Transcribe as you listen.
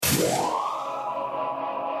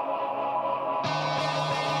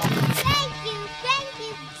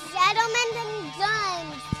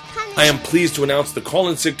I am pleased to announce the Call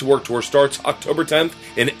in Sick to Work tour starts October 10th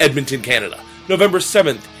in Edmonton, Canada, November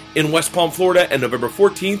 7th in West Palm, Florida, and November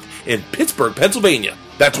 14th in Pittsburgh, Pennsylvania.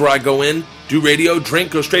 That's where I go in, do radio,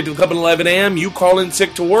 drink, go straight to the club at 11 a.m., you call in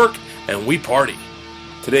sick to work, and we party.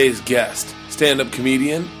 Today's guest, stand-up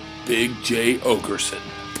comedian, Big Jay Oakerson.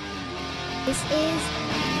 This is Overcast.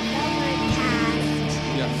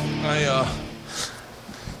 Yeah,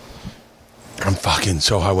 I'm fucking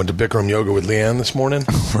so high. I went to Bikram yoga with Leanne this morning.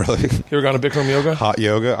 Really? You ever gone to Bikram yoga? Hot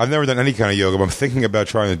yoga? I've never done any kind of yoga, but I'm thinking about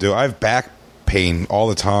trying to do it. I have back pain all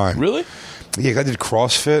the time. Really? Yeah, I did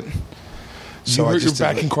CrossFit. So you hurt your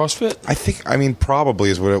back in CrossFit? I mean,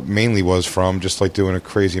 probably is what it mainly was from, just like doing a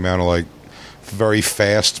crazy amount of like very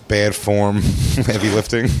fast, bad form, heavy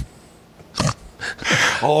lifting.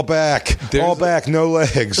 All back, no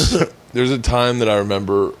legs. There's a time that I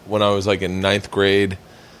remember when I was like in 9th grade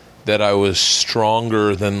that I was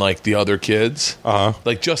stronger than like the other kids.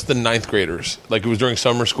 Like just the 9th graders. Like it was during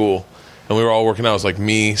summer school and we were all working out. It was like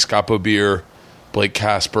me, Scott Bobier, Blake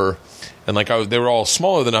Casper. And like they were all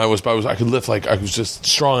smaller than I was, but I could lift, like I was just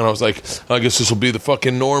strong, and I was like, I guess this will be the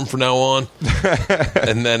fucking norm from now on.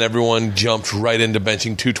 And then everyone jumped right into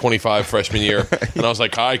benching 225 freshman year, and I was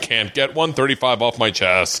like, I can't get 135 off my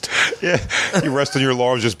chest. Yeah, you rest on your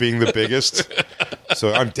laurels just being the biggest.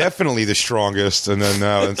 So I'm definitely the strongest, and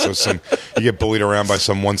then you get bullied around by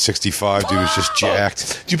some 165 dude who's just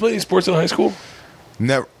jacked. Did you play any sports in high school?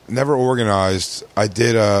 Never organized. I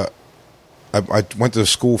did. I went to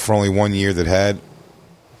school for only 1 year that had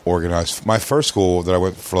organized. My first school that I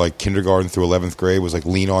went for like kindergarten through 11th grade was like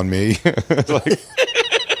Lean on Me.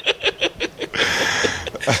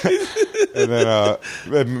 And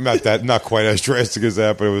then not quite as drastic as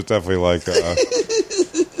that, but it was definitely like.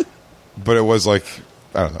 But it was like,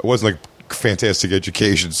 I don't know. It wasn't like fantastic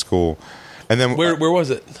education school. And then where was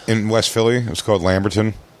it? In West Philly. It was called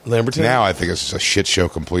Lamberton. Now I think it's a shit show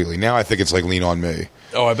completely. Now I think it's like Lean on Me.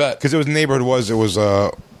 Oh, I bet. Because it was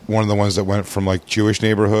one of the ones that went from like Jewish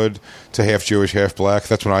neighborhood to half Jewish, half black.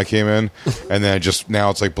 That's when I came in, and then now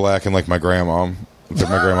it's like black and like my grandma. But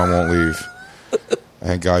my grandma won't leave,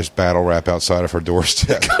 and guys battle rap outside of her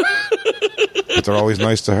doorstep. But they're always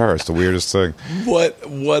nice to her. It's the weirdest thing.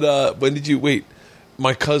 When did you wait?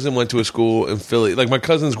 My cousin went to a school in Philly. Like my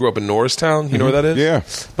cousins grew up in Norristown. You know where that is? Yeah.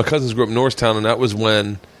 My cousins grew up in Norristown, and that was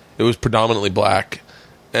when it was predominantly black.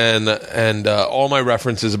 And all my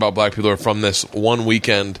references about black people are from this one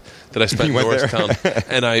weekend that I spent in Norristown.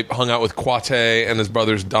 And I hung out with Kwate and his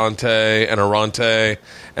brothers Dante and Arante.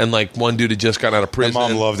 And like one dude had just gotten out of prison. My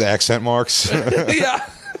mom loved accent marks. Yeah.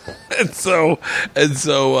 And so,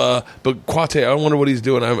 but Kwate, I wonder what he's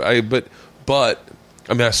doing. But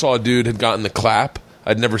I mean, I saw a dude had gotten the clap.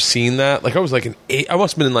 I'd never seen that. Like I was like I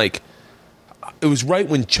must have been in like. It was right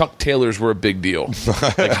when Chuck Taylors were a big deal,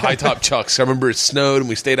 like high top Chucks. I remember it snowed and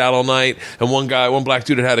we stayed out all night. And one black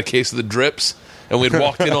dude had a case of the drips, and we'd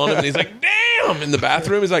walked in on him, and he's like, "Damn!" in the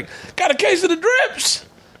bathroom. He's like, "Got a case of the drips."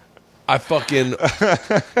 I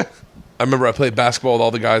remember I played basketball with all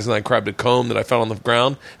the guys, and I grabbed a comb that I found on the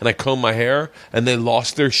ground, and I combed my hair, and they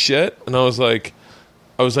lost their shit, and I was like,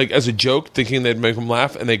 as a joke, thinking they'd make them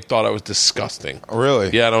laugh, and they thought I was disgusting. Really?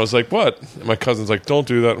 Yeah, and I was like, "What?" And my cousin's like, "Don't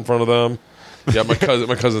do that in front of them." Yeah, my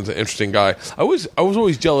cousin's an interesting guy. I was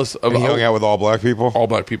always jealous of. He hung out with all black people. All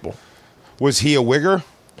black people. Was he a wigger?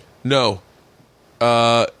 No,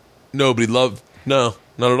 but he loved. No,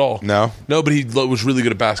 not at all. No, but he was really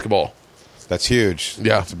good at basketball. That's huge.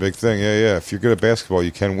 Yeah, it's a big thing. Yeah. If you're good at basketball,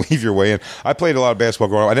 you can weave your way in. I played a lot of basketball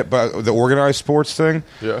growing up, but the organized sports thing.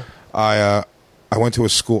 Yeah, I went to a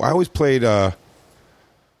school. I always played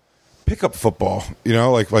pickup football. You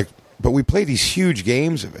know, but we played these huge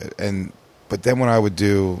games of it, But then when I would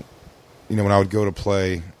go to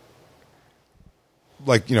play,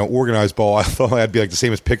 like, organized ball, I thought I'd be like the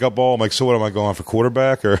same as pickup ball. I'm like, so what am I going for,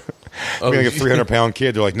 quarterback? Or like a 300-pound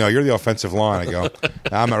kid? They're like, no, you're the offensive line. I go,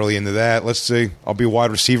 nah, I'm not really into that. Let's see. I'll be a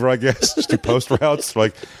wide receiver, I guess. Just do post routes.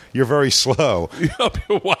 Like, you're very slow. I'll be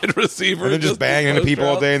a wide receiver. And then just banging into people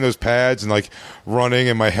all day in those pads and like running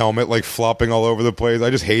and my helmet like flopping all over the place. I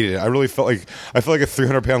just hated it. I really felt like a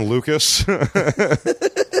 300-pound Lucas.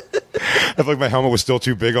 I felt like my helmet was still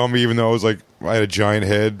too big on me, even though I had a giant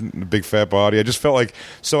head and a big fat body. I just felt like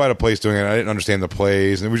so out of place doing it. I didn't understand the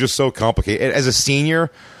plays, and it was just so complicated. As a senior,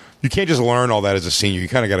 you can't just learn all that as a senior. You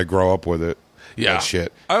kind of got to grow up with it. Yeah. That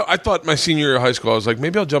shit. I thought my senior year of high school, I was like,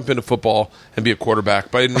 maybe I'll jump into football and be a quarterback.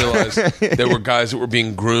 But I didn't realize there were guys that were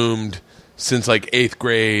being groomed since like 8th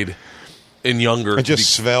grade and younger. And just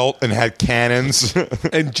svelte and had cannons.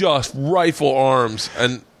 And just rifle arms.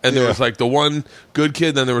 And there was like the one good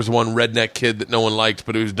kid, then there was one redneck kid that no one liked,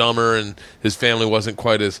 but he was dumber, and his family wasn't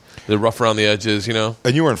quite as rough around the edges, you know?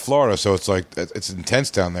 And you were in Florida, so it's like, it's intense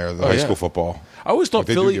down there, the high school football. I always thought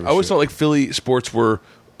Philly sports were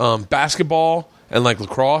basketball and like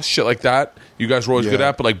lacrosse, shit like that. You guys were always good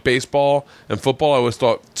at, but like baseball and football, I always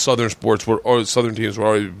thought Southern teams would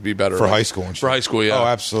always be better for high school. And shit. For high school, yeah. Oh,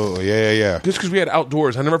 absolutely, yeah. Just because we had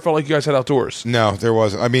outdoors, I never felt like you guys had outdoors. No, there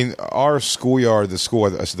wasn't. I mean, our schoolyard, the school,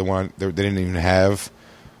 the one they didn't even have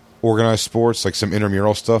organized sports, like some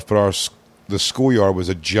intramural stuff. But the schoolyard was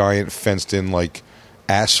a giant fenced-in like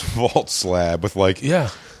asphalt slab with like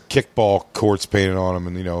kickball courts painted on them,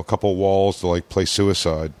 and a couple walls to like play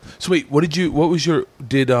suicide. So wait,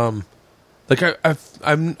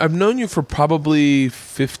 I've known you for probably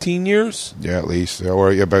 15 years. Yeah, at least,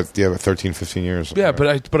 or about 13, 15 years. Yeah,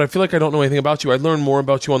 right. but I feel like I don't know anything about you. I learned more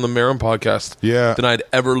about you on the Marin podcast. Than I'd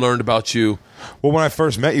ever learned about you. Well, when I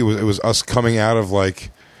first met you, it was us coming out of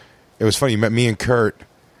like. It was funny. You met me and Kurt.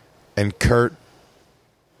 It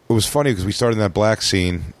was funny because we started in that black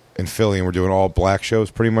scene in Philly, and we're doing all black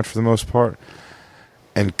shows pretty much for the most part.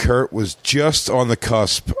 And Kurt was just on the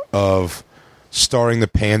cusp of starting to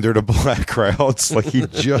pander to black crowds. Like he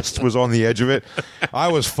just was on the edge of it. I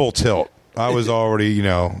was full tilt. I was already,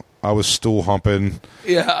 I was stool humping.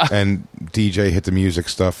 Yeah. And DJ hit the music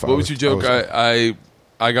stuff. What was your joke? I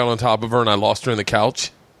got on top of her and I lost her in the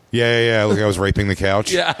couch. Yeah. Like I was raping the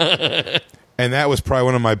couch. Yeah. And that was probably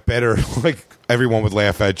one of my better, like, everyone would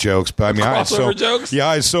laugh at jokes. But I mean, I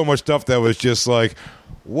had so much stuff that was just like,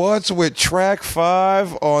 what's with track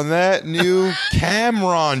 5 on that new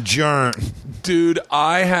Cameron joint? Dude,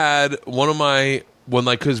 I had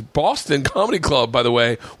because Boston Comedy Club, by the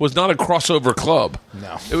way, was not a crossover club.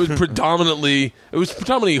 No. It was predominantly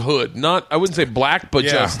hood. Not, I wouldn't say black, but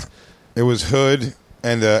just. It was hood.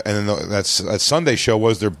 And then that Sunday show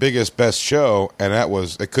was their biggest, best show, and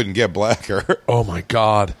it couldn't get blacker. Oh my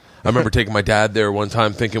God! I remember taking my dad there one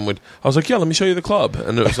time, thinking, I was like, "Yeah, let me show you the club."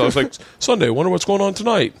 And I was like, "Sunday, wonder what's going on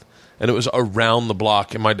tonight." And it was around the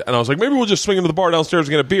block, and I was like, "Maybe we'll just swing into the bar downstairs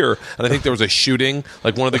and get a beer." And I think there was a shooting,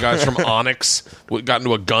 like one of the guys from Onyx got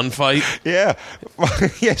into a gunfight. Yeah,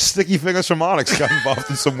 Sticky Fingers from Onyx got involved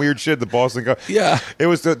in some weird shit. The Boston guy. Yeah, it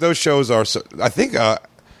was those shows are. I think.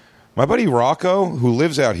 My buddy Rocco, who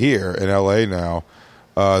lives out here in L.A. now,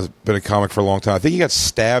 has been a comic for a long time. I think he got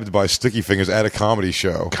stabbed by Sticky Fingers at a comedy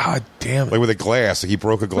show. God damn it. Like with a glass. Like he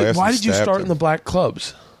broke a glass. Why did you start in the black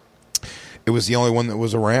clubs? It was the only one that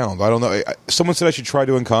was around. I don't know. Someone said I should try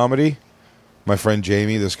doing comedy. My friend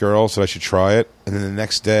Jamie, this girl, said I should try it. And then the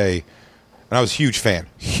next day, and I was a huge fan.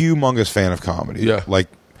 Humongous fan of comedy. Yeah. Like,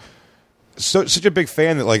 such a big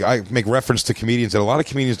fan that like I make reference to comedians, and a lot of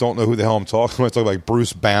comedians don't know who the hell I'm talking about. I talk like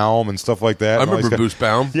Bruce Baum and stuff like that. I remember Bruce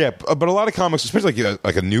Baum. Yeah, but a lot of comics, especially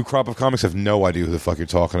like a new crop of comics, have no idea who the fuck you're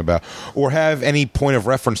talking about, or have any point of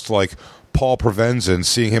reference to like Paul Provenza,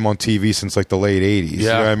 seeing him on TV since like the late 80s. You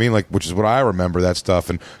know what I mean? Like, which is what I remember, that stuff,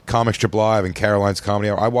 and Comics Strip Live and Caroline's Comedy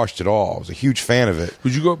Hour. I watched it all. I was a huge fan of it.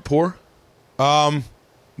 Would you go poor? Far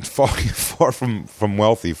from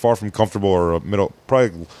wealthy, far from comfortable or middle,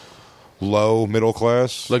 probably low middle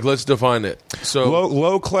class. Like, let's define it. So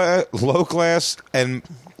low class, and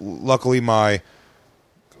luckily my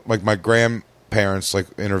grandparents like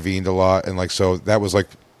intervened a lot, and like so that was like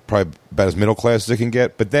probably about as middle class as it can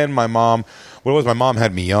get. But then my mom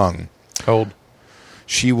had me young. How old?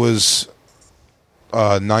 She was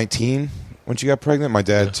 19 when she got pregnant. My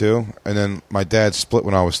dad too, and then my dad split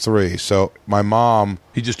when I was 3. So my mom,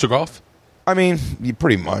 he just took off. I mean,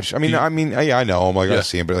 pretty much. I mean, yeah, I know him. Like I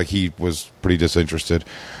see him, but like he was pretty disinterested.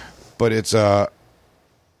 But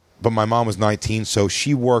but my mom was 19, so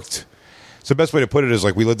she worked. So the best way to put it is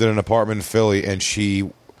like we lived in an apartment in Philly, and she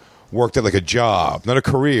worked at like a job, not a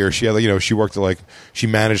career. She had, she worked at she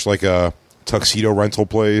managed like a tuxedo rental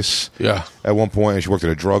place. Yeah. At one point, and she worked at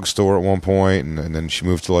a drugstore at one point, and then she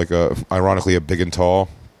moved to like ironically a Big and Tall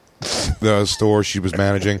the store she was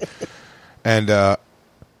managing, and.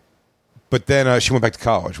 But then she went back to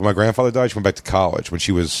college. When my grandfather died, she went back to college when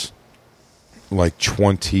she was like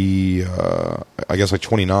 20, I guess like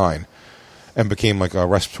 29, and became like a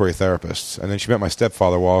respiratory therapist. And then she met my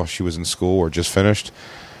stepfather while she was in school or just finished.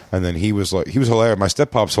 And then he was hilarious. My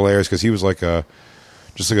steppop's hilarious because he was like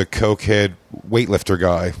just like a cokehead weightlifter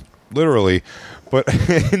guy, literally. But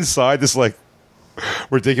inside this like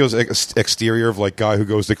ridiculous exterior of like guy who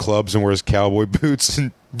goes to clubs and wears cowboy boots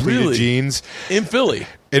and pleated jeans in Philly.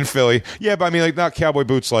 In Philly, yeah, but I mean, like not cowboy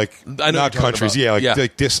boots, like I know not countries, about.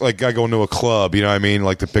 like this, like guy going to a club, you know what I mean,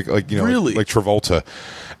 like the pick, like Really? like Travolta,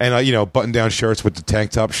 and button down shirts with the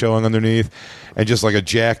tank top showing underneath, and just like a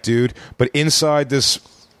jack dude, but inside this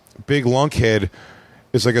big lunkhead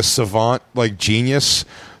is like a savant, like genius.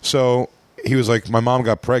 So he was like, my mom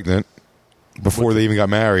got pregnant before they even got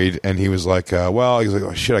married, and he was like, well, he's like,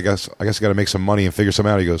 oh shit, I guess I got to make some money and figure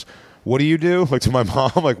something out. He goes, what do you do? Like to my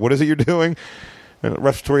mom, like, what is it you're doing? And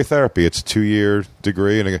respiratory therapy. It's a 2-year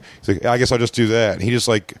degree, and he's like, I guess I'll just do that. And he just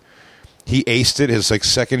like he aced it. His like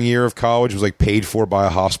second year of college was like paid for by a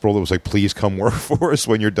hospital that was like, please come work for us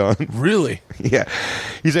when you're done. Really? Yeah.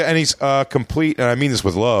 He's complete, and I mean this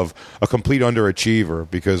with love, a complete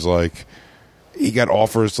underachiever because like he got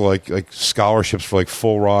offers to like scholarships for like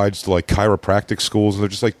full rides to like chiropractic schools, and they're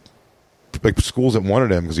just like schools that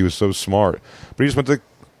wanted him because he was so smart. But he just went to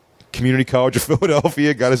Community College of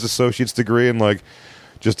Philadelphia, got his associate's degree, and like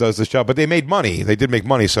just does this job. But they made money. They did make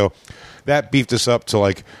money, so that beefed us up to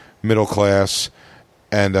like middle class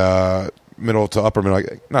and middle to upper middle,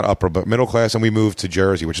 like, not upper, but middle class. And we moved to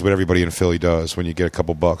Jersey, which is what everybody in Philly does when you get a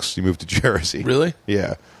couple bucks. You move to Jersey. Really?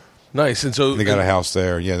 Yeah. Nice. And so they got a house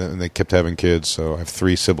there. Yeah, and they kept having kids. So I have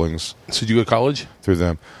 3 siblings. So did you go to college? Through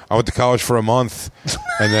them. I went to college for a month,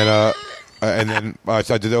 and then. I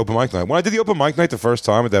did the open mic night. When I did the open mic night the first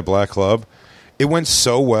time at that black club, it went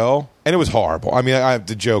so well, and it was horrible. I mean,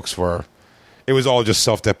 the jokes were, it was all just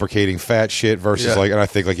self-deprecating fat shit versus like, and I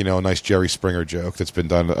think like, a nice Jerry Springer joke that's been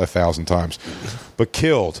done 1,000 times, but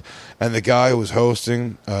killed. And the guy who was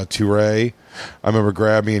hosting, Touré, I remember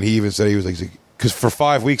grabbed me, and he even said, he was like, because for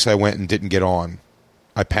 5 weeks I went and didn't get on.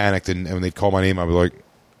 I panicked, and when they'd call my name, I'd be like,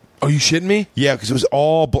 are you shitting me? Yeah, because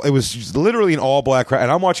it was literally an all black crowd,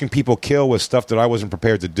 and I'm watching people kill with stuff that I wasn't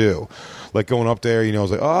prepared to do, like going up there. I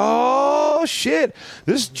was like, oh shit,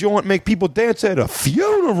 this joint make people dance at a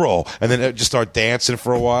funeral, and then just start dancing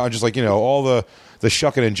for a while, just like all the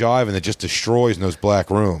shucking and jiving that just destroys in those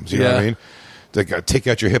black rooms. You know what I mean? They take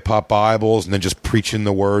out your hip hop Bibles and then just preaching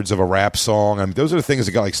the words of a rap song. I mean, those are the things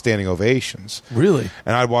that got like standing ovations. Really?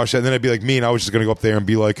 And I'd watch that, and then I'd be like me, and I was just going to go up there and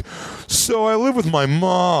be like, so I live with my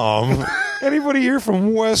mom. Anybody here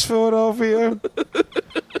from West Philadelphia?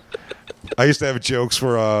 I used to have jokes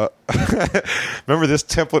for, remember this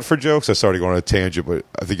template for jokes? I started going on a tangent, but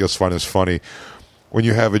I think you'll find this funny. When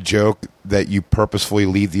you have a joke that you purposefully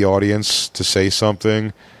lead the audience to say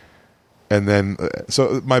something, and then,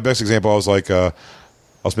 so my best example, I was like, I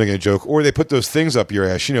was making a joke, or they put those things up your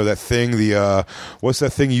ass. That thing, what's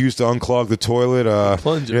that thing you use to unclog the toilet?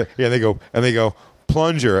 Plunger. Yeah, and they go,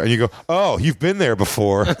 plunger. And you go, oh, you've been there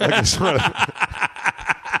before. Like it's sort of,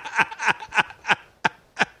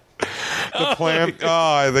 the plan.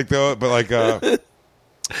 I think, but like, but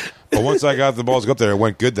once I got the balls to go up there, it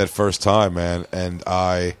went good that first time, man. And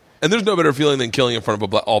there's no better feeling than killing in front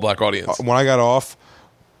of a all black audience. When I got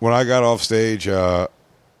off stage, he was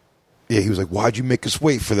like, why'd you make us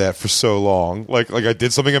wait for that for so long? Like I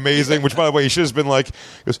did something amazing, which, by the way, he should have been like,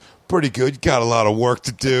 it was pretty good. You got a lot of work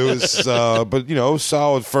to do. But,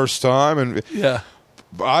 solid first time. And yeah.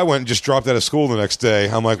 I went and just dropped out of school the next day.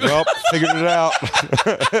 I'm like, well, figured it out. Talk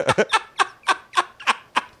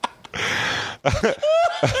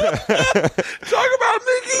about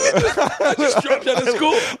making it. I just dropped out of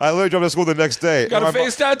school. I literally dropped out of school the next day. Got a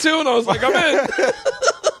face tattoo, and I was like, I'm in.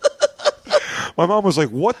 My mom was like,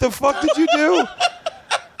 what the fuck did you do?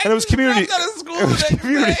 And it was community. It was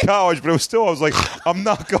community college, but it was still. I was like, I'm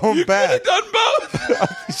not going you back. You could have done both.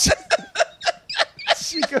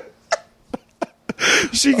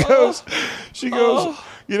 She goes.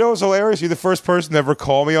 It's hilarious. You're the first person to ever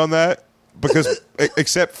call me on that, because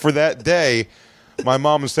except for that day, my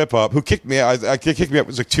mom and step up, who kicked me out. I kicked me out. It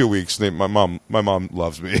was like 2 weeks. My mom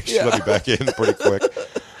loves me. She let me back in pretty quick.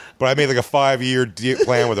 But I made like a 5-year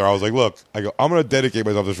plan with her. I was like, look, I'm going to dedicate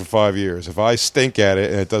myself to this for 5 years. If I stink at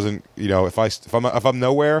it and it doesn't, if I'm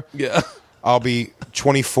nowhere, I'll be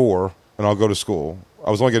 24 and I'll go to school.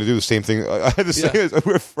 I was only going to do the same thing. I had the same.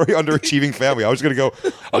 We're a very underachieving family. I was going to go.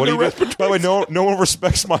 What do you do? By the way, no one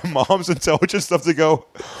respects my mom's intelligence stuff to go.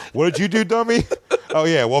 What did you do, dummy? Oh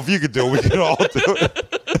yeah. Well, if you could do it, we could all do it.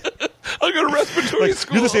 I'll go to respiratory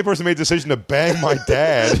school. You're the same person who made the decision to bang my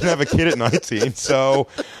dad and have a kid at 19. So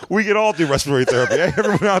we could all do respiratory therapy. Hey,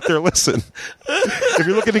 everyone out there, listen. If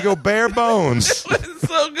you're looking to go bare bones, it was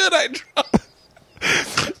so good. I dropped out.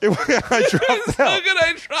 It was so good.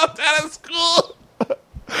 I dropped out of school.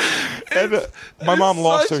 And my mom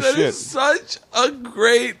lost her shit. It's such a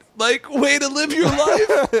great way to live your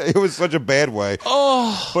life. It was such a bad way.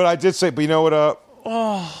 Oh, but I did say, but you know what?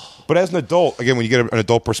 But as an adult, again, when you get an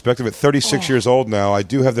adult perspective, at 36 years old now, I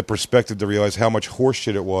do have the perspective to realize how much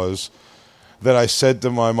horseshit it was that I said to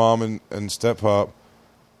my mom and step-pop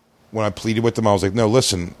when I pleaded with them. I was like, no,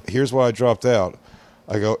 listen, here's why I dropped out.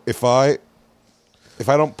 I go, if I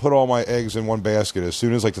don't put all my eggs in one basket, as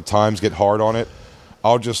soon as like the times get hard on it,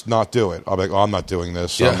 I'll just not do it. I'll be like, I'm not doing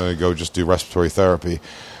this. So I'm going to go just do respiratory therapy,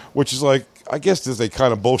 which is like, I guess this is a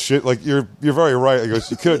kind of bullshit. Like you're very right. I go,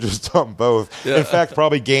 you could have just done both. Yeah. In fact,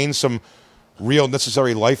 probably gained some real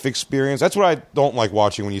necessary life experience. That's what I don't like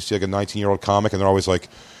watching when you see like a 19-year-old comic and they're always like,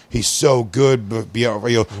 he's so good, but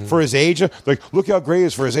for his age. Like, look how great he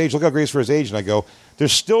is for his age. Look how great he is for his age. And I go,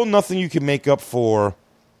 there's still nothing you can make up for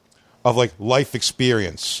of like life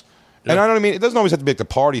experience. Yeah. And I don't mean it doesn't always have to be like the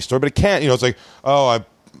party story, but it can. It's like, oh,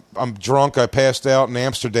 I'm drunk. I passed out in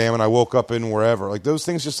Amsterdam and I woke up in wherever. Like those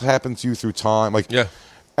things just happen to you through time. Like, yeah.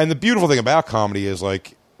 And the beautiful thing about comedy is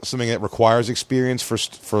like something that requires experience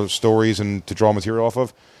for stories and to draw material off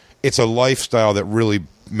of. It's a lifestyle that really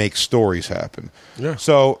makes stories happen. Yeah.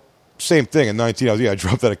 So same thing at 19. I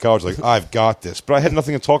dropped out of college. Like I've got this, but I had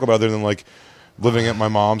nothing to talk about other than like living at my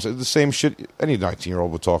mom's. The same shit any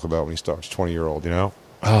 19-year-old would talk about when he starts 20-year-old. Oh,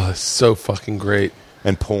 that's so fucking great.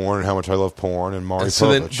 And porn, and how much I love porn, and Maury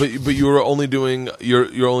Povich. But you were only doing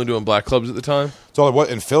you're only doing black clubs at the time. So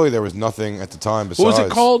in Philly there was nothing at the time besides what was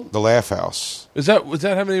it called? The Laugh House. Was that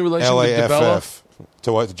have any relation with DeBella?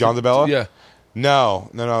 To what? To John DeBella? Yeah. No.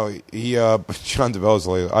 He John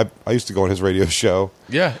DeBella's I used to go on his radio show.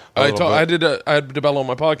 Yeah, I had DeBella on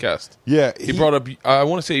my podcast. Yeah, he brought up. I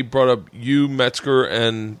want to say he brought up you, Metzger,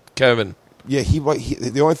 and Kevin. Yeah, he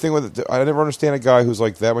the only thing with it, I never understand a guy who's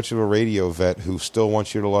like that much of a radio vet who still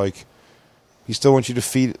wants you to he still wants you to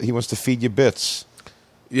feed. He wants to feed you bits.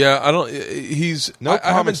 Yeah, I don't.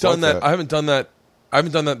 I haven't done that. I haven't done that. I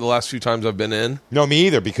haven't done that the last few times I've been in. No, me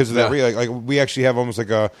either. Because of that, like we actually have almost like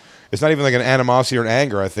a. It's not even like an animosity or an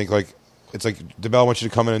anger. I think like it's like DeBell wants you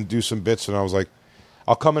to come in and do some bits, and I was like,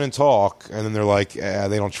 I'll come in and talk, and then they're like,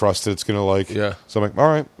 they don't trust it. It's gonna So I'm like, all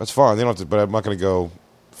right, that's fine. They don't have to, but I'm not gonna go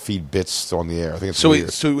feed bits on the air. I think it's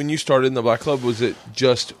weird. So when you started in the Black Club, were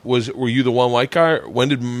you the one white guy? When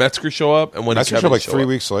did Metzger show up? And when Metzger did Kevin showed up? 3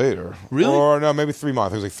 weeks later. Really? Or no, maybe 3 months.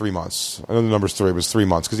 I think it was like 3 months. I know the number's 3. It was 3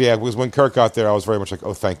 months. Because when Kurt got there, I was very much like,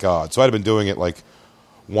 oh, thank God. So I'd have been doing it like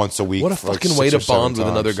once a week. What a fucking way to bond with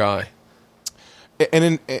another guy.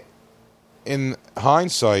 And in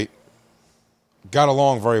hindsight, got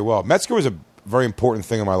along very well. Metzger was a very important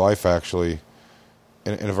thing in my life, actually.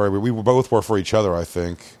 In a very we both were for each other, I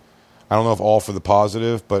think. I don't know if all for the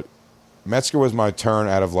positive, but Metzger was my turn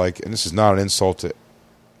out of and this is not an insult to,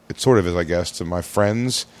 it sort of is, I guess, to my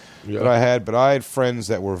friends that I had, but I had friends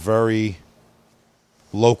that were very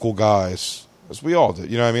local guys, as we all did,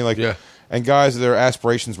 you know what I mean? And guys, their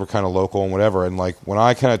aspirations were kind of local and whatever, and when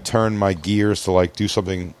I kind of turned my gears to do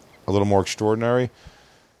something a little more extraordinary,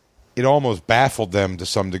 it almost baffled them to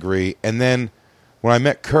some degree. And then when I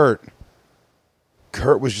met Kurt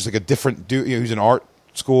was just like a different dude. He was in art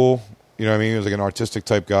school. You know what I mean? He was like an artistic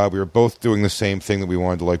type guy. We were both doing the same thing that we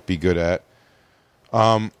wanted to be good at.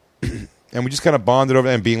 And we just kind of bonded over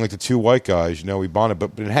that, and being the two white guys, we bonded.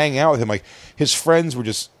 But hanging out with him, his friends were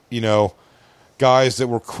just, guys that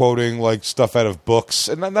were quoting stuff out of books.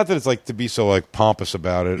 And not that it's to be so pompous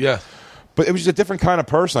about it. Yeah. But it was just a different kind of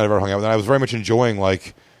person I'd ever hung out with. And I was very much enjoying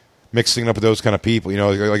mixing up with those kind of people,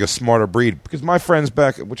 like a smarter breed. Because my friends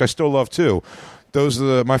back, which I still love too,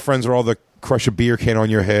 my friends are all the crush a beer can on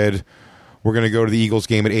your head. We're going to go to the Eagles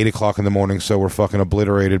game at 8:00 in the morning, so we're fucking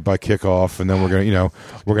obliterated by kickoff, and then we're going to,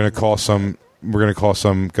 we're going to call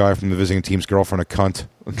some guy from the visiting team's girlfriend a cunt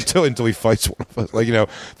until he fights one of us.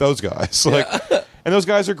 Those guys. And those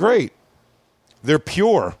guys are great. They're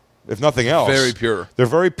pure, if nothing else. Very pure. They're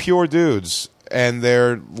very pure dudes, and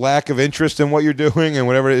their lack of interest in what you're doing and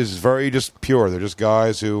whatever it is very just pure. They're just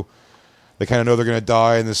guys who. They kind of know they're going to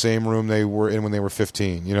die in the same room they were in when they were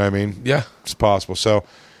 15. You know what I mean? Yeah. It's possible. So,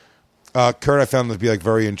 Kurt, I found to be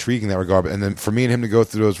very intriguing in that regard. And then for me and him to go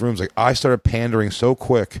through those rooms, I started pandering so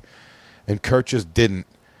quick, and Kurt just didn't.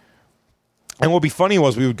 And what would be funny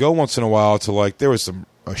was we would go once in a while to there was a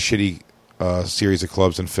shitty series of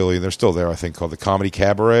clubs in Philly, and they're still there, I think, called the Comedy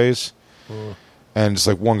Cabarets. And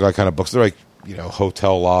just one guy kind of books. They're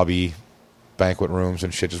hotel lobby, banquet rooms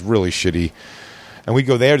and shit, just really shitty. And we'd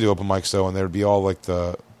go there to do open mics, though, and there would be all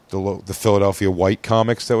the Philadelphia white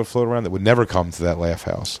comics that would float around that would never come to that Laugh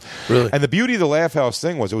House. Really? And the beauty of the Laugh House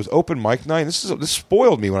thing was it was open mic night. This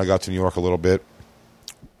spoiled me when I got to New York a little bit.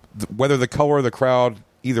 Whether the color of the crowd,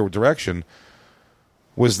 either direction,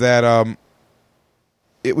 was that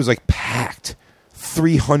it was packed.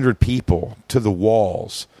 300 people to the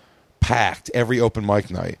walls. packed every open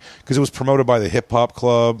mic night because it was promoted by the Hip Hop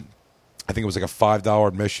Club. I think it was like a $5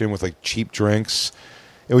 admission with like cheap drinks.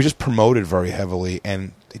 It was just promoted very heavily,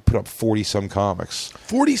 and they put up 40-some comics.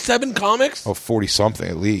 47 comics? Oh, 40-something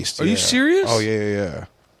at least. Are you serious? Oh, yeah.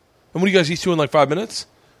 And what do you guys each do in like 5 minutes?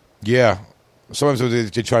 Yeah.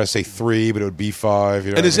 Sometimes they try to say 3, but it would be 5.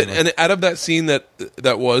 You know and is it? And out of that scene that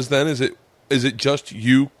was then, is it just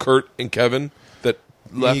you, Kurt, and Kevin that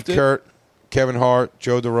left Me, it? Kurt, Kevin Hart,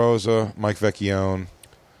 Joe DeRosa, Mike Vecchione.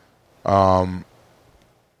 I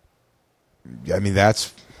mean,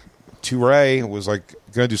 that's Touré was like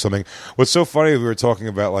going to do something. What's so funny, we were talking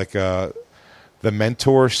about like the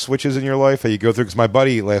mentor switches in your life, how you go through. Because my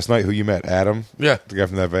buddy last night, who you met, Adam, yeah, the guy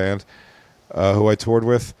from that band, who I toured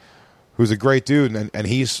with, who's a great dude, and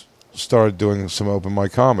he's started doing some open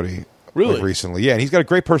mic comedy. Really? Like recently, yeah, and he's got a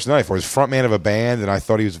great personality for it. He's front man of a band, and I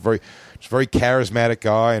thought he was a very charismatic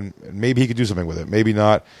guy, and maybe he could do something with it, maybe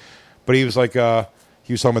not. But he was like,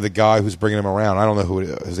 he was talking about the guy who's bringing him around. I don't know who it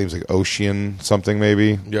is. His name's like Ocean something,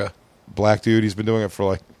 maybe. Yeah. Black dude. He's been doing it for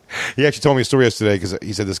like. He actually told me a story yesterday because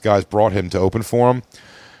he said this guy's brought him to open for him,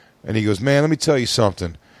 and he goes, "Man, let me tell you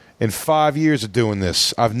something. In 5 years of doing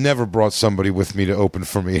this, I've never brought somebody with me to open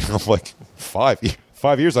for me." And I'm like, 5 years?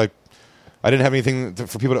 5 years? I didn't have anything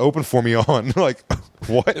for people to open for me on. Like,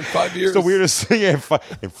 what? In 5 years? It's the weirdest thing.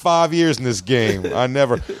 In 5 years in this game, I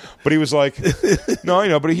never. But he was like,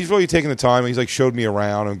 no, but he's really taking the time. He's like showed me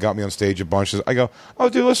around and got me on stage a bunch. I go, oh,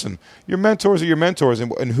 dude, listen, your mentors are your mentors,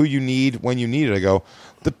 and who you need when you need it. I go,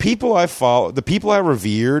 the people I follow, the people I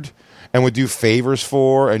revered and would do favors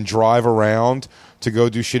for and drive around to go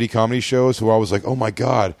do shitty comedy shows, who I was like, oh my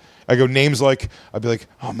God. I go, names like, I'd be like,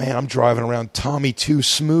 oh man, I'm driving around Tommy Too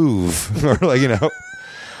Smooth. Or like,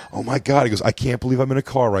 oh my God. He goes, I can't believe I'm in a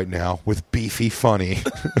car right now with Beefy Funny.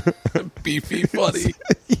 Beefy Funny.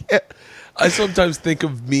 Yeah. I sometimes think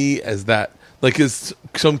of me as that. Like as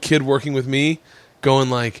some kid working with me going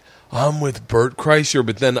like, I'm with Bert Kreischer,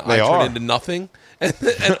 but then I turn into nothing.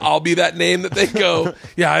 And I'll be that name that they go,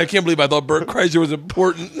 yeah, I can't believe I thought Bert Kreischer was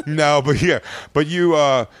important. No, but you,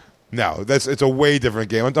 no, it's a way different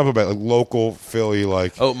game. I'm talking about like local Philly,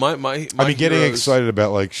 like. Oh, my I mean, getting excited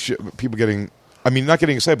about like people getting. I mean, not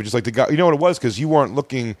getting excited, but just like the guy. You know what it was? Because you weren't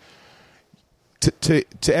looking to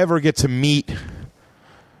ever get to meet,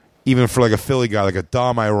 even for like a Philly guy, like a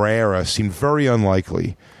Dom Irera, seemed very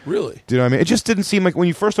unlikely. Really? Do you know what I mean? It just didn't seem like when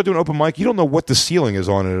you first start doing open mic, you don't know what the ceiling is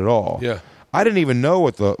on it at all. Yeah. I didn't even know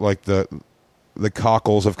what the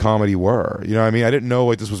cockles of comedy were. You know what I mean? I didn't know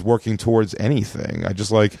like this was working towards anything. I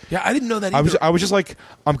just like. Yeah, I didn't know that either. I was just like,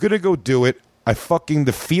 I'm gonna go do it.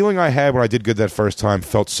 The feeling I had when I did good that first time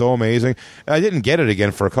felt so amazing. And I didn't get it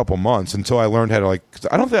again for a couple months until I learned how to like. 'Cause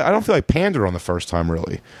I don't feel like pandered on the first time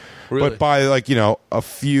really. But by like a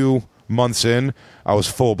few months in, I was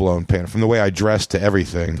full blown pander from the way I dressed to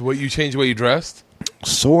everything. You changed the way you dressed?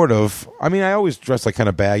 Sort of. I mean, I always dressed like kind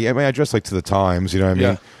of baggy. I mean, I dressed like to the times. You know what I mean?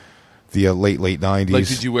 Yeah. The late 90s. Like,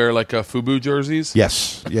 did you wear like FUBU jerseys?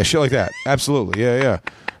 Yes. Yeah, shit like that. Absolutely. Yeah.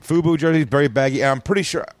 FUBU jerseys, very baggy. I'm pretty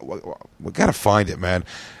sure. We got to find it, man.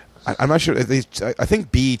 I'm not sure. I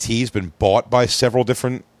think BET's been bought by several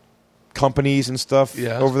different companies and stuff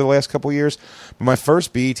over the last couple of years. But my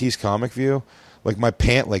first BET's Comic View, like my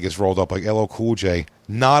pant leg is rolled up like LL Cool J.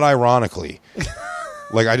 Not ironically.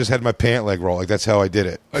 Like I just had my pant leg roll. Like that's how I did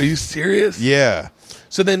it. Are you serious? Yeah.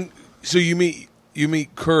 So you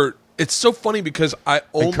meet Kurt. It's so funny because I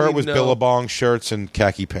only and Kurt was know... Billabong shirts and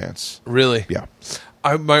khaki pants. Really? Yeah.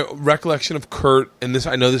 My recollection of Kurt, and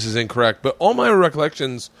I know this is incorrect, but all my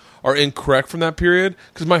recollections are incorrect from that period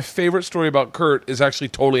because my favorite story about Kurt is actually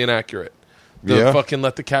totally inaccurate. The fucking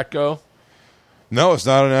let the cat go. No, it's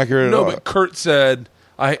not inaccurate at all. No, but Kurt said,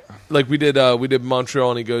 we did Montreal,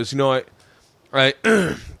 and he goes, I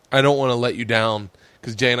don't want to let you down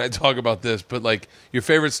because Jay and I talk about this, but like your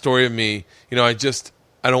favorite story of me,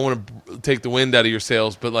 I don't want to take the wind out of your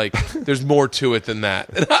sails, but like there's more to it than that.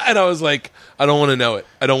 And I was like, I don't want to know it.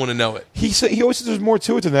 I don't want to know it. He always says there's more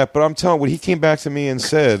to it than that, but I'm telling you, when he came back to me and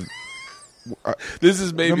said, this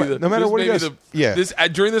is maybe no matter what he does,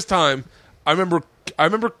 during this time, I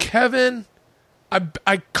remember Kevin.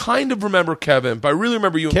 I kind of remember Kevin, but I really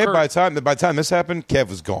remember you and Kev, Kurt. by the time this happened, Kev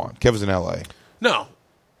was gone. Kev was in L.A. No.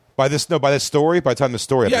 By that story, by the time the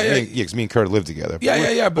story happened, Yeah. because me and Kurt lived together.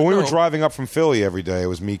 Yeah. But when we were driving up from Philly every day, it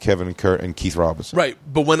was me, Kevin, and Kurt, and Keith Robinson. Right,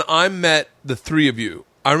 but when I met the three of you,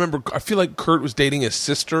 I feel like Kurt was dating his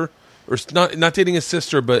sister, or not dating his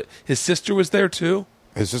sister, but his sister was there too.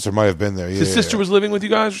 His sister might have been there. His sister was living with you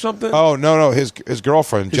guys or something? Oh, no, his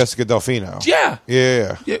girlfriend, Jessica Delfino. Yeah.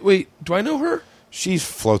 Yeah. Wait, do I know her? She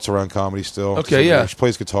floats around comedy still. Okay, yeah. She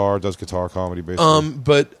plays guitar, does guitar comedy, basically.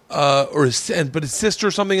 But his sister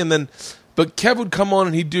or something, and then, but Kev would come on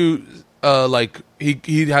and he'd do like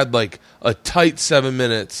he had like a tight 7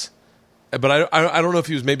 minutes, but I don't know if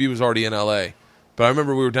he was already in L.A. But I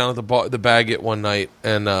remember we were down at the Baggett one night,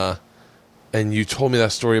 and you told me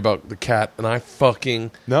that story about the cat, and I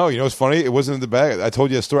fucking... No, you know what's funny? It wasn't in the bag. I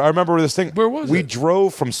told you a story. I remember this thing. Where was it? We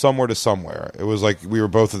drove from somewhere to somewhere. It was like we were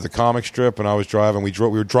both at the comic strip, and I was driving. We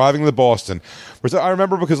were driving to Boston. I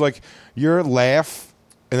remember because like your laugh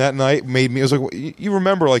and that night made me... It was like, you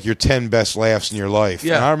remember like your 10 best laughs in your life.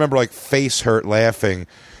 Yeah. And I remember like face hurt laughing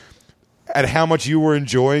at how much you were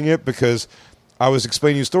enjoying it because I was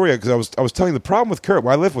explaining you a story because I was telling you the problem with Kurt.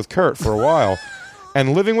 Well, I lived with Kurt for a while,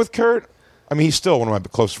 and living with Kurt... I mean, he's still one of my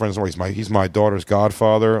close friends. He's my daughter's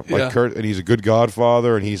godfather, like Kurt, and he's a good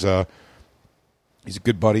godfather, and he's a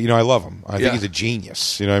good buddy. You know, I love him. I think he's a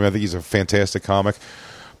genius. You know, I think he's a fantastic comic.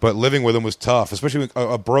 But living with him was tough, especially when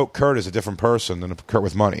a broke Kurt is a different person than a Kurt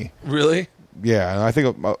with money. Really? Yeah, and I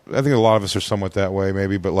think a lot of us are somewhat that way,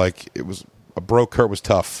 maybe. But like, a broke Kurt was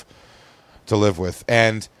tough to live with,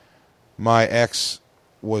 and my ex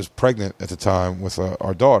was pregnant at the time with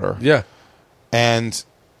our daughter. Yeah, and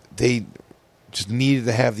they just needed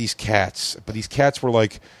to have these cats, but these cats were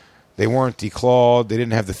like, they weren't declawed, they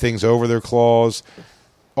didn't have the things over their claws.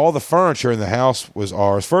 All the furniture in the house was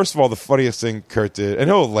ours. First of all, the funniest thing Kurt did, and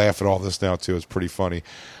he'll laugh at all this now too, it's pretty funny.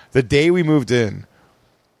 The day we moved in,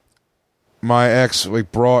 my ex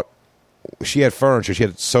she had furniture, she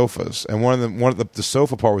had sofas, and one of the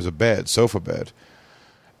sofa part was a sofa bed.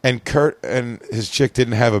 And Kurt and his chick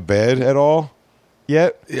didn't have a bed at all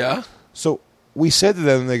yet. Yeah. So we said to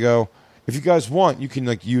them, and they go, if you guys want, you can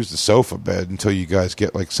like use the sofa bed until you guys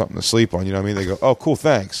get like something to sleep on. You know what I mean? They go, oh, cool,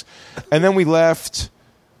 thanks. And then we left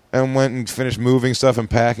and went and finished moving stuff and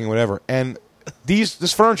packing, whatever. And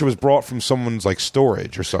this furniture was brought from someone's like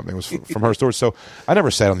storage or something. It was from her storage. So I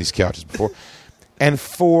never sat on these couches before. And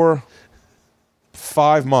for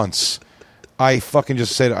 5 months, I fucking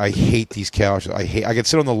just said, I hate these couches. I could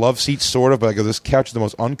sit on the love seat sort of, but I go, this couch is the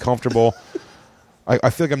most uncomfortable.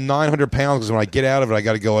 I feel like I'm 900 pounds because when I get out of it, I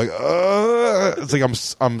got to go like, it's like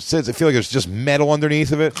I'm sitting. I feel like it's just metal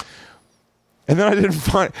underneath of it. And then I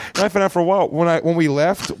found out for a while when we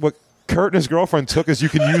left, what Kurt and his girlfriend took is you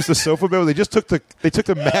can use the sofa bed. They just took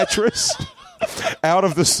the mattress out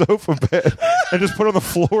of the sofa bed and just put it on the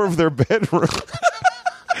floor of their bedroom.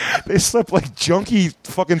 They slept like junky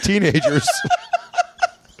fucking teenagers,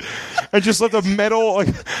 and just left a metal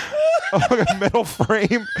a metal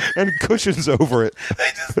frame and cushions over it. They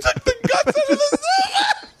just took the guts out of the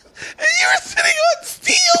sofa, and you were sitting on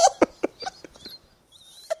steel.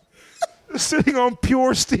 Sitting on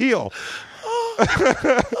pure steel.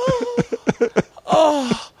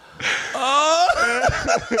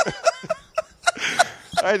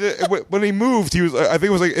 When he moved, he was. I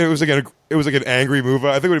think it was like an angry move.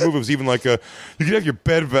 I think when he moved, it was even like you can have your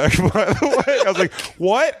bed back. By the way, I was like,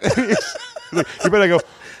 what? He's like, your bed. I go,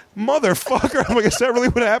 motherfucker. I'm like, is that really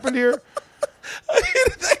what happened here? I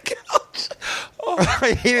hated that couch.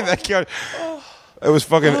 I hated that couch. It was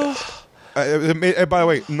fucking. And by the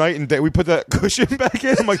way, night and day, we put that cushion back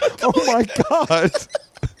in. I'm like, oh my god,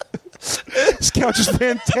 this couch is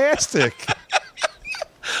fantastic.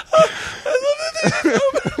 I love it.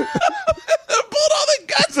 Pulled all the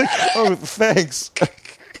guts. Like, oh, thanks.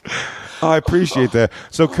 I appreciate that.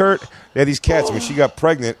 So Kurt had these cats. When she got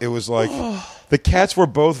pregnant, it was like the cats were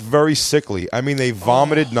both very sickly. I mean, they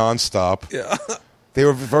vomited nonstop. Yeah, they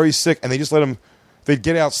were very sick, and they just let them. They'd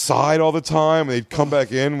get outside all the time, and they'd come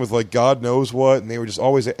back in with like God knows what, and they were just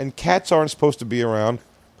always. And cats aren't supposed to be around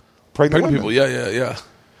pregnant women. people. Yeah.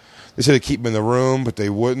 They said they'd keep them in the room, but they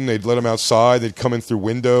wouldn't. They'd let them outside. They'd come in through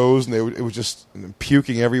windows, and it was just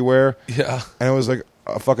puking everywhere. Yeah. And it was like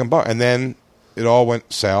a fucking bug. And then it all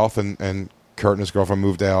went south, and Kurt and his girlfriend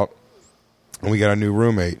moved out, and we got a new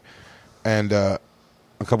roommate. And a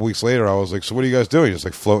couple weeks later, I was like, so what are you guys doing? Just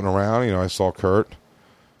like floating around. You know, I saw Kurt.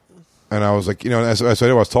 And I was like, you know, as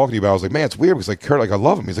I was talking to you about, I was like, man, it's weird because like Kurt, like I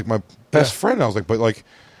love him. He's like my best friend. And I was like, but like,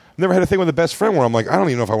 never had a thing with a best friend where I'm like, I don't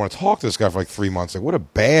even know if I want to talk to this guy for like 3 months. Like, what a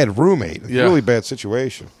bad roommate. Like, really bad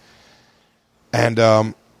situation. And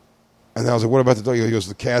then I was like, what about the dog? He goes,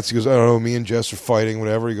 the cats. He goes, I don't know, me and Jess are fighting,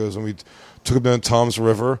 whatever. He goes, and we took him down Tom's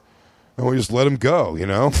River, and we just let him go, you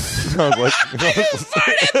know? I was like,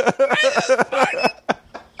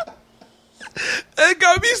 That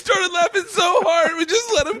got me started laughing so hard. We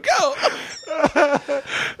just let him go.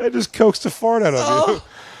 I just coaxed a fart out of you.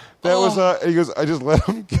 That was, he goes, I just let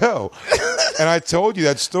him go. And I told you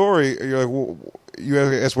that story. You're like, well, you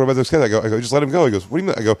asked, what about those kids? I go, just let him go. He goes, what do you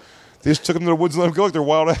mean? I go, They just took them to the woods and let them go like they're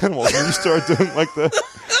wild animals. And you start doing like the,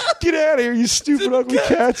 get out of here, you stupid ugly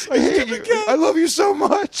cats. I hate you. I love you so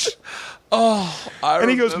much. And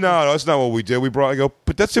he goes, no, that's not what we did. I go,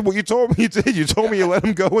 but that's what you told me you did. You told me you let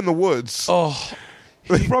them go in the woods.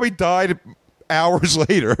 They probably died hours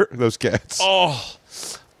later, those cats.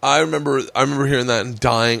 I remember hearing that and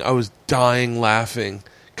dying. I was dying laughing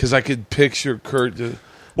because I could picture Kurt.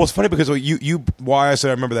 Well, it's funny because why I said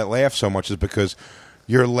I remember that laugh so much is because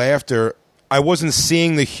your laughter, I wasn't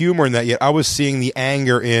seeing the humor in that yet. I was seeing the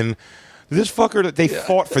anger in this fucker that they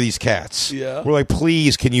fought for these cats. Yeah. We're like,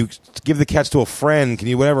 please, can you give the cats to a friend? Can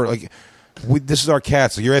you whatever? Like, this is our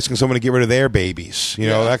cats. Like, you're asking someone to get rid of their babies. You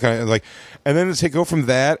know, that kind of like. And then to go from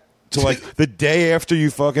that to like the day after you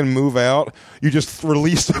fucking move out, you just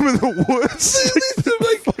release them in the woods.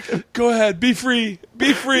 Go ahead, be free,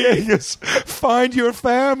 be free. Yeah, just find your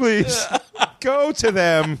families. Go to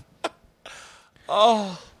them.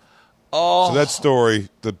 So that story,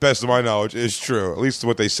 the best of my knowledge, is true. At least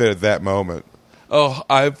what they said at that moment. Oh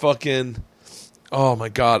my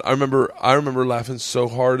God! I remember laughing so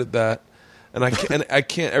hard at that, and I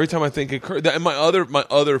can't. Every time I think of Kurt, and my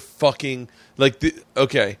other fucking right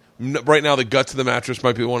now the guts of the mattress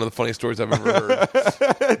might be one of the funniest stories I've ever heard.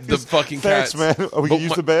 The fucking thanks, cats, man. We can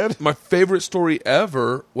use the bed. My favorite story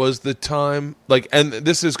ever was the time, and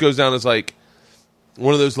this goes down as like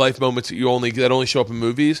one of those life moments that only show up in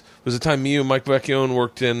movies. Was the time me and Mike Vecchione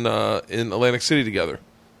worked in Atlantic City together.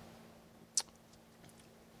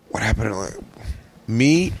 What happened in Atlantic?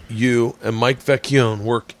 Me, you, and Mike Vecchione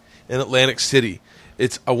work in Atlantic City.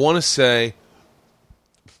 I want to say,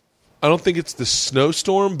 I don't think it's the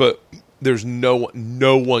snowstorm, but there's no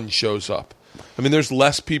one shows up. I mean, there's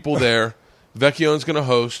less people there. Vecchione's going to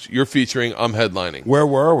host. You're featuring. I'm headlining. Where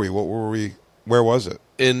were we? What were we? Where was it?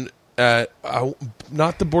 Not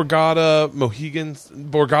the Borgata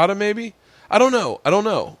maybe? I don't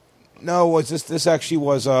know. No, was this actually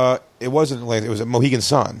was it wasn't Atlantic, it was at Mohegan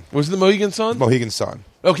Sun. Was it the Mohegan Sun? Mohegan Sun.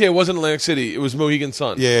 Okay, it wasn't Atlantic City. It was Mohegan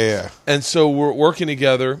Sun. Yeah. And so we're working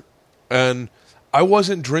together, and I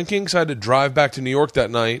wasn't drinking because I had to drive back to New York that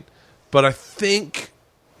night, but I think,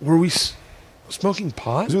 were we smoking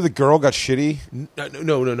pot? Is it where the girl got shitty?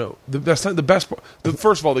 No. That's not the best part.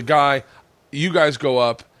 First of all, the guy, you guys go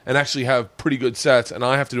up and actually have pretty good sets, and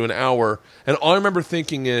I have to do an hour, and all I remember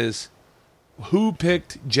thinking is, who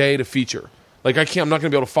picked Jay to feature? Like, I'm not going to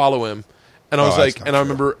be able to follow him. And I was like, and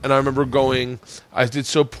I remember going, I did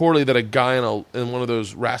so poorly that a guy in one of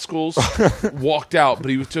those rascals walked out,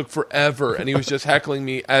 but he took forever, and he was just heckling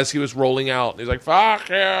me as he was rolling out. And he's like, fuck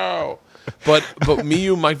you. But me,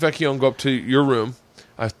 you, Mike Vecchione go up to your room.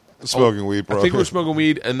 Smoking weed, bro. I think we were smoking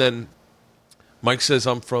weed, and then Mike says,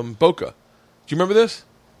 I'm from Boca. Do you remember this?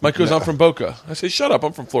 Mike goes, I'm from Boca. I say, shut up,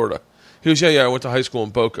 I'm from Florida. He goes, yeah, I went to high school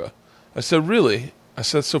in Boca. I said, really? I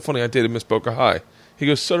said, it's so funny, I dated Miss Boca High. He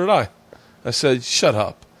goes, so did I. I said, shut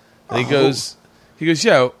up. And he goes,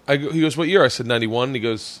 yeah. He goes, what year? I said, 91. And he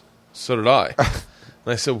goes, so did I. And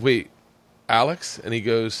I said, wait, Alex? And he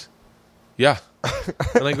goes, yeah.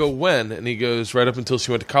 And I go, when? And he goes, right up until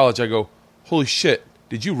she went to college. I go, holy shit,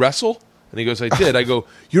 did you wrestle? And he goes, I did. I go,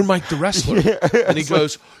 you're Mike the wrestler. And he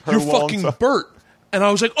goes, you're fucking Bert. And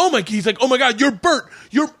I was like, he's like, oh my God, you're Bert.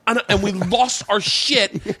 And we lost our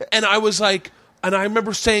shit. And I was like, and I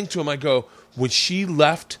remember saying to him, I go, when she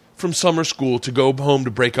left from summer school to go home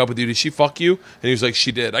to break up with you, did she fuck you? And he was like,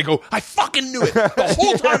 she did. I go, I fucking knew it. The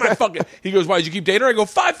whole time I fucking. He goes, why, did you keep dating her? I go,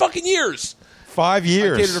 5 fucking years. 5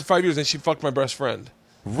 years? I dated her 5 years, and she fucked my best friend.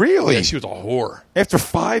 Really? Yeah, she was a whore. After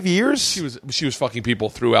 5 years? She was fucking people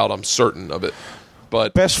throughout, I'm certain of it.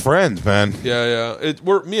 But best friends, man. Yeah.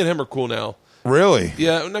 Me and him are cool now. Really?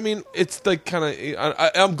 Yeah, I mean, it's like kind of.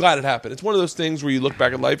 I'm glad it happened. It's one of those things where you look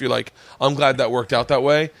back at life, you're like, I'm glad that worked out that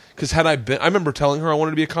way. Because I remember telling her I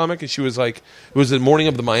wanted to be a comic, and she was like, it was the morning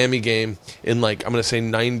of the Miami game in like, I'm going to say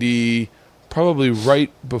 90, probably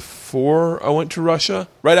right before I went to Russia,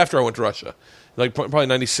 right after I went to Russia, like probably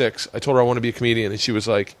 96. I told her I want to be a comedian, and she was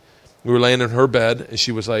like, we were laying in her bed, and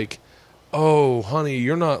she was like, oh, honey,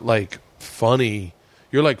 you're not like funny.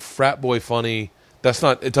 You're like frat boy funny.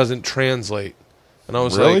 It doesn't translate. And I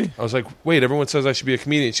was like, wait, everyone says I should be a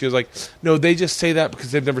comedian. She was like, no, they just say that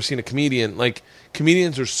because they've never seen a comedian. Like,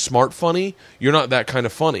 comedians are smart funny. You're not that kind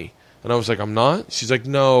of funny. And I was like, I'm not? She's like,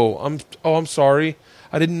 no, I'm sorry.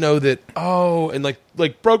 I didn't know that. Oh, and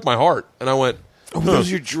like broke my heart. And I went, those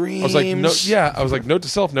are your dreams. I was like, no, yeah. I was like, note to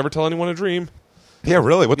self, never tell anyone a dream. Yeah,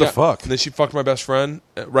 really? What the fuck? And then she fucked my best friend.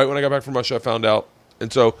 Right when I got back from Russia, I found out.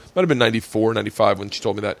 And so, it might have been 94, 95 when she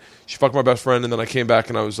told me that. She fucked my best friend, and then I came back,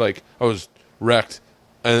 and I was like, I was wrecked.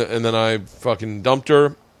 And then I fucking dumped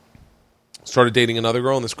her. started dating another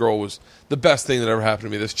girl, and this girl was the best thing that ever happened to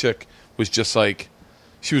me. This chick was just like,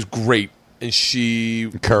 she was great, and she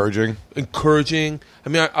Encouraging. I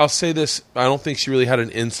mean, I'll say this: I don't think she really had an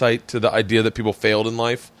insight to the idea that people failed in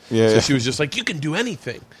life. Yeah. So she was just like, you can do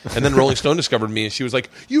anything. And then Rolling Stone discovered me, and she was like,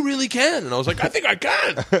 you really can. And I was like, I think I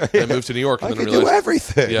can. And I moved to New York, and I then can realized do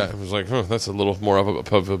everything. Yeah, I was like, that's a little more of a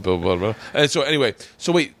blah, blah, blah. And so anyway,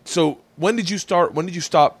 so wait, so when did you start? When did you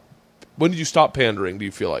stop pandering? Do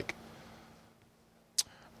you feel like?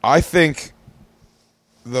 I think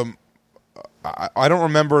I don't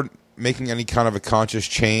remember making any kind of a conscious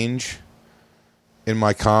change in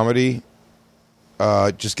my comedy.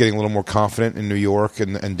 Just getting a little more confident in New York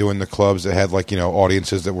and doing the clubs that had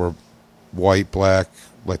audiences that were white, black,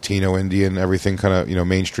 Latino, Indian, everything kind of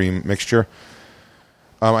mainstream mixture.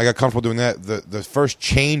 I got comfortable doing that. The first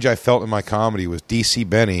change I felt in my comedy was DC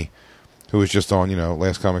Benny, who was just on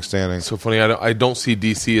Last Comic Standing. So funny, I don't see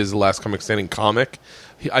DC as the Last Comic Standing comic.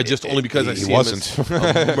 Only because I see him as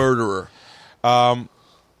a murderer.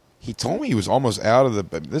 He told me he was almost out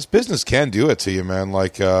of this business can do it to you, man.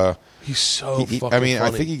 He's so fucking funny.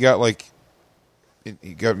 I think he got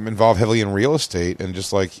involved heavily in real estate and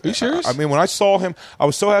just Are you serious? I mean, when I saw him, I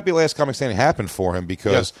was so happy Last Comic Standing happened for him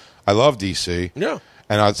because I love DC. Yeah.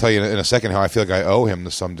 And I'll tell you in a second how I feel like I owe him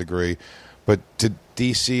to some degree. But to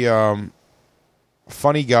DC,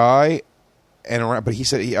 funny guy, but he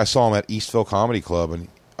said I saw him at Eastville Comedy Club, and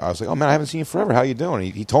I was like, "Oh man, I haven't seen you forever. How you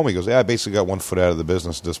doing?" He told me, he goes, "Yeah, I basically got one foot out of the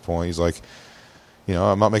business at this point." He's like,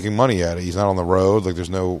 I'm not making money at it. He's not on the road. He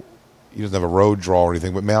doesn't have a road draw or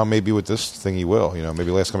anything. But now maybe with this thing he will.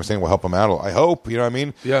 Maybe Last Comic Standing will help him out. I hope. You know what I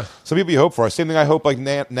mean? Yeah. Some people you hope for. Same thing. I hope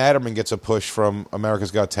Natterman gets a push from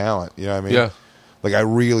America's Got Talent. You know what I mean? Yeah. I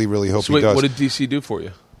really, really hope he does. What did DC do for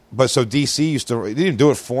you? But so DC he didn't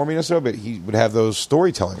do it for me necessarily, but he would have those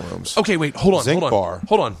storytelling rooms. Okay, wait, hold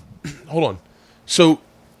on. So,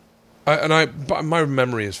 my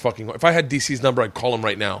memory is fucking. If I had DC's number, I'd call him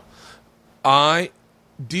right now.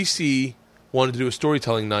 DC wanted to do a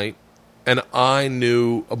storytelling night, and I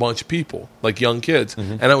knew a bunch of people, like young kids,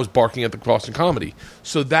 and I was barking at the Boston Comedy.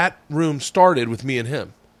 So that room started with me and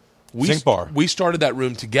him. Zinc Bar. We started that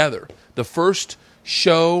room together. The first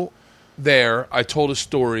show there, I told a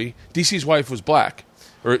story. DC's wife was black,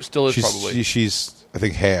 or it still is probably. She's I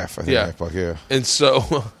think half. I think half black. Yeah. And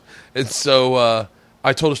so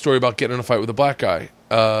I told a story about getting in a fight with a black guy.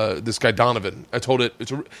 This guy Donovan. I told it.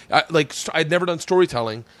 I'd never done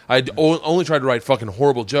storytelling. I'd only tried to write fucking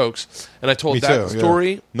horrible jokes, and I told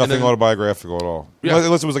story. Yeah. Nothing autobiographical at all. Yeah.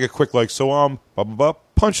 Unless it was like a quick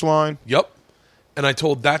punchline. Yep. And I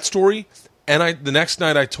told that story, and the next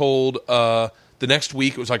night I told. The next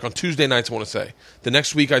week, it was like on Tuesday nights, I want to say. The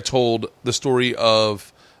next week I told the story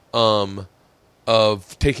of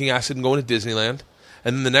taking acid and going to Disneyland.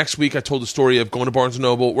 And then the next week I told the story of going to Barnes &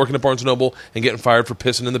 Noble, working at Barnes & Noble, and getting fired for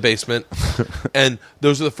pissing in the basement. And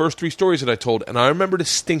those are the first three stories that I told. And I remember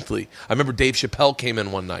distinctly, Dave Chappelle came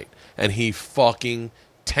in one night, and he fucking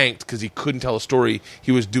tanked because he couldn't tell a story.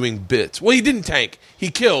 He was doing bits. Well, he didn't tank. He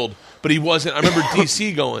killed. But he wasn't. I remember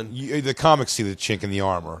DC going. The comics see the chink in the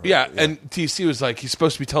armor. Yeah, and DC was like, he's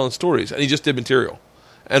supposed to be telling stories, and he just did material.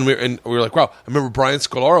 And we were like, wow. I remember Brian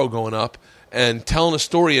Scalaro going up and telling a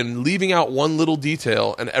story and leaving out one little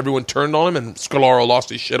detail, and everyone turned on him, and Scalaro lost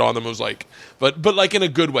his shit on them. It was like, but like in a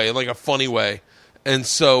good way, in like a funny way. And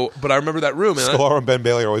so, but I remember that room. And Scalaro and Ben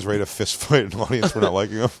Bailey are always ready to fist fight an audience for not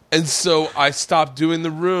liking them. And so I stopped doing the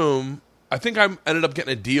room. I think I ended up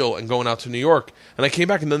getting a deal and going out to New York. And I came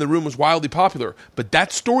back, and then the room was wildly popular. But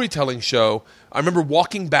that storytelling show, I remember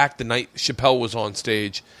walking back the night Chappelle was on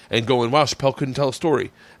stage and going, wow, Chappelle couldn't tell a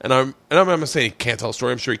story. And I'm not saying he can't tell a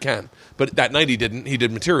story. I'm sure he can. But that night he didn't. He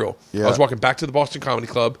did material. Yeah. I was walking back to the Boston Comedy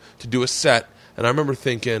Club to do a set, and I remember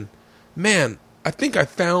thinking, man, I think I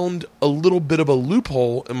found a little bit of a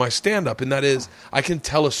loophole in my stand-up, and that is I can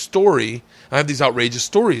tell a story. I have these outrageous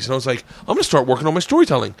stories. And I was like, I'm going to start working on my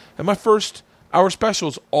storytelling. And my first hour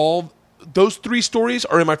specials, all those three stories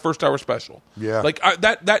are in my first hour special. Yeah. Like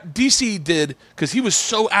that DC did, because he was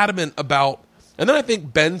so adamant about, and then I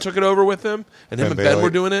think Ben took it over with him, and him and Ben were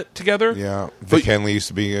doing it together. Yeah. Vic Henley used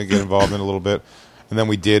to get involved in it a little bit. And then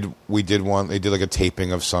we did one. They did like a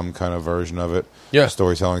taping of some kind of version of it. Yeah, a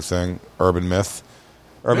storytelling thing, urban myth.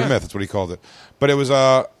 Myth. That's what he called it. But it was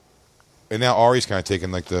and now Ari's kind of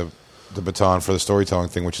taken like the baton for the storytelling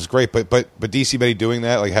thing, which is great. But DC Betty doing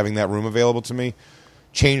that, like having that room available to me,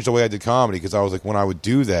 changed the way I did comedy, because I was like, when I would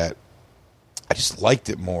do that, I just liked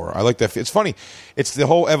it more. I like that. It's funny. It's the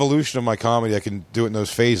whole evolution of my comedy. I can do it in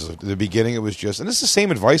those phases. At the beginning, it was just, and this is the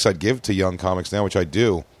same advice I'd give to young comics now, which I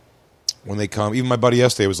do. when they come. Even my buddy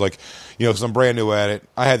yesterday was like, because I'm brand new at it.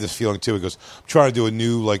 I had this feeling too. He goes, I'm trying to do a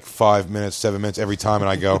new 5 minutes, 7 minutes every time, and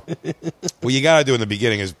I go, what you got to do in the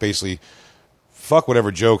beginning is basically fuck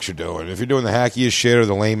whatever jokes you're doing. If you're doing the hackiest shit or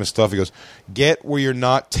the lamest stuff, he goes, get where you're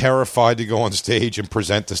not terrified to go on stage and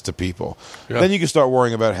present this to people. Yeah. Then you can start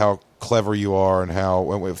worrying about how clever you are and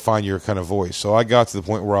how find your kind of voice. So I got to the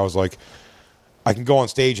point where I was like, I can go on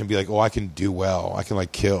stage and be like, oh, I can do well. I can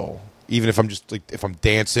kill. Even if I'm just if I'm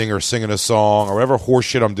dancing or singing a song or whatever horse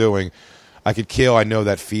shit I'm doing, I could kill. I know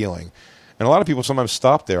that feeling. And a lot of people sometimes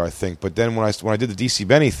stop there, I think. But then when I did the DC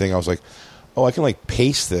Benny thing, I was like, oh, I can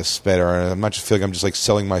pace this better. And I'm not just feeling I'm just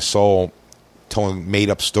selling my soul, telling made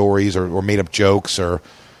up stories or made up jokes or,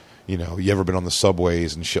 you ever been on the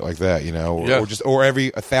subways and shit like that, or every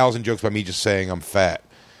 1,000 jokes by me just saying I'm fat,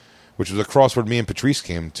 which was a crossword me and Patrice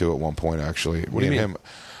came to at one point actually. What do you mean?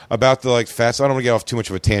 About the fats. I don't want to get off too much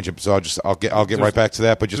of a tangent, so I'll get right back to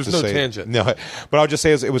that. But just to say, tangent. No, but I'll just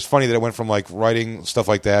say it was funny that it went from writing stuff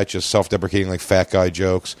like that, just self-deprecating fat guy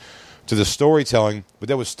jokes, to the storytelling. But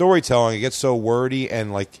that was storytelling. It gets so wordy,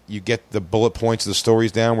 and you get the bullet points of the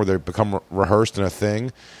stories down where they become rehearsed in a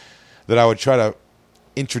thing. That I would try to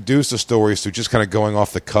introduce the stories to just kind of going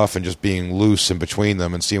off the cuff and just being loose in between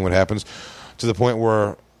them and seeing what happens. To the point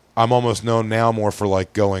where I'm almost known now more for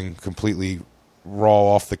going completely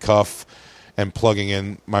raw off the cuff and plugging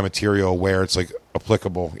in my material where it's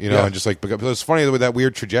applicable, and just because it's funny with that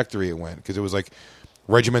weird trajectory it went, because it was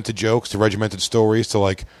regimented jokes to regimented stories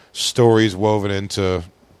to stories woven into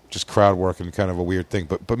just crowd work and kind of a weird thing.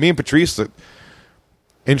 But me and Patrice, the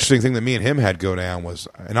interesting thing that me and him had go down was,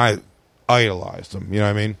 and I idolized him, you know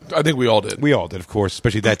what I mean? I think we all did. We all did, of course,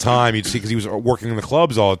 especially at that time. You'd see, because he was working in the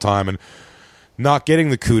clubs all the time and not getting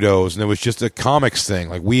the kudos, and it was just a comics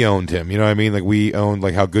thing. We owned him, you know what I mean? We owned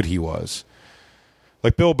how good he was.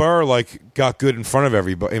 Bill Burr got good in front of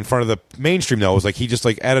everybody, in front of the mainstream. Though it was he just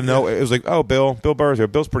out of nowhere. It was oh, Bill Burr's here.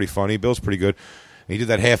 Bill's pretty funny. Bill's pretty good. And he did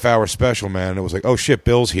that half-hour special, man. It was oh shit,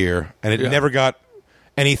 Bill's here, and it never got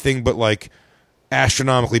anything but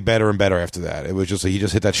astronomically better and better after that. It was just he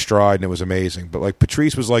just hit that stride, and it was amazing. But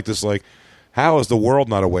Patrice was this how is the world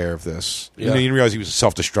not aware of this? Yeah. You didn't realize he was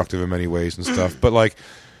self-destructive in many ways and stuff. But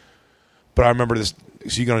I remember this.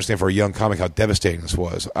 So you can understand for a young comic how devastating this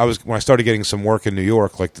was. When I started getting some work in New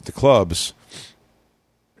York, at the clubs,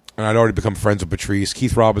 and I'd already become friends with Patrice.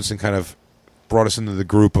 Keith Robinson kind of brought us into the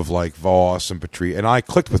group of Voss and Patrice, and I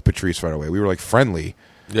clicked with Patrice right away. We were friendly,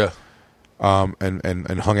 yeah,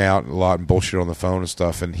 and hung out a lot and bullshit on the phone and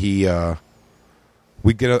stuff. And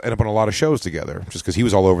we'd end up on a lot of shows together, just because he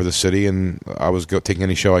was all over the city and I was taking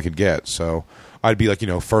any show I could get. So I'd be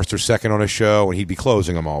first or second on a show, and he'd be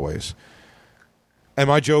closing them always. And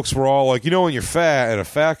my jokes were all when you're fat and a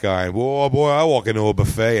fat guy, and oh boy, I walk into a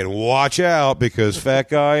buffet and watch out because fat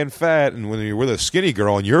guy and fat, and when you're with a skinny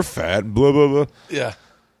girl and you're fat, blah, blah, blah. Yeah.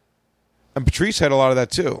 And Patrice had a lot of that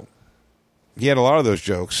too. He had a lot of those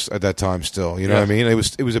jokes at that time still, you know what I mean? It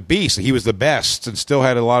was a beast. He was the best and still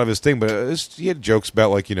had a lot of his thing, but he had jokes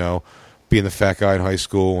about being the fat guy in high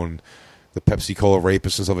school and the Pepsi Cola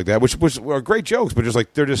rapist and stuff like that, which were great jokes, but just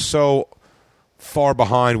they're just so far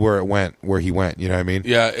behind where he went, you know what I mean?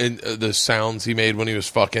 Yeah, and the sounds he made when he was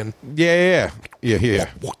fucking. Yeah.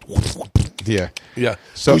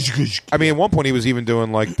 So, I mean, at one point he was even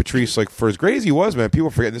doing Patrice, for as great as he was, man, people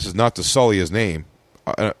forget this is not to sully his name.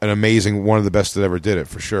 An amazing, one of the best that ever did it,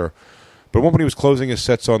 for sure. But at one point he was closing his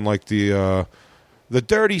sets on the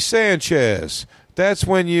Dirty Sanchez. That's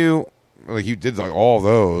when you did all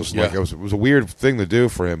those. Yeah. It was a weird thing to do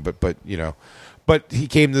for him, but he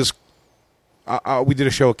came to this. We did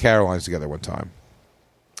a show at Caroline's together one time,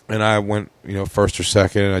 and I went first or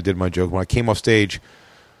second, and I did my joke. When I came off stage,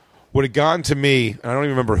 what had gotten to me, and I don't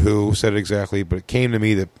even remember who said it exactly, but it came to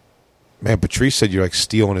me that, man, Patrice said you're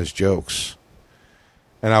stealing his jokes.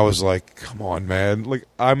 And I was like, come on, man.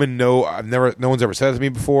 No one's ever said that to me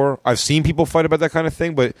before. I've seen people fight about that kind of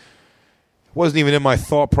thing, but it wasn't even in my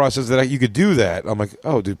thought process that you could do that. I'm like,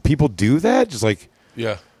 oh, do people do that? Just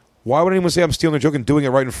yeah. Why would anyone say I'm stealing their joke and doing it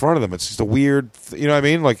right in front of them? It's just a weird, you know what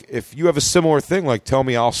I mean? If you have a similar thing, tell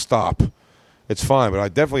me, I'll stop. It's fine, but I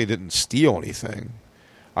definitely didn't steal anything.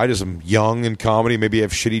 I just am young in comedy. Maybe I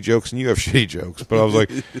have shitty jokes and you have shitty jokes. But I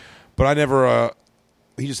was but I never,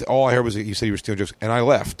 all I heard was he said you were stealing jokes, and I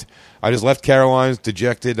left. I just left Caroline's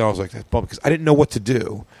dejected, and I was like, that's bummed, because I didn't know what to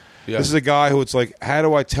do. Yeah. This is a guy who it's how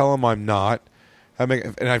do I tell him I'm not? And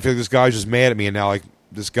I feel this guy's just mad at me, and now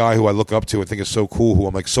this guy who I look up to and think is so cool, who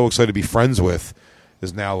I'm so excited to be friends with,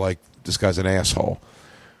 is now this guy's an asshole.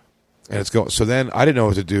 And so then I didn't know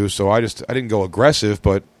what to do, so I didn't go aggressive,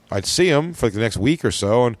 but I'd see him for the next week or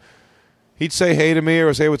so, and he'd say hey to me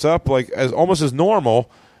or say what's up, like as almost as normal,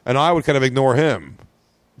 and I would kind of ignore him.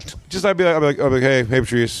 Just I'd be like, hey,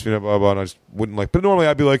 Patrice, you know, blah blah. And I just wouldn't like. But normally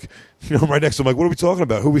I'd be like, you know, right next to him, like, what are we talking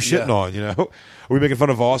about? Who are we shitting on? You know, are we making fun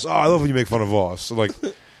of Voss? Oh, I love when you make fun of Voss. So like,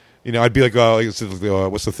 you know, I'd be like,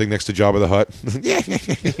 what's the thing next to Jabba the Hutt?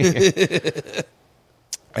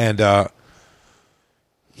 And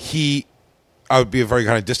I would be very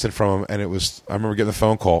kind of distant from him, and I remember getting a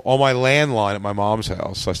phone call on my landline at my mom's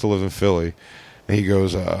house. I still live in Philly, and he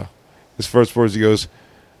goes, his first words, he goes,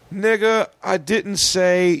 nigga, I didn't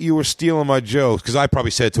say you were stealing my jokes, because I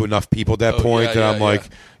probably said it to enough people at that point, and I'm like,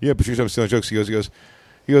 yeah, Patrice, I'm stealing jokes. He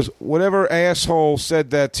goes, whatever asshole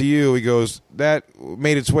said that to you, he goes, that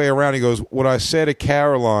made its way around. He goes, what I said at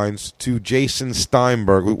Caroline's to Jason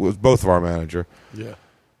Steinberg, who was both of our manager. Yeah.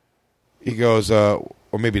 He goes,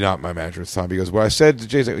 or maybe not my manager at the time. He goes, what I said to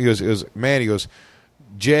Jason, he goes, man, he goes,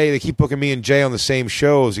 Jay, they keep booking me and Jay on the same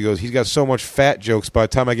shows. He goes, he's got so much fat jokes, by the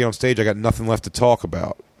time I get on stage, I got nothing left to talk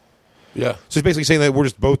about. Yeah. So he's basically saying that we're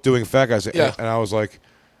just both doing fat guys. Yeah. And I was like,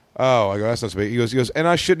 oh, I go, that's not so big. He goes, and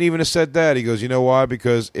I shouldn't even have said that. He goes, you know why?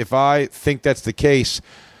 Because if I think that's the case,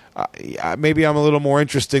 maybe I'm a little more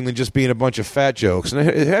interesting than just being a bunch of fat jokes. And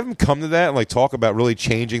I haven't come to that and like talk about really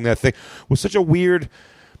changing that thing was such a weird.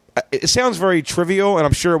 It sounds very trivial, and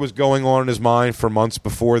I'm sure it was going on in his mind for months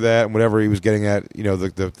before that, and whatever he was getting at, you know,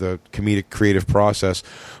 the comedic creative process.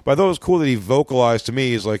 But I thought it was cool that he vocalized to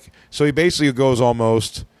me. He's like, so he basically goes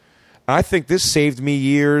almost. And I think this saved me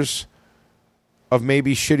years of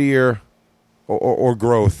maybe shittier or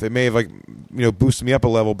growth. It may have, like, you know, boosted me up a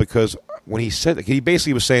level, because when he said it, he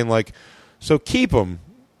basically was saying, like, so keep them.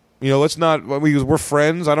 You know, let's not. We're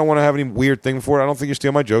friends. I don't want to have any weird thing for it. I don't think you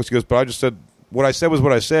steal my jokes. He goes, but I just said. What I said was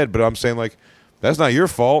what I said, but I'm saying, like, that's not your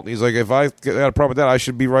fault. He's like, if I got a problem with that, I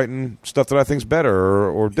should be writing stuff that I think's better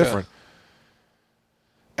or different.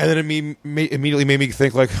 Yeah. And then it immediately made me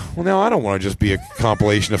think, like, well, now I don't want to just be a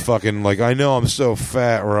compilation of fucking, like, I know I'm so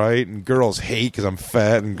fat, right? And girls hate because I'm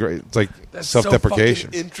fat, and great. It's like that's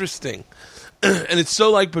self-deprecation. So interesting. And it's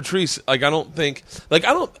so like Patrice. Like, I don't think, like,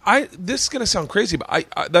 this is going to sound crazy, but I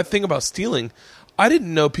that thing about stealing, I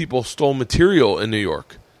didn't know people stole material in New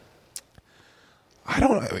York. I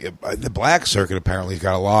don't know. The black circuit apparently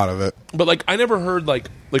got a lot of it. But, like, I never heard, like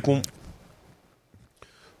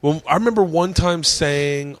when I remember one time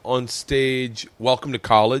saying on stage, welcome to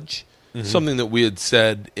college, something that we had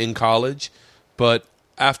said in college. But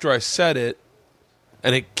after I said it,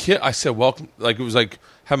 and I said welcome, like, it was like,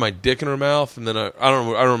 had my dick in her mouth, and then I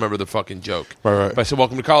don't remember the fucking joke. Right. But I said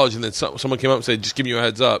welcome to college, and then someone came up and said, just giving you a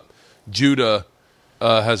heads up, Judah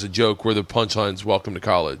has a joke where the punchline's welcome to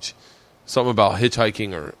college. Something about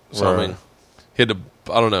hitchhiking or something. Right.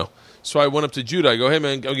 I don't know. So I went up to Judah. I go, hey,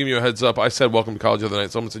 man, I'll give you a heads up. I said welcome to college the other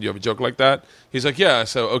night. Someone said, you have a joke like that? He's like, yeah. I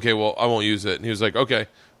said, okay, well, I won't use it. And he was like, okay,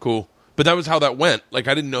 cool. But that was how that went. Like,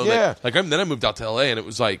 I didn't know that. Like, then I moved out to L.A., and it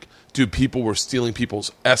was like, dude, people were stealing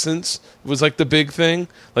people's essence. It was like the big thing.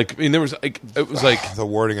 Like, I mean, there was like, it was like. The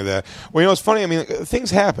wording of that. Well, you know, it's funny. I mean,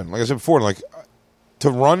 things happen. Like I said before, like, to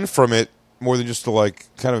run from it more than just to, like,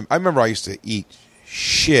 kind of. I remember I used to eat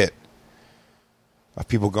shit of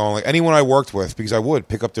people going, like, anyone I worked with, because I would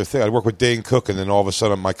pick up their thing. I'd work with Dane Cook, and then all of a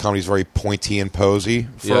sudden my comedy's very pointy and posy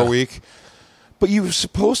for a week. But you were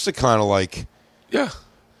supposed to kind of, like,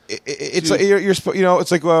 it's like you're you know,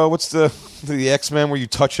 it's like what's the X-Men where you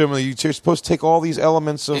touch them and you're supposed to take all these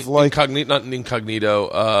elements of like not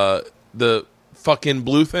incognito, the fucking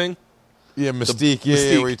blue thing. Yeah, Mystique.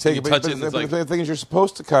 Yeah, where you take it. But the thing is, you're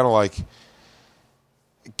supposed to kind of like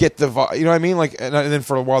get the vibe, you know what I mean? Like, and then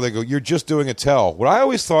for a while they go, "You're just doing a tell." What I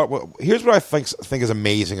always thought, here's what I think is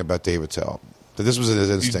amazing about David Tell. That this was in his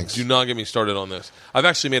instincts. Do not get me started on this. I've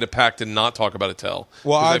actually made a pact to not talk about a tell.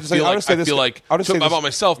 Well, I feel like about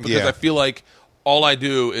myself, because I feel like all I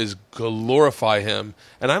do is glorify him,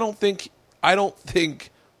 and I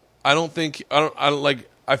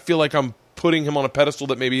feel like I'm putting him on a pedestal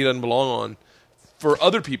that maybe he doesn't belong on for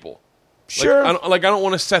other people. Sure. I don't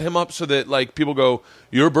want to set him up so that, like, people go,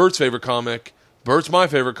 "You're Bert's favorite comic. Bert's my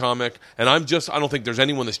favorite comic," and I don't think there's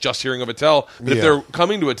anyone that's just hearing of a tell. But if they're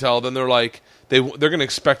coming to a tell, then they're like, they're going to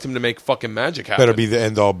expect him to make fucking magic happen. Better be the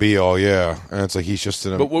end all be all, yeah. And it's like he's just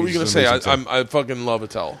in a. But what were you going to say? I fucking love a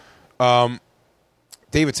tell.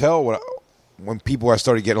 David Tell, when I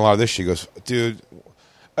started getting a lot of this shit, he goes, dude,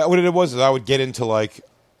 what it was is I would get in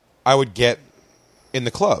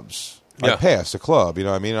the clubs. I'd pass the club, you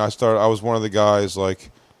know what I mean? I was one of the guys,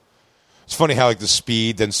 like, it's funny how, like, the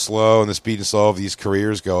speed then slow and the speed and slow of these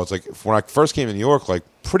careers go. It's like, when I first came to New York, like,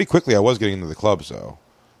 pretty quickly I was getting into the clubs, though.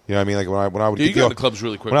 You know what I mean? Like, when I would get the clubs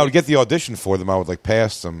really quickly. When I would get the audition for them, I would, like,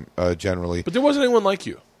 pass them generally. But there wasn't anyone like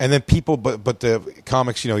you. And then people, but the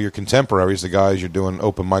comics, your contemporaries, the guys you're doing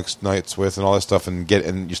open mic nights with and all that stuff, and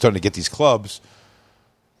you're starting to get these clubs.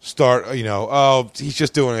 Start, oh, he's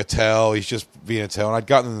just doing a tell. He's just being a tell. And I'd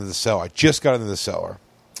gotten into the cellar. I just got into the cellar.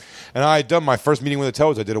 And I had done my first meeting with the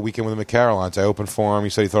Toads. I did a weekend with him at Caroline's. I opened for him. He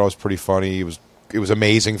said he thought I was pretty funny. It was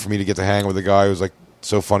amazing for me to get to hang with a guy who was like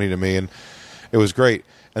so funny to me, and it was great.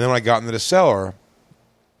 And then when I got into the cellar,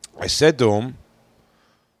 I said to him,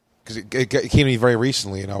 because it came to me very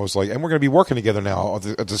recently, and I was like, and we're going to be working together now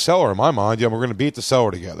at the cellar. In my mind, we're going to be at the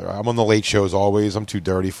cellar together. I'm on the late shows always. I'm too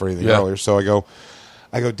dirty for anything earlier. So I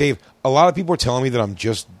go, Dave, a lot of people are telling me that I'm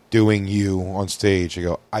just doing you on stage. I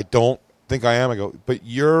go, I don't think I am. I go, but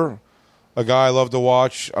you're a guy I love to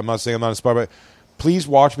watch. I'm not saying I'm not inspired, but please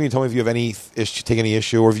watch me and tell me if you have any issue, take any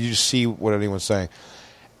issue, or if you just see what anyone's saying.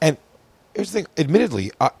 And here's the thing.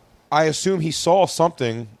 Admittedly, I assume he saw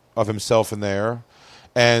something of himself in there,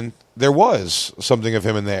 and there was something of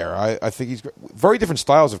him in there. I think he's very different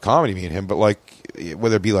styles of comedy, me and him, but like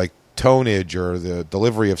whether it be like tonnage or the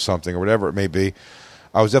delivery of something or whatever it may be,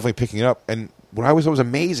 I was definitely picking it up. And what was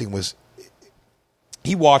amazing was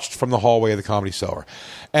he watched from the hallway of the Comedy Cellar,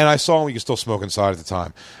 and I saw him. He was still smoke inside at the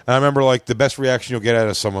time, and I remember like the best reaction you'll get out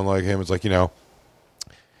of someone like him is like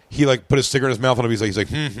he like put his cigarette in his mouth and he's like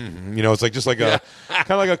it's like just like a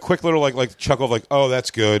kind of like a quick little like chuckle of like, oh,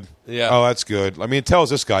 that's good, oh, that's good. I mean, it tells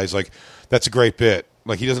this guy, he's like, that's a great bit.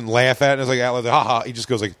 Like he doesn't laugh at it and it's like out loud, ha ha. He just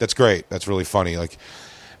goes like, that's great, that's really funny. Like,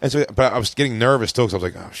 and so, but I was getting nervous still because I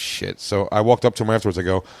was like, oh shit. So I walked up to him afterwards. I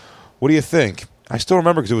go, what do you think? I still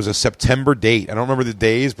remember because it was a September date. I don't remember the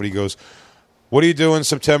days, but he goes, what are you doing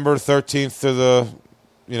September 13th to the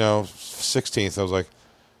 16th? I was like,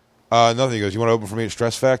 nothing. He goes, you want to open for me at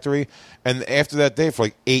Stress Factory? And after that day, for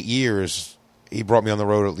like 8 years, he brought me on the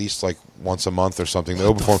road at least like once a month or something to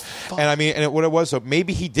open for him. Fuck? And I mean, what it was, so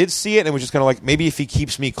maybe he did see it, and it was just kind of like, maybe if he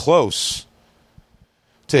keeps me close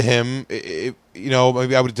to him, maybe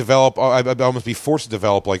I would develop, I'd almost be forced to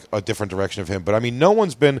develop like a different direction of him. But I mean, no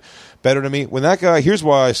one's been better to me. When that guy, here's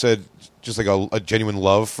why I said just like a genuine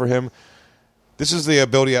love for him. This is the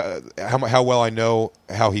ability, how well I know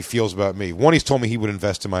how he feels about me. One, he's told me he would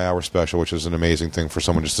invest in my hour special, which is an amazing thing for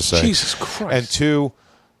someone just to say. Jesus Christ. And two,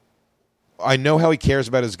 I know how he cares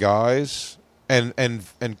about his guys. And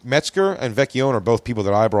Metzger and Vecchione are both people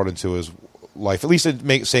that I brought into his life. At least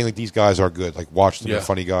saying like these guys are good. Like watch them, they're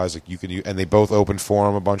funny guys. Like and they both opened for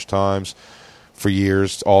him a bunch of times for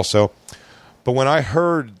years also. But when I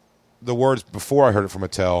heard the words before I heard it from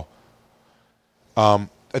Attell,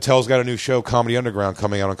 Attell's got a new show, Comedy Underground,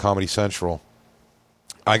 coming out on Comedy Central.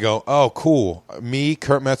 I go, oh, cool. Me,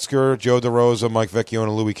 Kurt Metzger, Joe DeRosa, Mike Vecchione,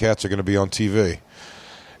 and Louis Katz are going to be on TV.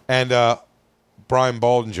 And Brian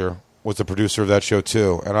Baldinger was the producer of that show,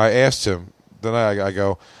 too. And I asked him, then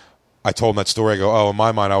I told him that story. I go, oh, in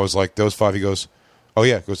my mind, I was like, those five. He goes, oh,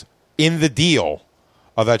 yeah. He goes, in the deal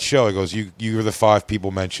of that show, he goes, you were the five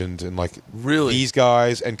people mentioned, and like really these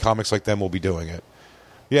guys and comics like them will be doing it.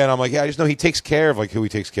 Yeah, and I'm like, yeah, I just know he takes care of like who he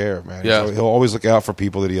takes care of, man. Yeah. He'll always look out for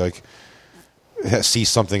people that he like sees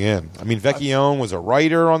something in. I mean, Vecchione was a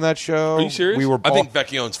writer on that show. Are you serious? I think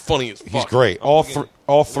Vecchione's funny as fuck. He's great.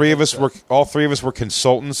 All three of us were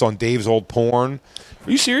consultants on Dave's old porn.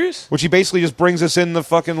 Are you serious? Which he basically just brings us in the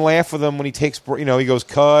fucking laugh with him when he takes, he goes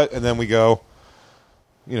cut, and then we go,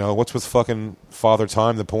 what's with fucking Father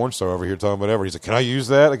Time, the porn star over here talking about whatever. He's like, can I use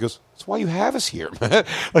that? I goes, that's why you have us here, man.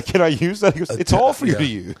 Like, can I use that? He goes, it's all for you to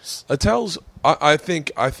use. Attell's, I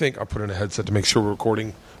think I put in a headset to make sure we're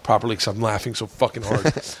recording properly because I'm laughing so fucking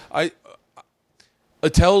hard.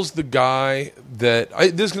 Attell's the guy that,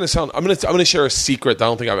 this is going to sound, I'm going to share a secret that I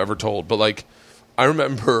don't think I've ever told, but like, I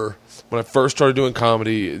remember when I first started doing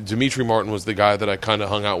comedy, Dimitri Martin was the guy that I kind of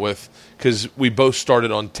hung out with because we both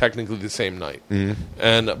started on technically the same night.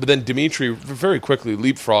 Mm-hmm. But then Dimitri very quickly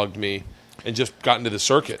leapfrogged me and just got into the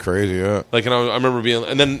circuit. Crazy, yeah. Like, and I remember being,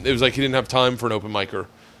 and then it was like he didn't have time for an open micer.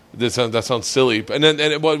 That sounds silly, and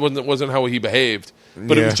it wasn't how he behaved.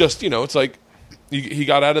 But it was just, it's like he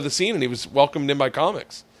got out of the scene and he was welcomed in by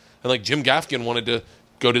comics. And like Jim Gaffigan wanted to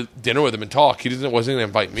go to dinner with him and talk. He wasn't going to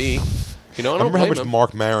invite me. I remember how much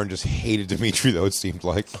Mark Maron just hated Dimitri, though, it seemed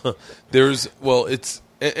like.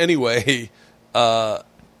 Anyway, I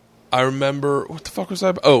remember, what the fuck was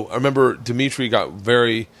that? Oh, I remember Dimitri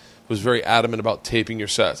was very adamant about taping your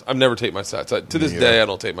sets. I've never taped my sets. To this day, I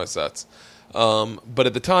don't tape my sets. But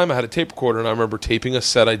at the time, I had a tape recorder, and I remember taping a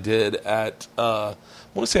set I did at, I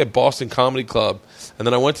want to say at Boston Comedy Club. And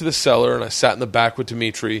then I went to the cellar, and I sat in the back with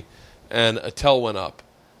Dimitri, and Attell went up.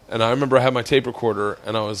 And I remember I had my tape recorder,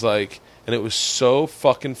 and I was like, and it was so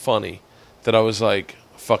fucking funny that I was like,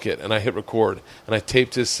 fuck it. And I hit record. And I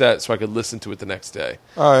taped his set so I could listen to it the next day.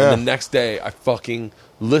 Oh, yeah. And the next day, I fucking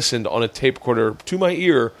listened on a tape recorder to my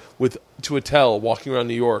ear to a tell walking around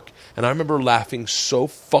New York. And I remember laughing so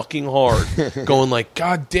fucking hard, going like,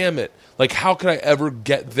 God damn it. Like, how could I ever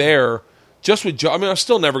get there just with Joe? I mean, I'm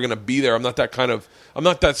still never going to be there. I'm not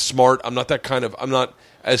that smart. I'm not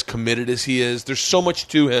as committed as he is. There's so much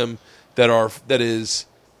to him that is.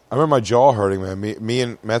 I remember my jaw hurting, man. Me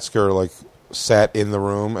and Metzger, like, sat in the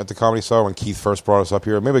room at the Comedy Cellar when Keith first brought us up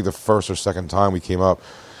here. Maybe like the first or second time we came up.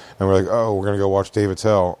 And we're like, oh, we're going to go watch Dave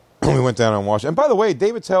Attell. We went down and watched. And by the way,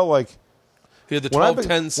 Dave Attell, like, he had the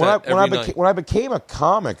 12-10 set every night. When I became a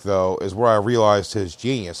comic, though, is where I realized his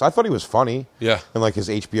genius. I thought he was funny. Yeah. In, like, his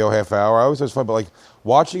HBO half hour. I always thought it was fun. But, like,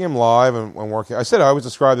 watching him live and working. I always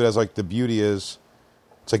described it as, like, the beauty is,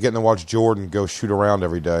 it's like getting to watch Jordan go shoot around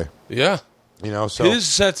every day. Yeah. You know, so. His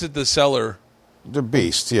sets at the Cellar. The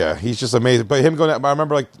beast, yeah. He's just amazing. But him going out, I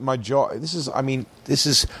remember, like, my jaw. This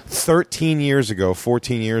is 13 years ago,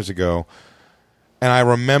 14 years ago. And I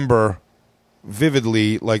remember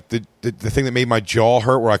vividly, like, the thing that made my jaw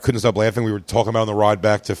hurt where I couldn't stop laughing, we were talking about on the ride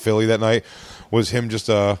back to Philly that night, was him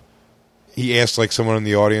just, he asked, like, someone in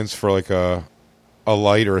the audience for, like, a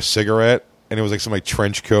light or a cigarette, and it was, like, some, like,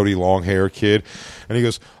 trench coaty, long-hair kid, and he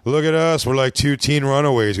goes, look at us, we're like 2 teen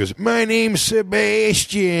runaways. He goes, my name's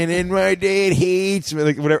Sebastian, and my dad hates me,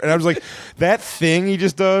 like, whatever, and I was like, that thing he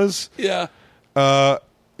just does? Yeah.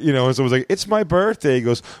 You know, and so it was like, it's my birthday. He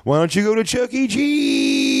goes, why don't you go to Chuck E.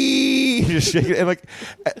 Cheese? Just shake it. And like,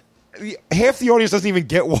 half the audience doesn't even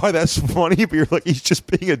get why that's funny, but you're like, he's just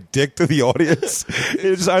being a dick to the audience.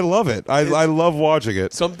 I love it. I love watching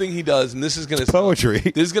it. Something he does, and this is going to poetry.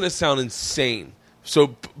 This is going to sound insane.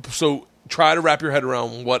 So try to wrap your head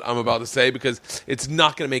around what I'm about to say, because it's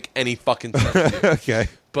not going to make any fucking sense. Okay.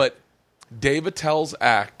 But Dave Attell's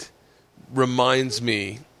act reminds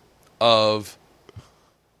me of.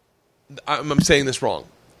 I'm saying this wrong.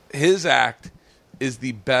 His act is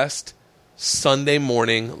the best Sunday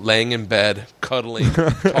morning, laying in bed, cuddling,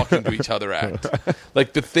 talking to each other act.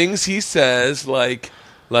 Like the things he says, like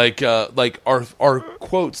are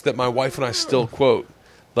quotes that my wife and I still quote.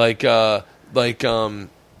 Boogly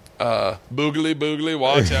boogly,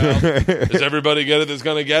 watch out. Does everybody get it that's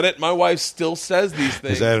going to get it? My wife still says these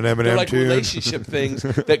things. Is that an Eminem They're like tune? relationship things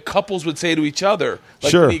that couples would say to each other.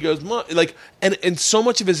 Like sure. when he goes, like, and so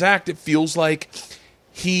much of his act, it feels like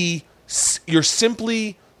you're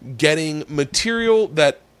simply getting material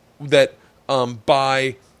that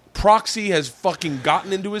by proxy has fucking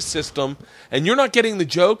gotten into his system, and you're not getting the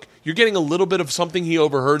joke. You're getting a little bit of something he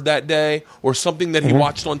overheard that day, or something that he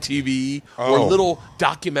watched on TV, or a little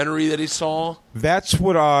documentary that he saw. That's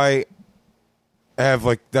what I have,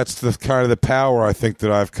 like, that's the kind of the power I think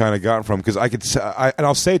that I've kind of gotten from, because and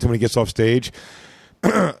I'll say it to him when he gets off stage.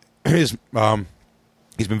 He's been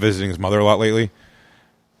visiting his mother a lot lately,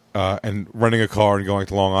 and renting a car and going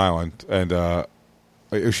to Long Island, and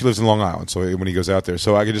she lives in Long Island, so when he goes out there,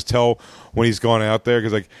 so I can just tell when he's gone out there,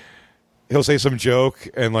 because like he'll say some joke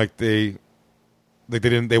and like they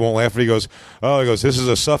won't laugh, but he goes, this is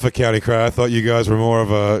a Suffolk County crowd. I thought you guys were more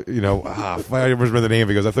of a, I don't remember the name.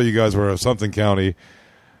 He goes, I thought you guys were a something county,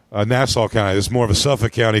 Nassau County. This is more of a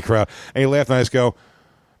Suffolk County crowd. And he laughed, and I just go,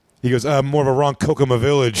 he goes, more of a Ronkonkoma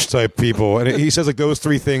Village type people. And he says like those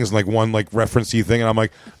 3 things in like one like reference-y thing. And I'm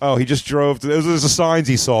like, oh, he just drove to, those are the signs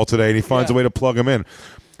he saw today, and he finds a way to plug them in.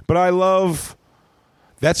 But I love,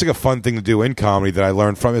 that's like a fun thing to do in comedy that I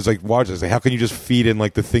learned from. It's like, watch this. Like, how can you just feed in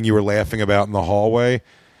like the thing you were laughing about in the hallway?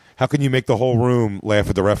 How can you make the whole room laugh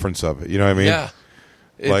at the reference of it? You know what I mean?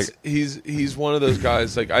 Yeah. He's one of those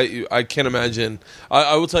guys. Like I can't imagine.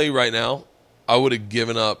 I will tell you right now, I would have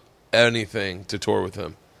given up anything to tour with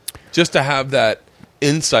him. Just to have that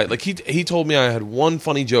insight. Like he told me I had one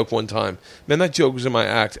funny joke one time. Man, that joke was in my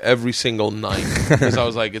act every single night. Because I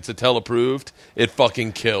was like, it's Attell approved. It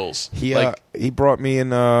fucking kills. He brought me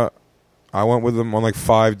in, I went with him on like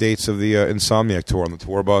 5 dates of the Insomniac tour on the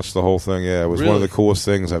tour bus, the whole thing. Yeah, it was one of the coolest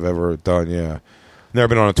things I've ever done, yeah. Never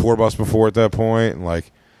been on a tour bus before at that point, and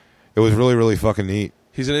like, it was really, really fucking neat.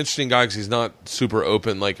 He's an interesting guy because he's not super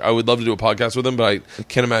open. Like, I would love to do a podcast with him, but I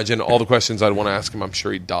can't imagine all the questions I'd want to ask him. I'm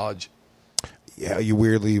sure he'd dodge. Yeah, you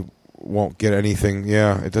weirdly won't get anything.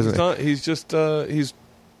 Yeah, it doesn't. He's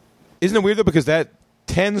Isn't it weird though? Because that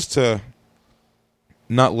tends to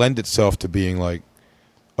not lend itself to being like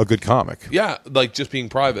a good comic. Yeah, like just being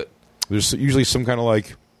private. There's usually some kind of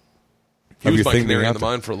like. He was my canary in the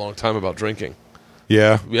mine for a long time about drinking.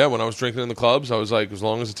 Yeah. Yeah, when I was drinking in the clubs, I was like, as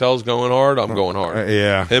long as Attell's going hard, I'm going hard.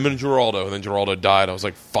 Yeah. Him and Geraldo. And then Geraldo died. I was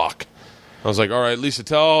like, fuck. I was like, all right, Lisa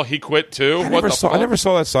Tell, he quit too. I never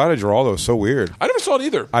saw that side of Geraldo. It was so weird. I never saw it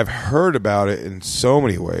either. I've heard about it in so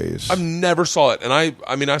many ways. I never saw it, and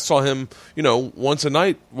I mean, I saw him, once a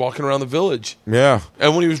night walking around the village. Yeah,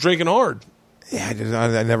 and when he was drinking hard. Yeah,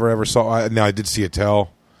 I never ever saw. Now I did see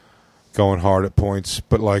Tell going hard at points,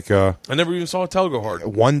 but I never even saw Tell go hard.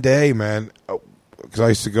 One day, man. Because I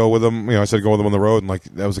used to go with him, I said go with him on the road, and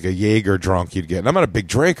that was like a Jaeger drunk you'd get. And I'm not a big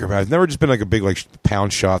drinker, man. I've never just been like a big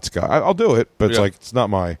pound shots guy. I'll do it, but it's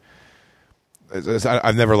not my.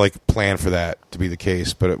 I've never planned for that to be the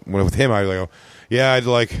case. But with him, I go, yeah,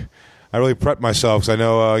 I really prep myself because I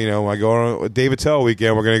know, I go on a David Tell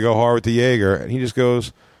weekend, we're going to go hard with the Jaeger, and he just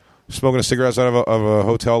goes smoking a cigarette outside of a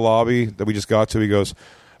hotel lobby that we just got to. He goes,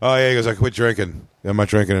 oh yeah, he goes, I quit drinking. I'm not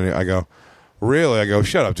drinking, and I go. Really? I go,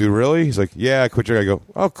 shut up, dude, really? He's like, yeah, I quit drinking. I go,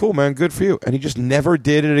 oh, cool, man, good for you. And he just never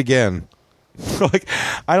did it again.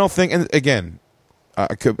 I don't think, and again,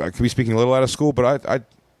 I could be speaking a little out of school, but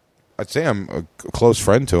I'd say I'm a close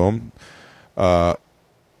friend to him to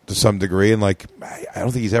some degree, and I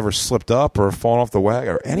don't think he's ever slipped up or fallen off the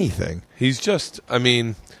wagon or anything. He's just, I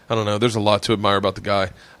don't know, there's a lot to admire about the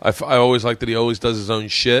guy. I always like that he always does his own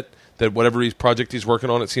shit. That whatever project he's working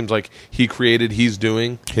on, it seems like he created, he's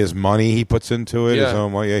doing. His money he puts into it. His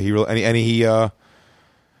own money. Yeah, he really and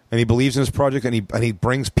he believes in his project, and he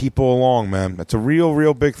brings people along, man. That's a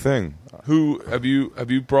real big thing. Who have you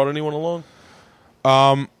brought anyone along?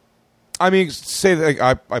 Say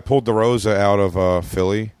that I pulled DeRosa out of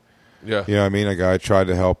Philly. Yeah, you know what I mean. I tried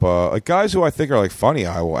to help guys who I think are funny.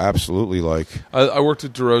 I will absolutely I worked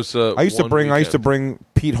at DeRosa. I used to bring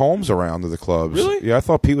Pete Holmes around to the clubs. Really? Yeah, I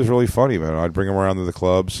thought Pete was really funny, man. I'd bring him around to the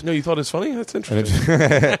clubs. No, you thought it's funny? That's interesting.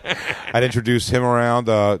 I'd introduce him around.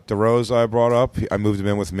 DeRosa I brought up. I moved him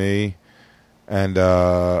in with me, and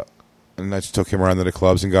I just took him around to the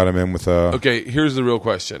clubs and got him in with Okay, here's the real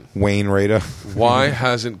question. Wayne Rada. Why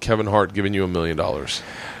hasn't Kevin Hart given you $1 million?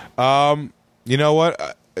 You know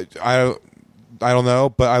what? I don't know,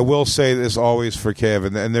 but I will say this always for Kev,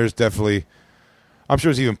 and there's definitely, I'm sure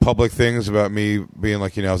there's even public things about me being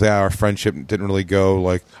our friendship didn't really go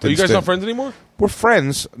Are you guys not friends anymore? We're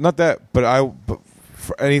friends, not that, but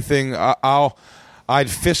for anything, I'd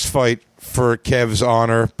fist fight for Kev's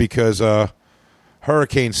honor because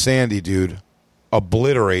Hurricane Sandy, dude,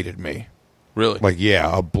 obliterated me. Really?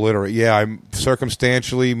 Obliterate. Yeah, I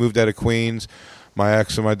circumstantially moved out of Queens. My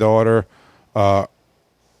ex and my daughter.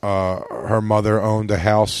 Her mother owned a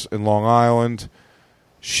house in Long Island.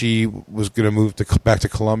 She was going to move back to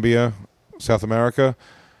Colombia, South America.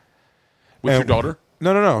 With your daughter?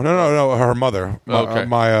 No. Her mother. Okay.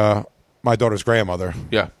 My daughter's grandmother.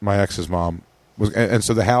 Yeah. My ex's mom was, and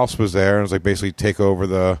so the house was there, and it was basically take over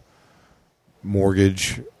the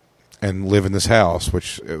mortgage and live in this house,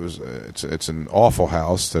 which it's an awful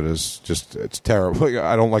house that is just, it's terrible.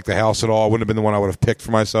 I don't like the house at all. It wouldn't have been the one I would have picked for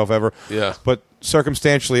myself ever. Yeah. But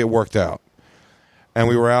circumstantially, it worked out. And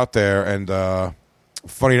we were out there, and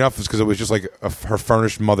funny enough, it's because it was just her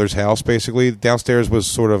furnished mother's house, basically. Downstairs was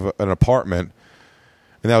sort of an apartment,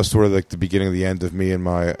 and that was sort of the beginning of the end of me and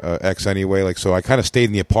my ex anyway. So I kind of stayed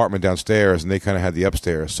in the apartment downstairs, and they kind of had the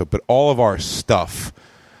upstairs. But all of our stuff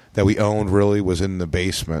that we owned really was in the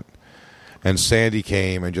basement. And Sandy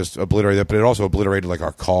came and just obliterated it, but it also obliterated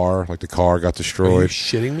our car. The car got destroyed. Are you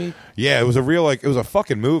shitting me? Yeah, it was a real it was a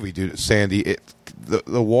fucking movie, dude. Sandy,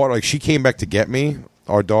 the water, she came back to get me.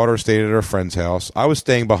 Our daughter stayed at her friend's house. I was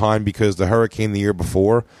staying behind because the hurricane the year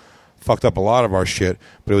before fucked up a lot of our shit,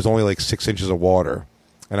 but it was only 6 inches of water,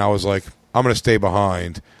 and I was like, I'm gonna stay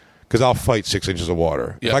behind because I'll fight 6 inches of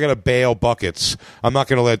water. Yep. If I got to bail buckets, I'm not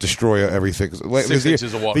gonna let it destroy everything. 6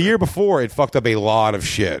 inches of water. The year before, it fucked up a lot of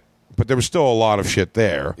shit. But there was still a lot of shit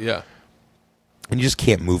there. Yeah. And you just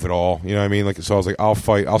can't move it all. You know what I mean? So I was like, I'll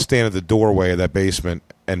fight. I'll stand at the doorway of that basement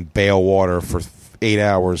and bail water for 8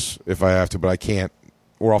 hours if I have to, but I can't.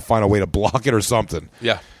 Or I'll find a way to block it or something.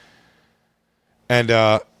 Yeah. And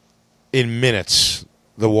in minutes,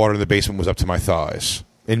 the water in the basement was up to my thighs.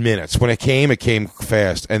 In minutes. When it came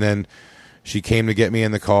fast. And then she came to get me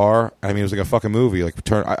in the car. I mean, it was like a fucking movie.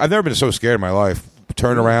 I've never been so scared in my life.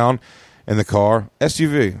 Turned around in the car.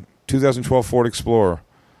 SUV. 2012 Ford Explorer,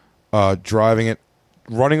 driving it,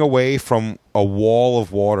 running away from a wall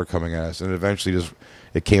of water coming at us, and eventually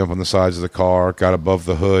it came up on the sides of the car, got above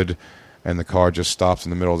the hood, and the car just stopped in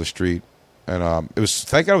the middle of the street. And it was,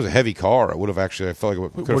 thank God it was a heavy car. It would have actually, I felt like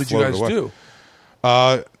it could have floated away. What did you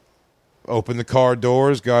guys do? Opened the car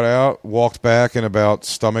doors, got out, walked back in about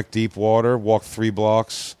stomach deep water, walked 3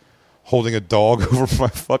 blocks, holding a dog over my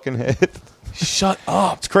fucking head. Shut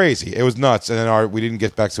up. It's crazy. It was nuts. And then we didn't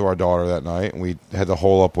get back to our daughter that night, and we had to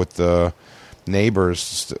hole up with the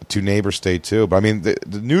neighbors, 2 neighbors stayed too. But I mean,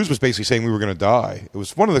 the news was basically saying we were going to die. It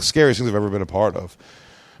was one of the scariest things I've ever been a part of.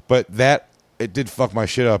 But it did fuck my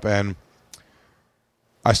shit up, and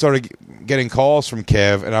I started getting calls from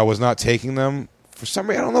Kev, and I was not taking them for some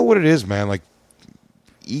reason. I don't know what it is, man. Like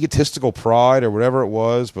egotistical pride or whatever it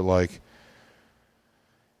was, but like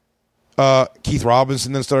Keith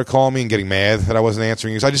Robinson then started calling me and getting mad that I wasn't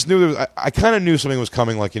answering. Because I just knew I kind of knew something was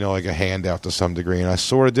coming, like like a handout to some degree, and I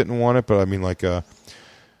sort of didn't want it. But I mean, like Kev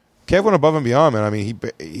went above and beyond, man. I mean,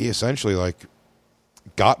 he essentially like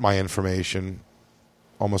got my information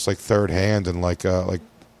almost like third hand, and like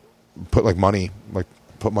put like money, like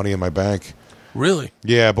put money in my bank. Really?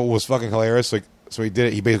 Yeah, but what was fucking hilarious, like, so he did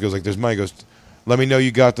it. He basically goes like, "There's money." He goes, "Let me know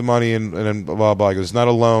you got the money," and then blah blah blah. He goes, "It's not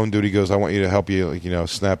a loan, dude." He goes, "I want you to help you, like,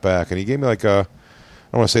 snap back." And he gave me like I don't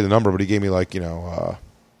want to say the number, but he gave me like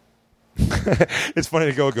it's funny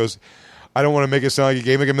to go. It goes, I don't want to make it sound like he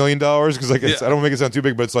gave me like $1 million because like I don't want to make it sound too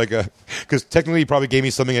big, but it's like because technically he probably gave me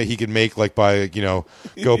something that he could make like by go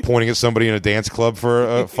pointing at somebody in a dance club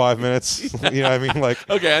for 5 minutes. You know what I mean? Like,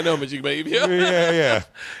 okay, I know how much you can make. yeah.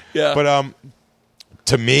 But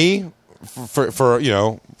to me, for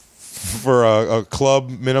a club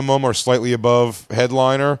minimum or slightly above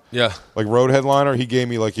headliner, like road headliner, he gave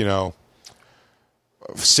me like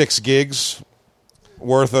 6 gigs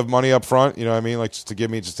worth of money up front, you know what I mean? Like just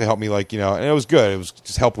to help me, like, and it was good. It was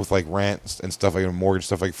just help with like rent and stuff, like mortgage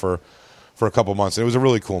stuff, like for a couple months. And it was a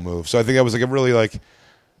really cool move. So I think that was like a really, like,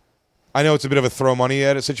 I know it's a bit of a throw money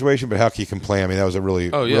at it situation, but how can you complain? I mean, that was a really,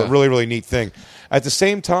 really neat thing. At the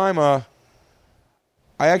same time, I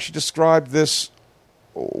actually described this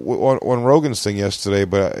on Rogan's thing yesterday,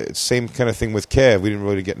 but it's the same kind of thing with Kev. We didn't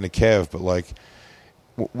really get into Kev, but like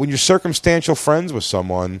when you're circumstantial friends with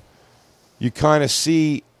someone, you kind of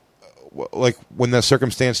see, like, when that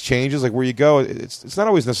circumstance changes, like, where you go, it's not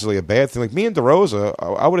always necessarily a bad thing. Like, me and DeRosa,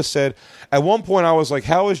 I would have said, at one point I was like,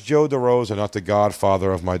 how is Joe DeRosa not the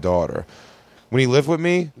godfather of my daughter? When he lived with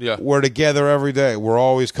me, we're together every day. We're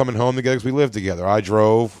always coming home together because we live together. I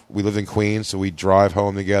drove. We lived in Queens, so we'd drive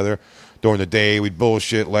home together. During the day, we'd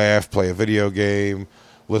bullshit, laugh, play a video game,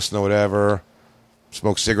 listen to whatever,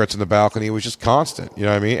 smoke cigarettes in the balcony. It was just constant, you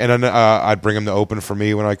know what I mean? And then I'd bring him to open for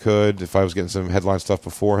me when I could, if I was getting some headline stuff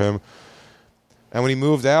before him. And when he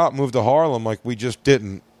moved to Harlem, like, we just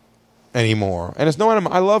didn't anymore. And it's no one.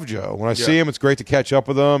 I love Joe. When I see him, it's great to catch up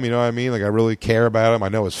with him, you know what I mean? Like, I really care about him. I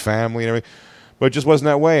know his family and everything. But it just wasn't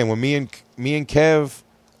that way. And when me and Kev,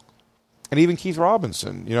 and even Keith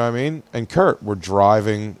Robinson, you know what I mean? And Kurt were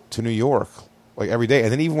driving to New York, like, every day.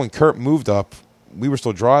 And then even when Kurt moved up, we were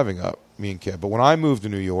still driving up, me and Kev. But when I moved to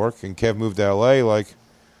New York and Kev moved to L.A., like,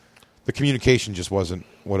 the communication just wasn't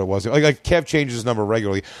what it was. Like Kev changes his number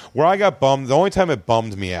regularly. Where I got bummed, the only time it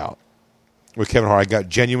bummed me out with Kevin Hart, I got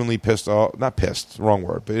genuinely pissed off. Not pissed, wrong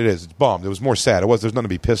word, but it's bummed. It was more sad. There's nothing to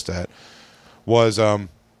be pissed at. Was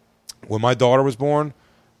when my daughter was born,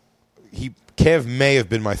 Kev may have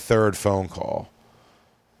been my third phone call.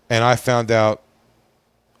 And I found out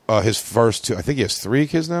his first 2, I think he has 3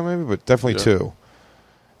 kids now maybe, but definitely 2.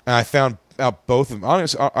 And I found out both of them,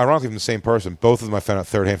 ironically from the same person, both of them I found out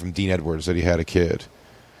third hand from Dean Edwards that he had a kid.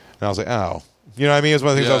 And I was like, oh. You know what I mean? It was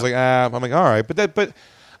one of the things I was like, I'm like, all right. But I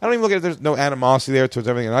don't even look at it, there's no animosity there towards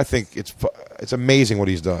everything. And I think it's amazing what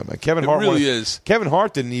he's done. Like Kevin Hart really is. Kevin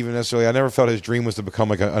Hart didn't even necessarily, I never felt his dream was to become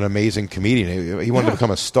like an amazing comedian. He wanted to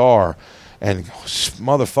become a star. And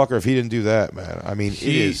motherfucker, if he didn't do that, man, I mean,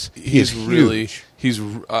 he's really huge.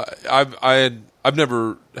 I've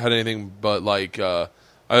never had anything but like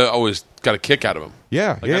I always got a kick out of him.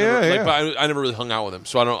 Yeah, But I never really hung out with him,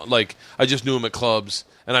 so I don't like. I just knew him at clubs,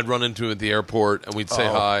 and I'd run into him at the airport, and we'd say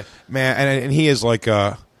hi. Man, and he is like,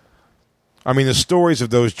 I mean, the stories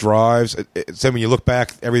of those drives. When you look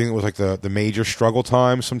back, everything was like the major struggle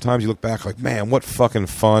times. Sometimes you look back like, man, what fucking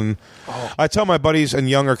fun. I tell my buddies and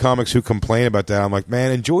younger comics who complain about that, I'm like,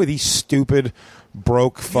 man, enjoy these stupid,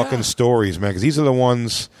 broke fucking stories, man, because these are the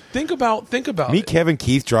ones. Think about me, Kevin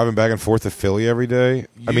Keith driving back and forth to Philly every day.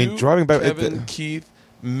 Driving back. Kevin Keith,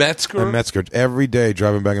 Metzger, and Metzger every day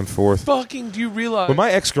driving back and forth. Fucking, do you realize when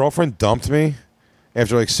my ex-girlfriend dumped me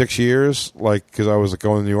after like 6 years, like because I was like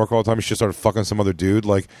going to New York all the time, she just started fucking some other dude.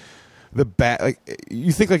 Like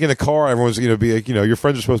you think like in the car, everyone's be like, your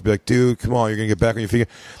friends are supposed to be like, dude, come on, you're gonna get back on your feet.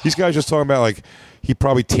 These guys just talking about like he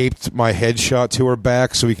probably taped my headshot to her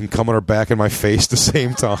back so he can come on her back and my face at the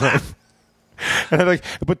same time. And I'm like,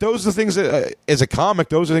 but those are the things that, as a comic,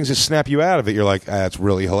 those are things that snap you out of it. You're like, that's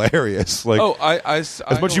really hilarious. Like, as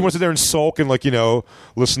much as you want to sit there and sulk and like,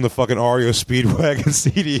 listen to fucking Speedwagon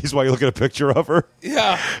CDs while you look at a picture of her.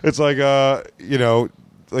 Yeah, it's like,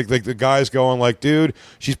 like the guy's going like, dude,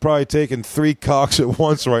 she's probably taking 3 cocks at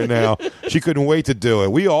once right now. She couldn't wait to do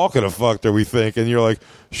it. We all could have fucked her, we think. And you're like,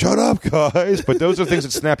 shut up, guys. But those are things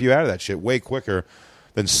that snap you out of that shit way quicker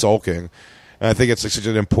than sulking. And I think it's like such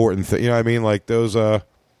an important thing. You know what I mean? Like those,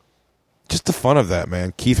 just the fun of that,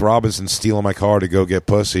 man. Keith Robinson stealing my car to go get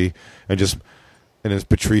pussy, and is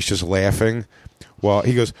Patrice just laughing. Well,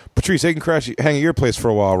 he goes, Patrice, they can hang at your place for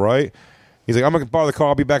a while, right? He's like, I'm going to borrow the car.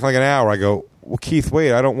 I'll be back in like an hour. I go, well, Keith,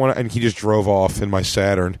 wait, I don't want to. And he just drove off in my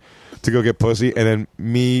Saturn to go get pussy. And then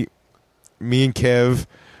me and Kev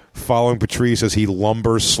following Patrice as he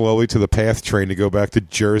lumbers slowly to the PATH train to go back to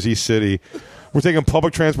Jersey City. We're taking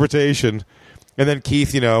public transportation. And then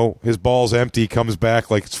Keith, his ball's empty, comes back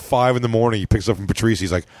like it's 5 in the morning. He picks up from Patrice.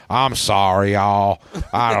 He's like, I'm sorry, y'all.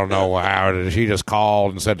 I don't know how. She just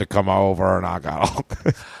called and said to come over, and I got all.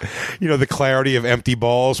 The clarity of empty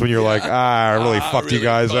balls when you're like, I really fucked you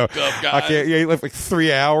guys up. I can't. Yeah, he left like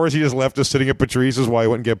 3 hours. He just left us sitting at Patrice's while he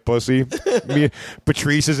went and get pussy.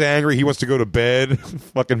 Patrice is angry. He wants to go to bed.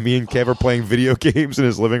 Fucking me and Kev are playing video games in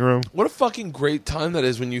his living room. What a fucking great time that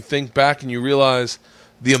is when you think back and you realize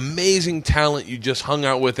the amazing talent you just hung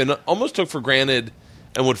out with and almost took for granted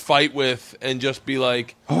and would fight with and just be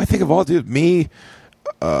like... Oh, I think of all, dude. Me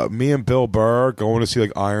and Bill Burr going to see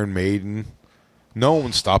like Iron Maiden. No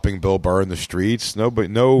one stopping Bill Burr in the streets. Nobody,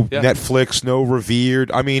 Netflix, no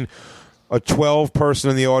Revered. I mean, a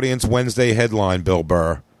 12-person in the audience Wednesday headline Bill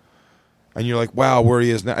Burr. And you're like, wow, where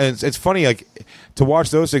he is now. And it's funny like to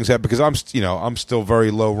watch those things happen because I'm still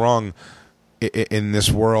very low rung in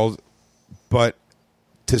this world. But...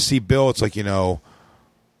 to see Bill, it's like, we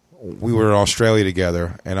were in Australia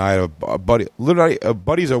together, and I had a buddy. Literally, a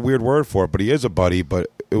buddy's a weird word for it, but he is a buddy. But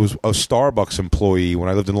it was a Starbucks employee when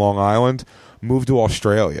I lived in Long Island, moved to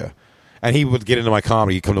Australia. And he would get into my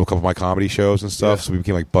comedy. He'd come to a couple of my comedy shows and stuff, so we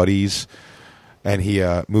became like buddies. And he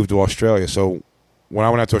moved to Australia. So when I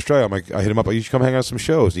went out to Australia, I hit him up, like, you should come hang out at some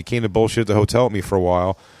shows. He came to bullshit at the hotel with me for a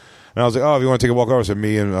while. And I was like, oh, if you want to take a walk over, so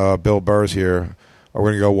me and Bill Burr's here. We're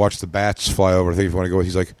going to go watch the bats fly over. I think if you want to go,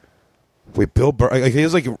 he's like, wait, Bill Burr. Like, he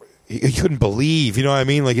was like, he couldn't believe, you know what I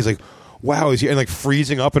mean? Like, he's like, wow, he's here. And like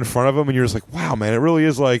freezing up in front of him. And you're just like, wow, man, it really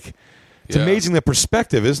is like, it's amazing the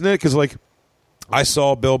perspective, isn't it? Because like, I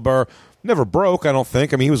saw Bill Burr, never broke, I don't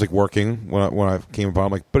think. I mean, he was like working when I came upon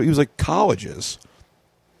him, like, but he was like colleges.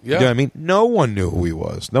 Yeah. You know what I mean? No one knew who he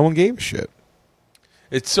was. No one gave a shit.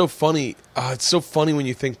 It's so funny. It's so funny when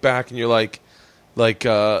you think back and you're like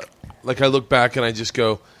I look back and I just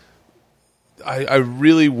go, I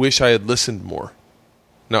really wish I had listened more.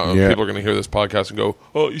 Now, people are going to hear this podcast and go,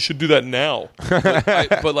 oh, you should do that now.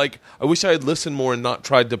 But I wish I had listened more and not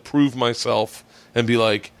tried to prove myself and be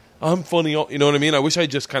like, I'm funny. You know what I mean? I wish I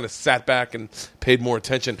just kind of sat back and paid more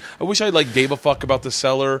attention. I wish I gave a fuck about the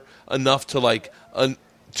seller enough to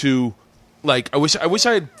I wish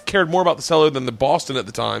I had cared more about the seller than the Boston at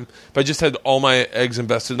the time, but I just had all my eggs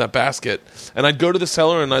invested in that basket. And I'd go to the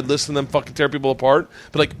seller and I'd listen to them fucking tear people apart.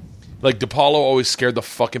 But like DePaulo always scared the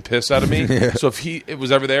fucking piss out of me. So if it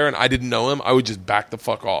was ever there and I didn't know him, I would just back the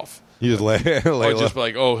fuck off. You just lay I would just be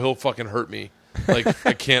like, oh, he'll fucking hurt me. Like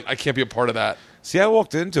I can't be a part of that. See, I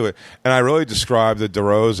walked into it and I really described the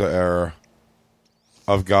DeRosa era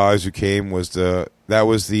of guys who came that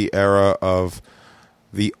was the era of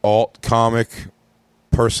the alt comic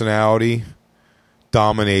personality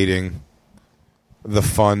dominating the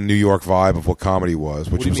fun New York vibe of what comedy was,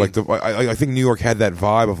 which was like I think New York had that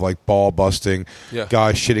vibe of like ball busting,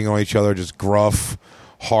 guys shitting on each other, just gruff,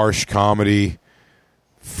 harsh comedy,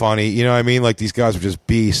 funny. You know what I mean? Like these guys were just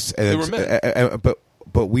beasts. And they were men.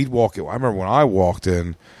 But we'd walk in. I remember when I walked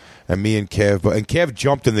in, and me and Kev, and Kev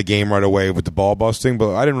jumped in the game right away with the ball busting,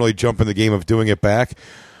 but I didn't really jump in the game of doing it back.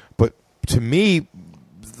 But to me,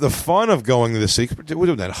 the fun of going to the city, we're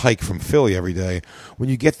doing that hike from Philly every day. When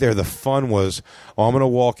you get there, the fun was, I'm going to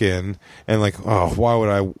walk in and like, oh,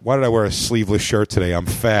 why did I wear a sleeveless shirt today? I'm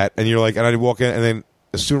fat. And you're like, and I'd walk in, and then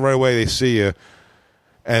as soon right away they see you,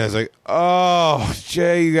 and it's like, oh,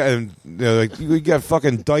 Jay, and like you got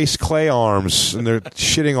fucking Dice Clay arms, and they're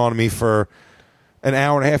shitting on me for an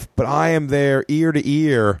hour and a half, but I am there ear to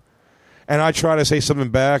ear. And I try to say something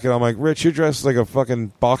back, and I'm like, Rich, you're dressed like a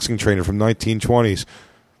fucking boxing trainer from 1920s.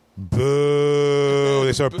 Boo!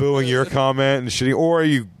 They start booing your comment and shitting, or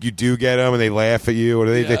you do get them and they laugh at you, or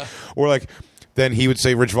or like then he would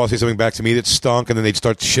say Rich Voss say something back to me that stunk, and then they'd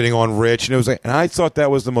start shitting on Rich, and it was like, and I thought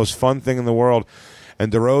that was the most fun thing in the world.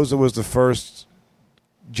 And DeRosa was the first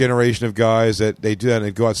generation of guys that they do that and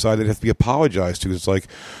they'd go outside, they'd have to be apologized to. It's like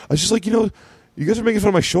I was just like, You guys are making fun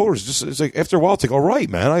of my shoulders. It's like after a while, it's like, all right,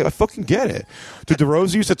 man, I fucking get it. Dude,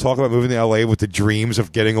 DeRosa used to talk about moving to L.A. with the dreams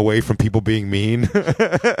of getting away from people being mean.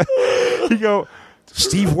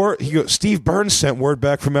 Steve Burns sent word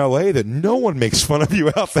back from L.A. that no one makes fun of you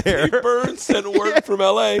out there. Steve Burns sent word from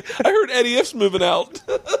L.A. I heard Eddie If's moving out.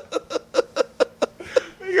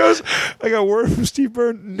 He goes, I got word from Steve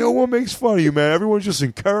Burns. No one makes fun of you, man. Everyone's just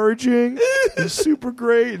encouraging and super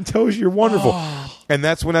great and tells you you're wonderful. And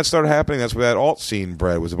that's when that started happening. That's where that alt scene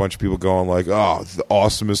bred, was a bunch of people going like, oh, the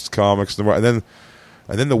awesomest comics in the world. And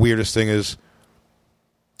then the weirdest thing is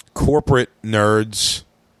corporate nerds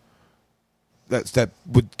that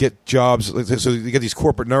would get jobs. So you get these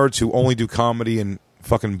corporate nerds who only do comedy in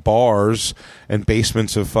fucking bars and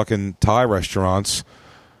basements of fucking Thai restaurants,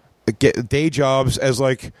 get day jobs as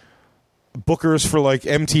like bookers for like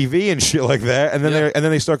MTV and shit like that, and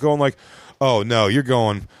then they start going like, oh no, you're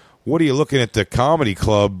going, what are you looking at the comedy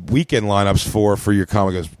club weekend lineups for your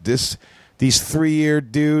comedy? Goes, these 3-year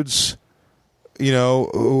dudes,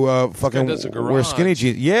 who fucking wear skinny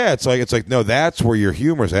jeans. Yeah, it's like no, that's where your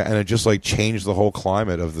humor's at, and it just like changed the whole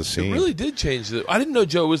climate of the scene. It really did change it. I didn't know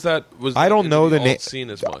Joe was I don't know the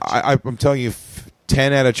scene as much. I'm telling you,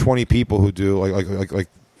 10 out of 20 people who do like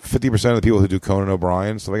 50% of the people who do Conan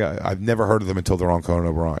O'Brien, so I've never heard of them until they're on Conan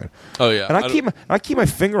O'Brien. Oh yeah, and I keep my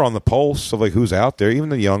finger on the pulse of like who's out there, even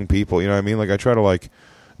the young people. You know what I mean? Like I try to like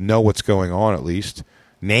know what's going on at least.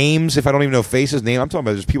 Names, if I don't even know faces, I'm talking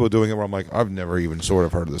about just people doing it where I'm like, I've never even sort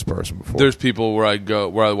of heard of this person before. There's people where I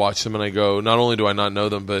watch them and I go, not only do I not know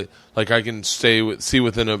them, but like I can see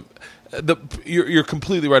within a. You're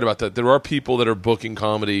completely right about that. There are people that are booking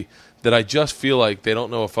comedy that I just feel like they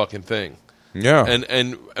don't know a fucking thing. Yeah,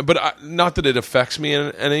 but not that it affects me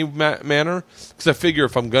in any manner, because I figure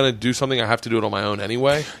if I'm gonna do something, I have to do it on my own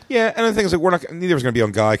anyway. Yeah, and the thing is, like, neither of us gonna be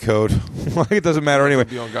on Guy Code. Like, it doesn't matter anyway.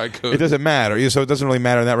 Be on Guy Code. It doesn't matter, so it doesn't really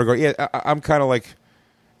matter in that regard. Yeah, I'm kind of like,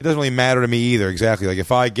 it doesn't really matter to me either. Exactly. Like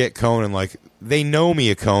if I get Conan, like they know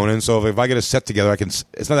me a Conan, so if I get a set together, I can.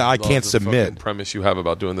 It's not that I can't submit. Premise you have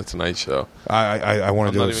about doing the Tonight Show. I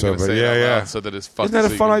want to do it so, but yeah. So that it's isn't that a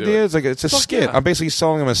fun idea? It's like it's a skit. Yeah. I'm basically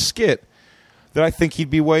selling him a skit that I think he'd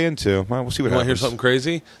be way into. Well, we'll see what happens. Want to hear something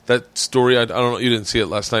crazy? That story, I don't know, you didn't see it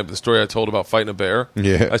last night, but the story I told about fighting a bear,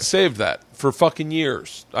 yeah. I saved that for fucking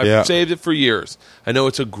years. I've saved it for years. I know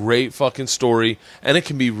it's a great fucking story, and it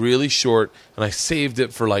can be really short, and I saved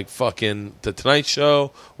it for like fucking The Tonight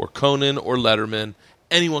Show or Conan or Letterman.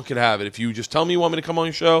 Anyone could have it. If you just tell me you want me to come on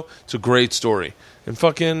your show, it's a great story. And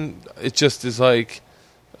fucking, it just is like...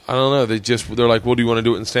 I don't know. They're like, well, do you want to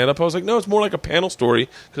do it in stand-up? I was like, no, it's more like a panel story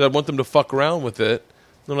because I want them to fuck around with it.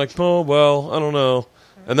 And they're like, oh, well, I don't know.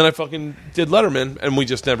 And then I fucking did Letterman, and we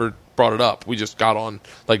just never brought it up. We just got on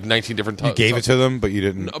like 19 different times. You gave it to them, but you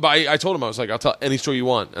didn't. No, but I told them, I was like, I'll tell any story you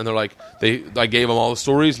want. And they're like, I gave them all the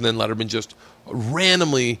stories, and then Letterman just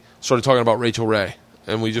randomly started talking about Rachel Ray,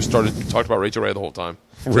 and we just talked about Rachel Ray the whole time.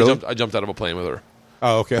 Really? I jumped out of a plane with her.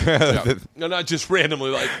 Oh, okay. Yeah. No, not just randomly.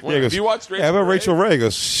 Like, have you watched Rachel? Yeah, about Ray? Rachel Ray. He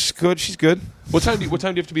goes, she's good. She's good. What time do you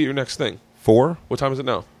have to be at your next thing? 4. What time is it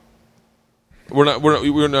now? We're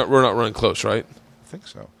not running close, right? I think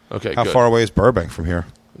so. Okay. How good. far away is Burbank from here?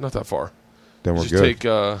 Not that far. Then we're just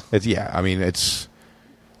good. Take. I mean, it's.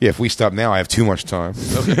 Yeah, if we stop now, I have too much time.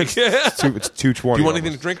 Okay. It's 2:20. Do you want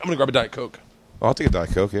anything to drink? I'm gonna grab a Diet Coke. I'll take a Diet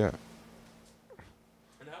Coke. Yeah.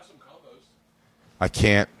 And have some combos. I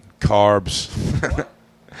can't. Carbs. What?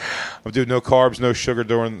 I'm doing no carbs, no sugar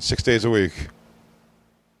during 6 days a week.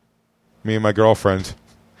 Me and my girlfriend.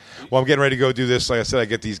 Well, I'm getting ready to go do this. Like I said, I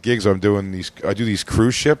get these gigs. I do these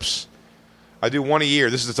cruise ships. I do one a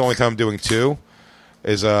year. This is the only time I'm doing 2.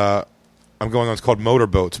 I'm going on. It's called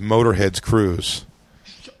Motorboats, Motorheads Cruise.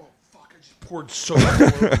 Oh fuck! I just poured so much more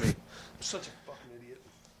over me. I'm such a fucking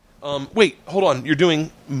idiot. Wait, hold on. You're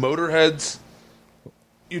doing Motorheads.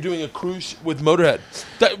 You're doing a cruise with Motorhead.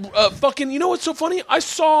 That fucking. You know what's so funny? I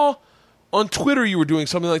saw on Twitter you were doing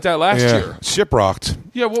something like that last year. Shiprocked.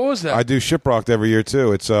 Yeah, what was that? I do Shiprocked every year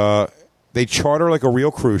too. It's they charter like a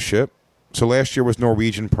real cruise ship. So last year was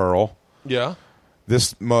Norwegian Pearl. Yeah.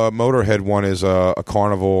 This Motorhead one is a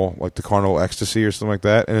Carnival, like the Carnival Ecstasy or something like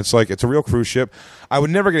that, and it's a real cruise ship. I would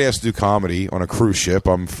never get asked to do comedy on a cruise ship.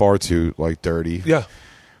 I'm far too like dirty. Yeah.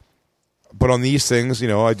 But on these things,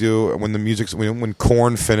 I do when the music's when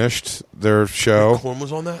Korn finished their show. Korn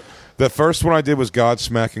was on that. The first one I did was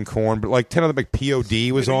Godsmack and Korn, but like 10 of them, like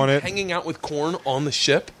POD was on it. Hanging out with Korn on the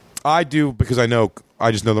ship. I do because I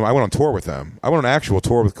just know them. I went on tour with them. I went on an actual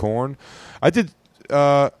tour with Korn. I did.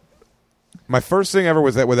 My first thing ever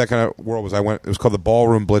with that kind of world was it was called the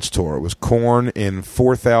Ballroom Blitz Tour. It was Korn in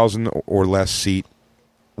 4,000 or less seat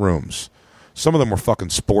rooms. Some of them were fucking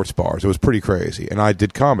sports bars. It was pretty crazy. And I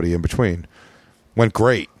did comedy in between. Went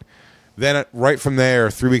great. Then right from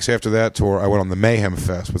there, 3 weeks after that tour, I went on the Mayhem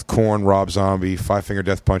Fest with Korn, Rob Zombie, Five Finger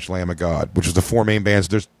Death Punch, Lamb of God, which was the 4 main bands.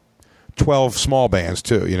 There's 12 small bands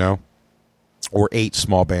too, you know, or 8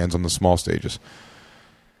 small bands on the small stages.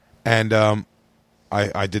 And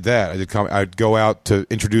I did that. I'd go out to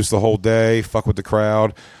introduce the whole day, fuck with the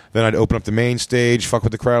crowd. Then I'd open up the main stage, fuck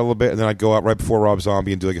with the crowd a little bit, and then I'd go out right before Rob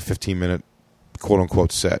Zombie and do like a 15-minute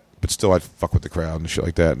quote-unquote set. But still, I'd fuck with the crowd and shit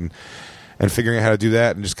like that. And figuring out how to do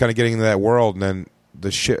that and just kind of getting into that world. And then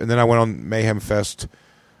and then I went on Mayhem Fest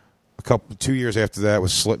 2 years after that with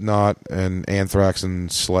Slipknot and Anthrax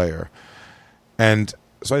and Slayer. And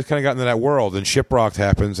so I just kind of got into that world. And Shiprocked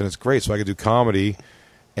happens, and it's great. So I could do comedy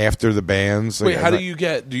after the bands. Wait, how do you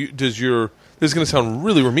get? This is going to sound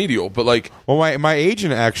really remedial, but like, well, my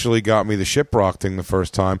agent actually got me the Shiprock thing the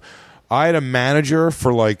first time. I had a manager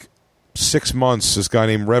for like 6 months. This guy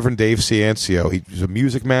named Reverend Dave Ciancio. He's a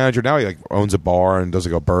music manager now. He like owns a bar and does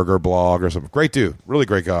like a burger blog or something. Great dude, really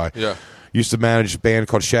great guy. Yeah. Used to manage a band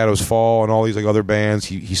called Shadows Fall and all these like other bands.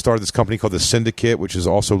 He started this company called the Syndicate, which is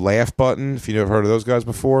also Laugh Button. If you've never heard of those guys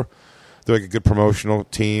before, they're like a good promotional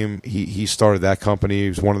team. He started that company. He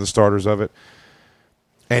was one of the starters of it.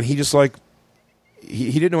 And he just like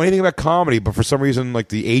he didn't know anything about comedy, but for some reason like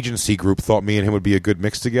the agency group thought me and him would be a good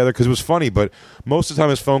mix together because it was funny. But most of the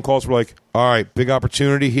time his phone calls were like, "All right, big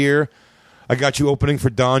opportunity here. I got you opening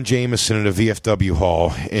for Don Jameson at a VFW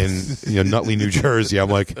hall in Nutley, New Jersey." I'm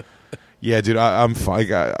like, "Yeah, dude, I'm fine.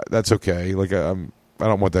 That's okay. Like I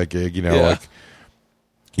don't want that gig, you know." Yeah. Like,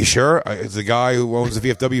 you sure? It's the guy who owns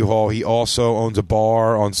the VFW hall. He also owns a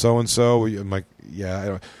bar on so and so. I'm like, yeah. I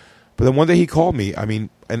don't. But then one day he called me. I mean,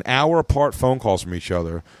 an hour apart phone calls from each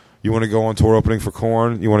other. You want to go on tour opening for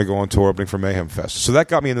Korn? You want to go on tour opening for Mayhem Fest? So that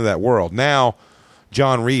got me into that world. Now,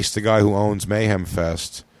 John Reese, the guy who owns Mayhem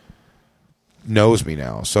Fest, knows me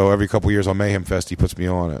now. So every couple of years on Mayhem Fest, he puts me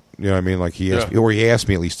on it. You know what I mean? Like he asked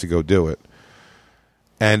me at least to go do it.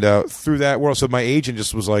 And through that world, so my agent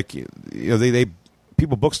just was like, they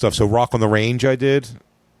people book stuff. So Rock on the Range I did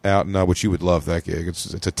out in which you would love that gig.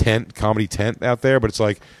 It's a tent, comedy tent out there, but it's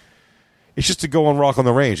like it's just to go on Rock on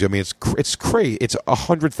the Range. I mean, it's crazy. It's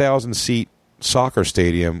 100,000 seat soccer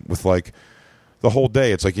stadium with like the whole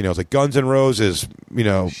day. It's like it's like Guns N' Roses,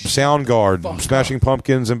 Soundgarden, Smashing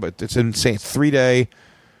Pumpkins, but it's insane. 3-day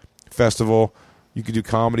festival. You can do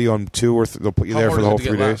comedy on 2 or they'll put you there for the whole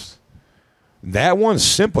 3 days. That one's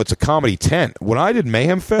simple. It's a comedy tent. When I did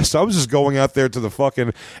Mayhem Fest, I was just going out there to the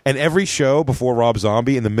fucking... And every show before Rob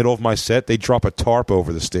Zombie, in the middle of my set, they drop a tarp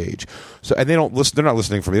over the stage. So and they don't listen. They're not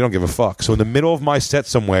listening for me. They don't give a fuck. So in the middle of my set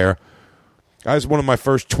somewhere, I was one of my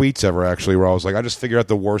first tweets ever, actually, where I was like, I just figured out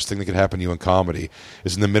the worst thing that could happen to you in comedy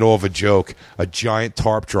is in the middle of a joke, a giant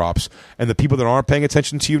tarp drops, and the people that aren't paying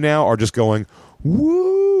attention to you now are just going,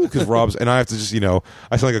 woo! Because Rob's... And I have to just, I sound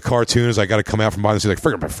like a cartoon as I got to come out from behind the scene like...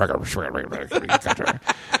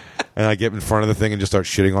 And I get in front of the thing and just start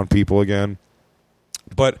shitting on people again.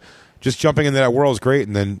 But just jumping into that world is great.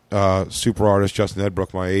 And then super artist Justin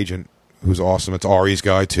Edbrook, my agent, who's awesome. It's Ari's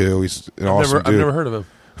guy, too. He's an awesome dude. I've never heard of him.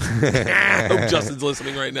 I hope Justin's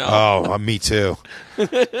listening right now. Oh, me too.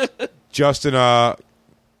 Justin,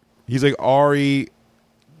 he's like, Ari...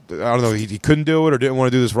 I don't know. He couldn't do it or didn't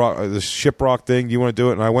want to do this Shiprock thing. Do you want to do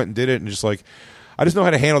it? And I went and did it. And just like, I just know how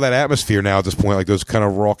to handle that atmosphere now at this point. Like those kind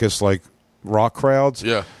of raucous like rock crowds.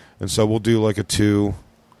 Yeah. And so we'll do like a 2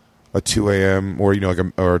 a.m. or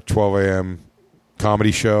or 12 a.m.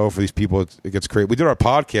 comedy show for these people. It gets great. We did our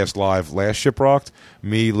podcast live last Shiprocked.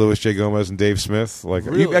 Me, Louis J. Gomez, and Dave Smith. Like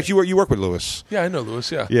really? you work with Louis. Yeah, I know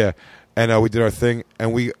Louis. Yeah. Yeah. And we did our thing,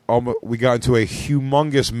 and we got into a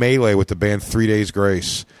humongous melee with the band 3 Days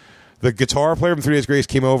Grace. The guitar player from 3 Days Grace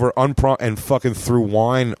came over and fucking threw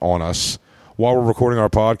wine on us while we're recording our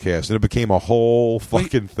podcast, and it became a whole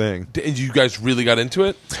fucking thing. And you guys really got into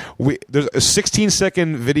it? There's a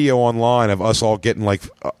 16-second video online of us all getting like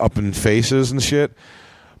up in faces and shit.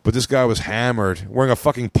 But this guy was hammered, wearing a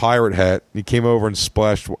fucking pirate hat. He came over and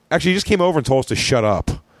splashed. Actually, he just came over and told us to shut up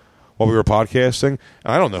while we were podcasting.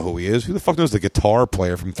 And I don't know who he is. Who the fuck knows the guitar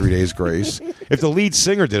player from 3 Days Grace? If the lead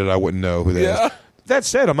singer did it, I wouldn't know who that is. That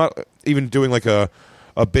said, I'm not even doing like a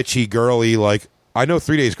bitchy, girly, like, I know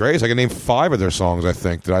 3 Days Grace. I can name 5 of their songs, I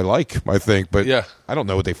think, that I like, but I don't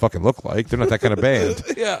know what they fucking look like. They're not that kind of band.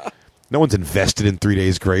 Yeah. No one's invested in 3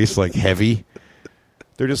 Days Grace, like, heavy.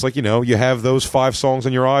 They're just like, you have those 5 songs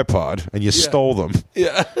on your iPod, and you stole them.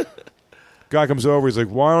 Yeah. Guy comes over, he's like,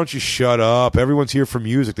 why don't you shut up? Everyone's here for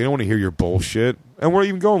music. They don't want to hear your bullshit. And we're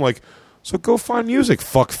even going like, so go find music,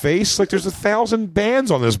 fuckface. Like, there's 1,000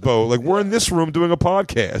 bands on this boat. Like, we're in this room doing a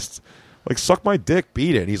podcast. Like, suck my dick,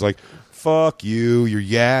 beat it. And he's like, fuck you, you're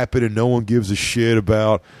yapping and no one gives a shit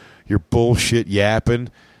about your bullshit yapping.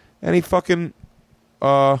 And he fucking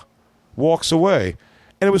walks away.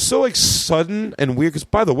 And it was so, like, sudden and weird. Because,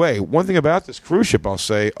 by the way, one thing about this cruise ship, I'll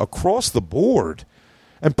say, across the board,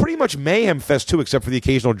 and pretty much mayhem fest, too, except for the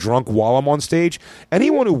occasional drunk while I'm on stage,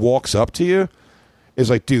 anyone who walks up to you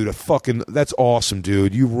is like, dude, that's awesome,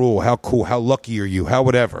 dude. You rule. How cool. How lucky are you? How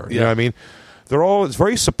whatever. You know what I mean? It's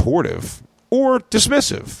very supportive or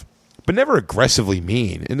dismissive, but never aggressively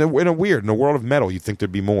mean. In a world of metal, you'd think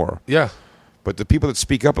there'd be more. Yeah. But the people that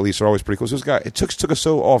speak up, at least, are always pretty cool. So this guy, it took us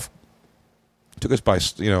so off. Took us by,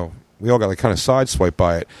 we all got like kind of sideswiped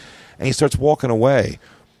by it. And he starts walking away.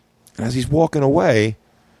 And as he's walking away,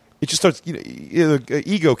 it just starts,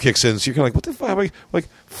 ego kicks in. So you're kind of like, what the fuck? Like,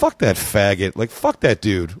 fuck that faggot. Like, fuck that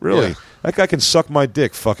dude. Really. Yeah. That guy can suck my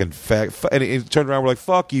dick, fucking fag. And he turned around, we're like,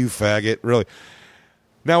 fuck you, faggot. Really.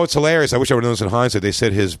 Now, it's hilarious. I wish I would have known this in hindsight. They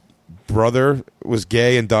said his brother was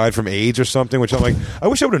gay and died from AIDS or something, which I'm like, I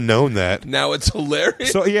wish I would have known that. Now it's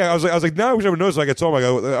hilarious. So yeah, I was like, now I wish I would have known. So I told him,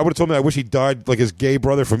 I would have told him I wish he died like his gay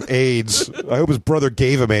brother from AIDS. I hope his brother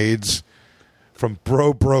gave him AIDS from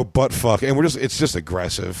bro butt fuck. And it's just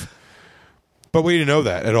aggressive. But we didn't know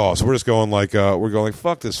that at all. So we're just going like,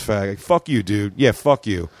 fuck this fag, like, fuck you, dude. Yeah, fuck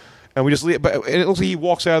you. And we just leave. But it looks like he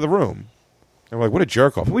walks out of the room. And we're like, what a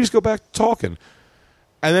jerk off. And we just go back to talking.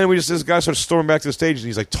 And then this guy starts storming back to the stage, and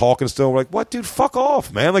he's like talking still. We're like, what, dude? Fuck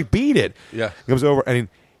off, man! Like, beat it. Yeah. He comes over, and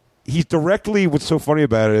he's directly. What's so funny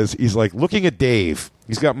about it is he's like looking at Dave.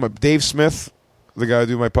 He's got Dave Smith, the guy who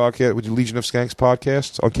do my podcast, with the Legion of Skanks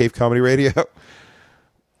podcast on Cave Comedy Radio,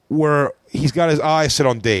 where he's got his eye set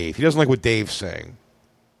on Dave. He doesn't like what Dave's saying,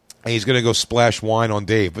 and he's gonna go splash wine on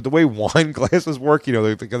Dave. But the way wine glasses work, they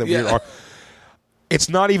got that weird arm. It's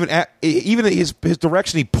not even even his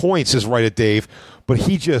direction he points is right at Dave, but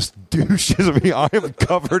he just douches me. I am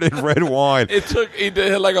covered in red wine. He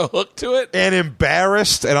had like a hook to it, and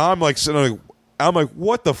embarrassed, and I'm like,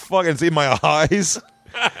 what the fuck? And it's in my eyes,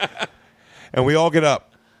 and we all get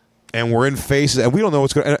up, and we're in faces, and we don't know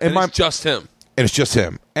what's going. And it's just him, and it's just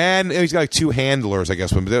him, and he's got like two handlers, I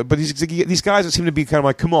guess. But these guys that seem to be kind of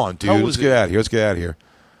like, come on, dude, let's get out of here. Let's get out of here.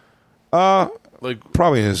 Like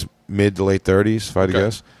probably in his mid to late 30s, if I had to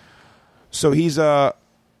guess. So he's and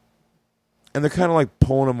they're kind of like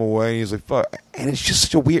pulling him away, and he's like, fuck. And it's just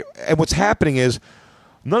such a weird. And what's happening is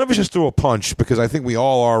none of us just threw a punch, because I think we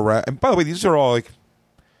all are. And by the way, these are all like,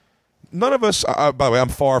 none of us. By the way, I'm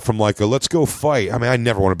far from like a let's go fight. I mean, I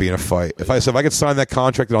never want to be in a fight. If I could sign that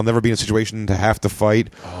contract that I'll never be in a situation to have to fight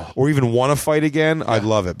or even want to fight again, I'd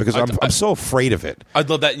love it, because I'm so afraid of it. I'd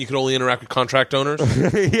love that, and you can only interact with contract owners.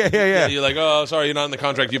 Yeah. You're like, oh, sorry, you're not in the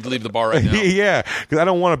contract. You have to leave the bar right now. Yeah, because I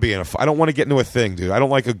don't want to be in a fight. I don't want to get into a thing, dude. I don't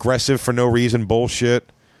like aggressive for no reason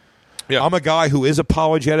bullshit. Yeah. I'm a guy who is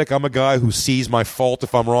apologetic. I'm a guy who sees my fault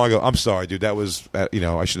if I'm wrong. I go, I'm sorry, dude. That was, I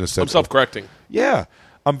shouldn't have said. I'm self-correcting. Yeah.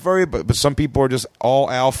 I'm but some people are just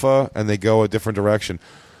all alpha and they go a different direction.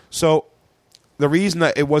 So the reason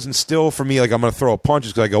that it wasn't still for me, like I'm going to throw a punch,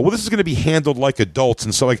 is because I go, well, this is going to be handled like adults.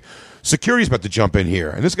 And so like security's about to jump in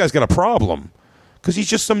here. And this guy's got a problem because he's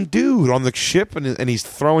just some dude on the ship and he's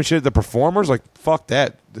throwing shit at the performers. Like, fuck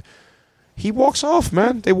that. He walks off,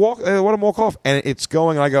 man. They let him walk off. And it's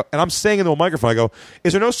going, and I go, and I'm saying into a microphone, I go,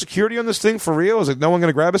 is there no security on this thing for real? Is it no one going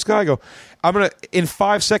to grab this guy? I go, in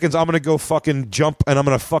 5 seconds, I'm going to go fucking jump, and I'm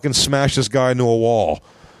going to fucking smash this guy into a wall.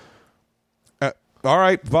 All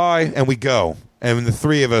right, bye. And we go. And the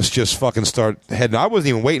three of us just fucking start heading. I wasn't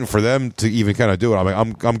even waiting for them to even kind of do it. I'm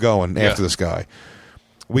like, I'm going after this guy.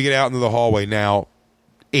 We get out into the hallway now.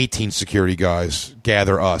 18 security guys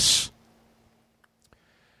gather us.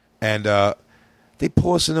 And they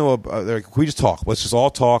pull us into they're like, can we just talk? Let's just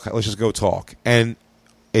all talk. Let's just go talk. And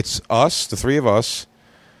it's us, the three of us,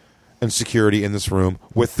 and security in this room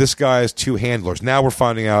with this guy's two handlers. Now we're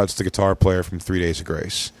finding out it's the guitar player from 3 Days of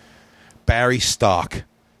Grace, Barry Stock.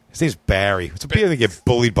 His name's Barry. It's a bit to get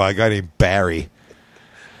bullied by a guy named Barry.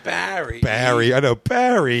 Barry. I know.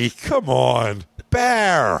 Barry. Come on.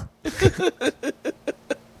 Bear.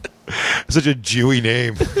 Such a Jewy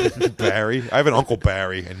name. Barry. I have an Uncle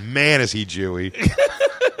Barry, and man, is he Jewy.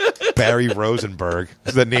 Barry Rosenberg.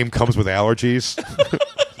 So that name comes with allergies.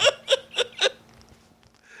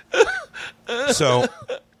 So,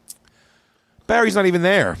 Barry's not even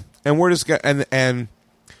there. And we're just and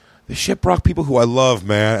the shiprock people who I love,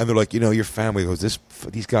 man, and they're like, your family goes,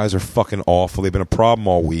 these guys are fucking awful. They've been a problem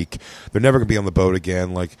all week. They're never going to be on the boat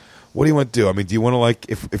again. Like, what do you want to do? I mean, do you want to, like,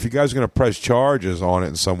 if you guys are going to press charges on it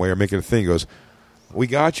in some way or make it a thing, he goes, we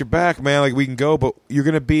got your back, man. Like, we can go, but you're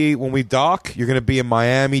going to be, when we dock, you're going to be in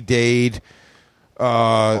Miami-Dade,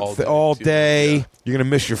 all day. Yeah. You're going to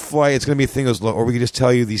miss your flight. It's going to be a thing that's low. Or we can just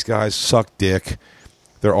tell you these guys suck dick.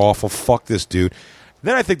 They're awful. Fuck this dude.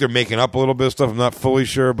 Then I think they're making up a little bit of stuff. I'm not fully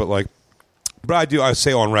sure, but I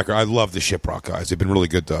say on record, I love the Shiprock guys. They've been really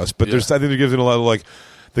good to us. But I think they're giving a lot of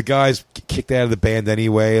the guys kicked out of the band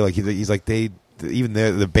anyway. Like he's like even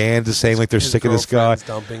the band is saying like they're sick of this guy.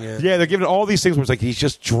 Dumping it. Yeah, they're giving all these things where it's like he's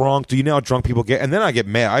just drunk. Do you know how drunk people get? And then I get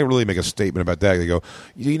mad. I really make a statement about that. They go,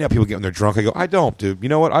 you know how people get when they're drunk? I go, I don't, dude. You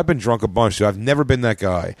know what? I've been drunk a bunch, dude. I've never been that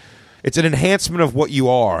guy. It's an enhancement of what you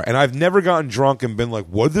are. And I've never gotten drunk and been like,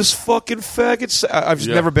 what this fucking faggot say? I've just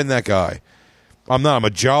never been that guy. I'm not. I'm a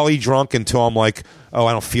jolly drunk until I'm like, oh,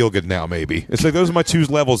 I don't feel good now, maybe. It's like those are my two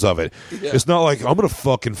levels of it. Yeah. It's not like, I'm going to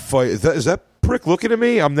fucking fight. Is that prick looking at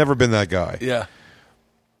me? I've never been that guy. Yeah.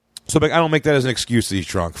 So I don't make that as an excuse that he's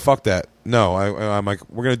drunk. Fuck that. No, I'm like,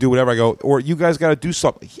 we're going to do whatever. I go, or you guys got to do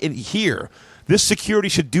something. In here, this security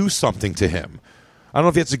should do something to him. I don't know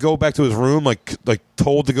if he has to go back to his room, like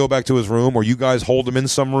told to go back to his room, or you guys hold him in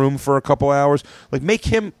some room for a couple hours. Like,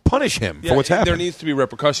 punish him for what's happened. There needs to be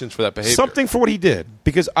repercussions for that behavior. Something for what he did.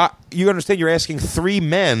 Because you understand, you're asking 3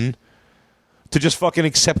 men to just fucking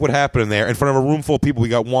accept what happened in there in front of a room full of people. We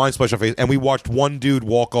got wine splashed on face, and we watched one dude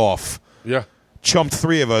walk off. Yeah. Chumped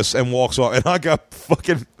 3 of us and walks off. And I got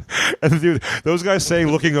fucking... And dude, those guys saying,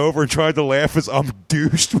 looking over and trying to laugh as I'm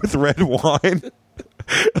douched with red wine.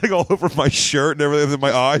 Like all over my shirt and everything in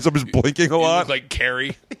my eyes. I'm just blinking a lot. You look like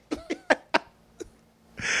Carrie.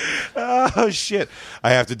 Oh, shit. I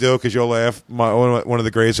have to do it because you'll laugh. One of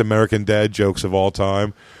the greatest American Dad jokes of all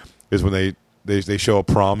time is when they show a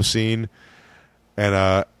prom scene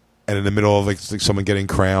and in the middle of like someone getting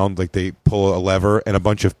crowned, like they pull a lever and a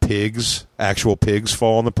bunch of pigs, actual pigs,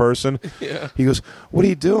 fall on the person. Yeah. He goes, what are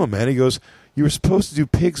you doing, man? He goes, you were supposed to do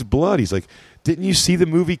pig's blood. He's like, didn't you see the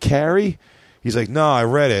movie Carrie? He's like, no, I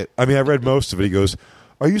read it. I mean, I read most of it. He goes,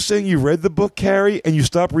 are you saying you read the book Carrie and you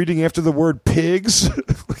stopped reading after the word pigs?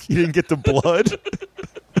 You didn't get the blood?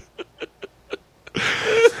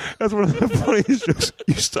 That's one of the funniest jokes.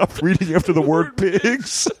 You stopped reading after the word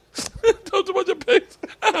pigs? Told a bunch of pigs.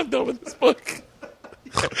 I'm done with this book.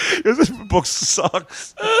 Yeah, this book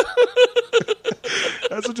sucks.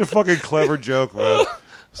 That's such a fucking clever joke, man.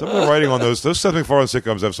 Some of the writing on those Something Foreign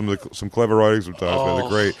sitcoms have some clever writing sometimes, man. They're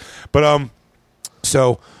great. But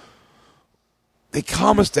so they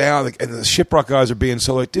calm us down, like, and the Shiprock guys are being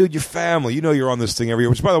so like, dude, your family, you know, you're on this thing every year.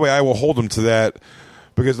 Which, by the way, I will hold them to that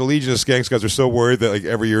because the Legion of Skanks guys are so worried that like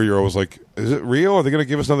every year you're always like, is it real? Are they going to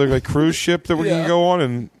give us another like cruise ship that we're going to go on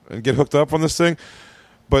and get hooked up on this thing?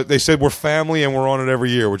 But they said we're family and we're on it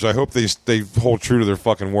every year, which I hope they hold true to their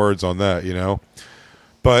fucking words on that, you know.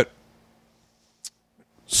 But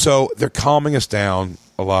so they're calming us down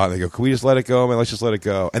a lot. They go, can we just let it go, man? Let's just let it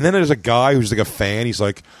go. And then there's a guy who's like a fan. He's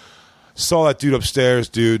like, saw that dude upstairs,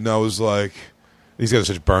 dude, and I was like, he's got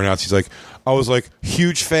such burnouts. He's like, I was like,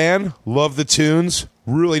 huge fan, love the tunes,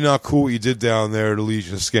 really not cool what you did down there, the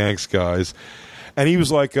Legion of Skanks guys. And he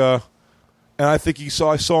was like, and I think I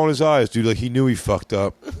saw in his eyes, dude, like he knew he fucked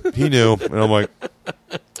up. He knew. And I'm like,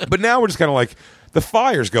 but now we're just kind of like, the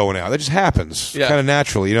fire's going out. That just happens kind of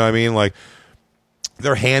naturally. You know what I mean? Like,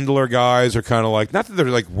 their handler guys are kind of like, not that they're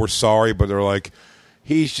like, we're sorry, but they're like,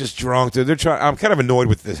 he's just drunk. They're trying. I'm kind of annoyed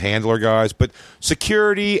with the handler guys, but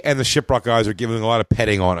security and the Shiprock guys are giving a lot of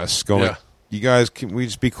petting on us. Going, like, you guys, can we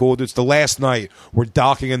just be cool? It's the last night. We're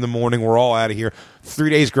docking in the morning. We're all out of here. 3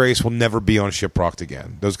 days grace. We'll never be on Shiprock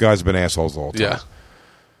again. Those guys have been assholes all the time.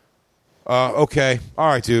 Yeah. Okay. All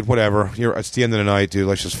right, dude. Whatever. It's the end of the night, dude.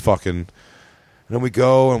 Let's just fucking. And then we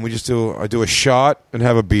go and we just I do a shot and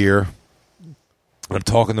have a beer. And I'm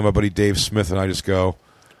talking to my buddy Dave Smith, and I just go,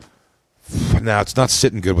 nah, it's not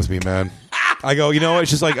sitting good with me, man. I go, you know what?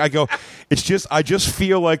 It's just like, I just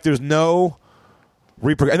feel like there's no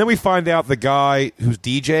repercussion. And then we find out the guy who's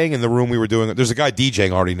DJing in the room we were doing, there's a guy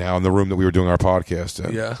DJing already now in the room that we were doing our podcast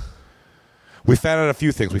in. Yeah. We found out a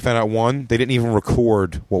few things. We found out, one, they didn't even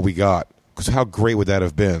record what we got. Because how great would that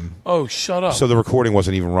have been? Oh, shut up. So the recording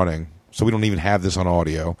wasn't even running. So we don't even have this on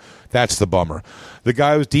audio. That's the bummer. The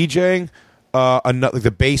guy who's DJing,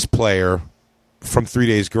 the bass player from 3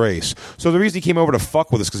 Days Grace. So the reason he came over to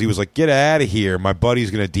fuck with us because he was like, get out of here. My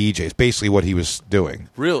buddy's going to DJ. It's basically what he was doing.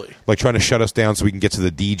 Really? Like trying to shut us down so we can get to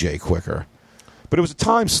the DJ quicker. But it was a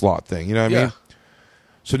time slot thing. You know what I mean?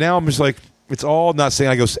 So now I'm just like, it's all not saying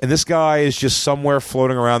I go, and this guy is just somewhere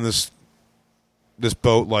floating around this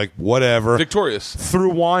boat, like whatever. Victorious. Threw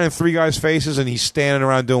wine in 3 guys' faces and he's standing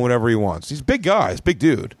around doing whatever he wants. He's a big guy. He's a big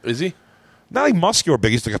dude. Is he? Not like muscular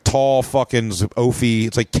big. He's like a tall fucking oafy.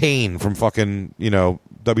 It's like Kane from fucking,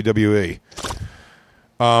 WWE. It's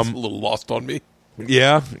a little lost on me.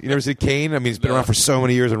 Yeah, you never see Kane? I mean, he's been around for so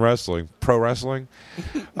many years in wrestling, pro wrestling.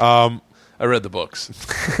 I read the books.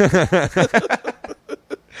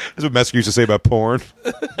 That's what Metzger used to say about porn.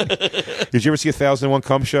 Did you ever see 1001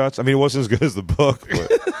 Cum Shots? I mean, it wasn't as good as the book.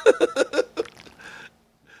 But.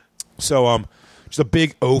 So, just a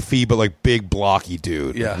big oafy, but like big blocky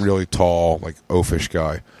dude. Yeah. Really tall, like oafish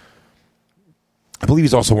guy. I believe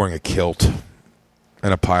he's also wearing a kilt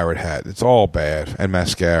and a pirate hat. It's all bad. And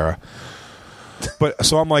mascara. But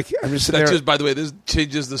so I'm like, I'm just sitting there. By the way, this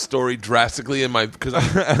changes the story drastically in my because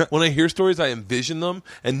when I hear stories, I envision them,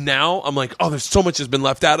 and now I'm like, oh, there's so much has been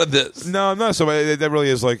left out of this. No, so that really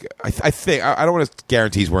is like I think I don't want to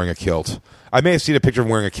guarantee he's wearing a kilt. I may have seen a picture of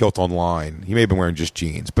him wearing a kilt online. He may have been wearing just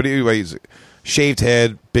jeans, but anyway, he's shaved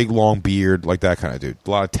head, big long beard, like that kind of dude. A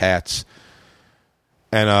lot of tats,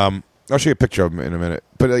 and I'll show you a picture of him in a minute.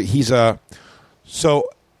 But he's so.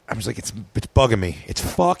 I was like, it's bugging me. It's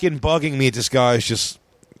fucking bugging me. This guy's just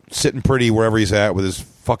sitting pretty wherever he's at with his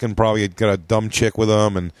fucking probably got a dumb chick with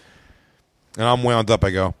him, and I'm wound up. I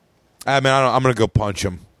go, I'm gonna go punch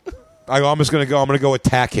him. I'm gonna go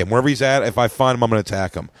attack him wherever he's at. If I find him, I'm gonna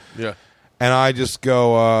attack him. Yeah. And I just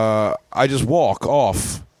go, I just walk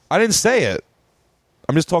off. I didn't say it.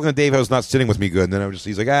 I'm just talking to Dave, who's not sitting with me good. And then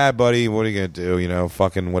he's like, buddy, what are you gonna do? You know,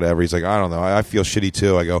 fucking whatever. He's like, I don't know. I feel shitty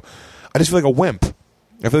too. I go, I just feel like a wimp.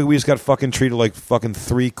 I feel like we just got fucking treated like fucking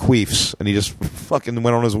 3 queefs, and he just fucking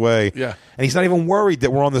went on his way. Yeah. And he's not even worried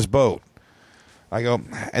that we're on this boat. I go,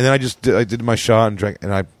 and then I did my shot and drank,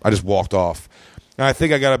 and I just walked off. And I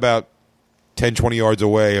think I got about 10, 20 yards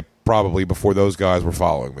away probably before those guys were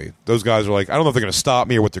following me. Those guys are like, I don't know if they're going to stop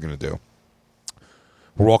me or what they're going to do.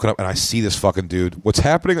 We're walking up, and I see this fucking dude. What's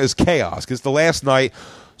happening is chaos, because it's the last night,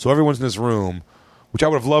 so everyone's in this room, which I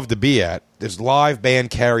would have loved to be at. There's live band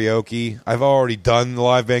karaoke. I've already done the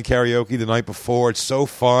live band karaoke the night before. It's so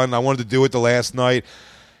fun. I wanted to do it the last night.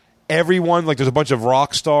 Everyone, like, there's a bunch of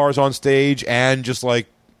rock stars on stage, and just like,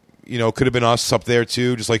 you know, could have been us up there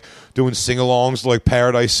too, just like doing sing-alongs to like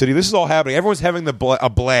Paradise City. This is all happening. Everyone's having a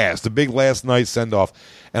blast, the big last night send-off.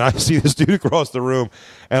 And I see this dude across the room,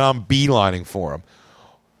 and I'm beelining for him.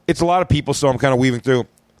 It's a lot of people, so I'm kind of weaving through.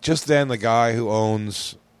 Just then, the guy who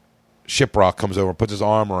owns Shiprock comes over and puts his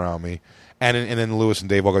arm around me. And then Lewis and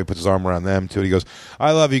Dave walk up, he puts his arm around them, too. And he goes,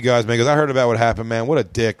 I love you guys, man. He goes, I heard about what happened, man. What a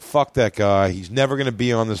dick. Fuck that guy. He's never going to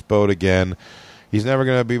be on this boat again. He's never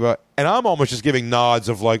going to be... And I'm almost just giving nods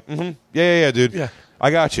of like, yeah, dude. Yeah. I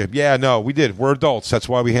got you. Yeah, no, we did. We're adults. That's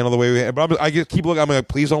why we handle the way we... But I just keep looking. I'm like,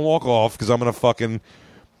 please don't walk off, because I'm going to fucking...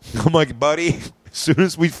 I'm like, buddy, as soon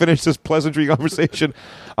as we finish this pleasantry conversation,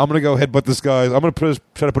 I'm going to go headbutt this guy. I'm going to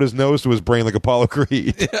try to put his nose to his brain like Apollo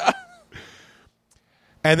Creed. Yeah.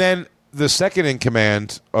 And then the second in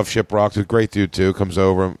command of Shiprock, who's a great dude too, comes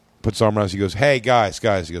over and puts his arm around us. He goes, hey, guys.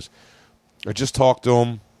 He goes, I just talked to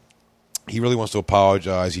him. He really wants to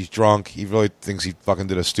apologize. He's drunk. He really thinks he fucking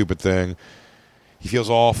did a stupid thing. He feels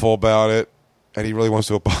awful about it. And he really wants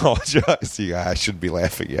to apologize. Yeah, I shouldn't be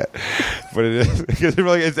laughing yet. But it is, because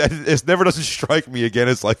it never doesn't strike me again.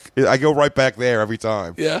 It's like, I go right back there every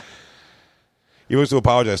time. Yeah. He wants to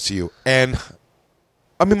apologize to you. And,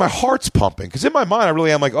 I mean, my heart's pumping. Because in my mind, I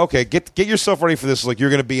really am like, okay, get yourself ready for this. Like,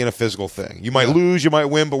 you're going to be in a physical thing. You might lose, you might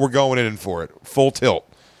win, but we're going in for it. Full tilt.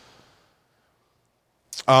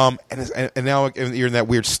 And now you're in that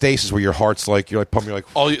weird stasis where your heart's like, you're like pumping, you're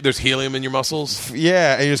like... there's helium in your muscles?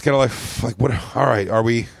 Yeah, and you're just kind of like, what? All right, are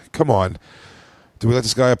we... Come on. Do we let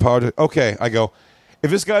this guy apologize? Okay, I go,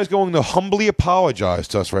 if this guy's going to humbly apologize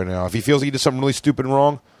to us right now, if he feels he did something really stupid and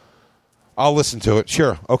wrong, I'll listen to it.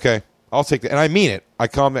 Sure, okay, I'll take that. And I mean it. I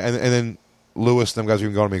come, and then Lewis and them guys are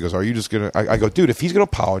even going to me, he goes, are you just going to... I go, dude, if he's going to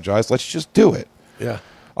apologize, let's just do it. Yeah.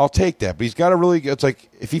 I'll take that, but he's got to really. It's like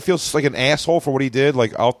if he feels like an asshole for what he did,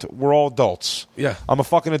 like we're all adults. Yeah, I'm a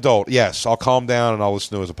fucking adult. Yes, I'll calm down and I'll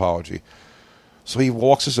listen to his apology. So he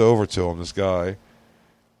walks us over to him, this guy,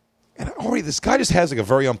 and already this guy just has like a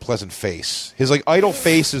very unpleasant face. His like idle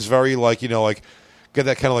face is very like, you know, like get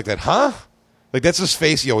that kind of like that, huh? Like that's his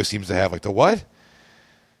face he always seems to have. Like the what?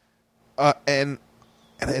 And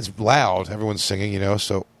it's loud. Everyone's singing, you know,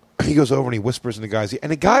 so. He goes over and he whispers in the guy's ear.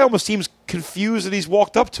 And the guy almost seems confused that he's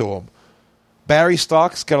walked up to him. Barry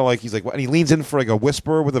Stock's kind of like, he's like, what? And he leans in for like a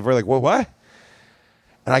whisper with a very like, what?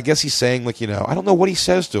 And I guess he's saying like, you know, I don't know what he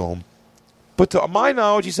says to him. But to my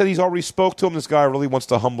knowledge, he said he's already spoke to him. This guy really wants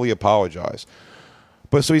to humbly apologize.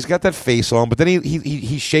 But so he's got that face on. But then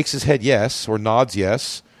he shakes his head yes, or nods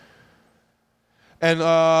yes. And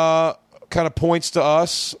kind of points to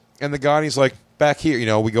us. And the guy, and he's like, back here, you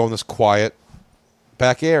know, we go in this quiet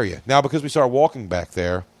back area. Now, because we start walking back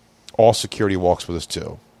there, all security walks with us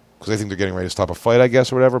too. because they think they're getting ready to stop a fight, I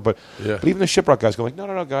guess, or whatever. But even the Shiprock guys go like,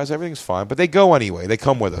 no, guys, everything's fine. But they go anyway. They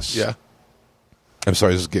come with us. Yeah. I'm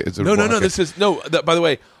sorry. No. This is by the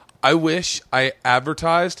way, I wish I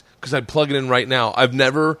advertised because I'd plug it in right now. I've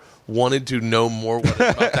never wanted to know more what's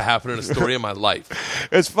about to happen in a story in my life.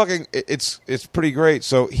 It's pretty great.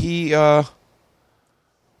 So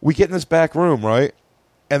we get in this back room, right?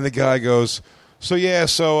 And the guy goes, so they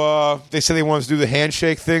said they wanted to do the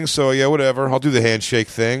handshake thing, so yeah, whatever, I'll do the handshake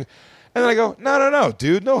thing. And then I go, no,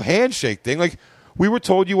 dude, no handshake thing. Like, we were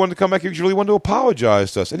told you wanted to come back, you really wanted to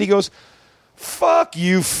apologize to us. And he goes, fuck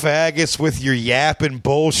you faggots with your yapping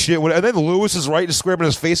bullshit. And then Lewis is right and squaring in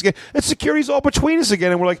his face again, and security's all between us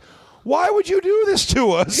again, and we're like, why would you do this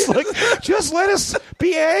to us? Like, just let us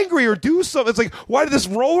be angry or do something. It's like, why did this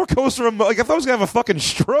roller coaster? Like, I thought I was going to have a fucking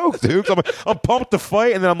stroke, dude. I'm pumped to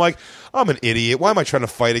fight, and then I'm like, I'm an idiot. Why am I trying to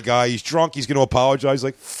fight a guy? He's drunk. He's going to apologize.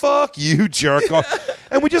 Like, fuck you, jerk off.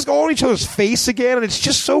 And we just go on each other's face again, and it's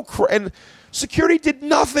just so and security did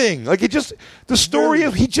nothing. Like, the story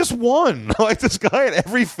of he just won. Like, this guy at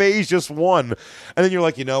every phase just won. And then you're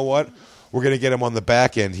like, you know what? We're going to get him on the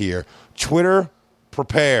back end here. Twitter,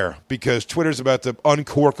 prepare, because Twitter's about to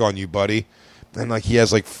uncork on you, buddy. And like, he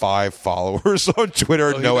has like 5 followers on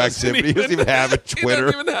Twitter, no activity. He doesn't even have a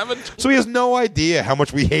Twitter. So he has no idea how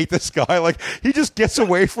much we hate this guy. Like, he just gets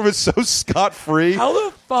away from it so scot-free. How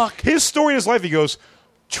the fuck? His story in his life, he goes,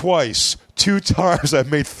 2 times I've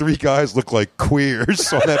made 3 guys look like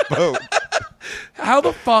queers on that boat. How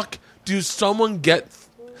the fuck do someone get,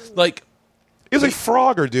 like... It's like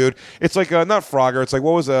Frogger, dude. It's like, not Frogger, it's like,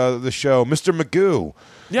 what was the show? Mr. Magoo.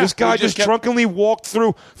 Yeah, this guy just drunkenly walked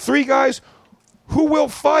through 3 guys who will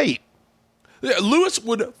fight. Yeah, Lewis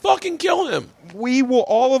would fucking kill him.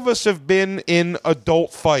 All of us have been in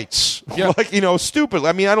adult fights. Yeah. Like, stupid.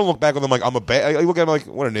 I mean, I don't look back on them like I'm I look at him like,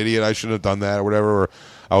 what an idiot, I shouldn't have done that or whatever, or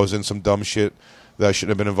I was in some dumb shit that I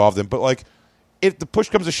shouldn't have been involved in. But like, if the push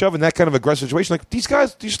comes to shove in that kind of aggressive situation, like these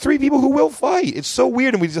 3 people who will fight, it's so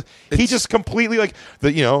weird. And he just completely like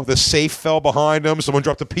the safe fell behind him. Someone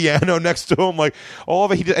dropped the piano next to him. Like all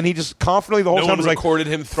of it, he just confidently the whole time was like, recorded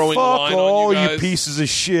him throwing "Fuck wine all on you guys. You pieces of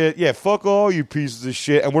shit." Yeah, fuck all you pieces of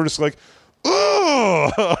shit. And we're just like,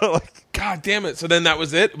 ugh. Like, God damn it! So then that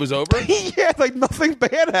was it. It was over. Yeah, like nothing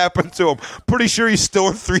bad happened to him. Pretty sure he's still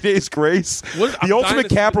in 3 days grace. The ultimate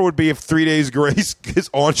capper would be if 3 days grace is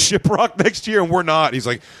on Shiprock next year, and we're not. He's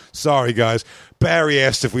like, sorry guys, Barry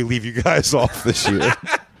asked if we leave you guys off this year.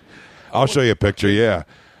 I'll show you a picture. Yeah.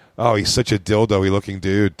 Oh, he's such a dildo-y looking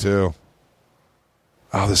dude too.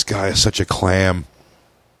 Oh, this guy is such a clam.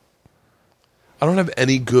 I don't have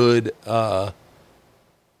any good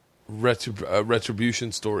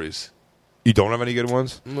retribution stories. You don't have any good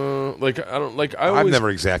ones? No, like I don't like. I've never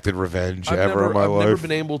exacted revenge in my life. I've never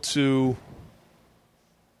been able to.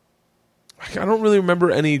 I don't really remember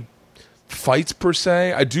any fights per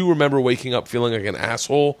se. I do remember waking up feeling like an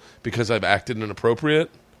asshole because I've acted inappropriate.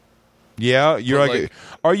 Yeah, you're like.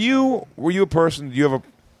 Were you a person? Do you have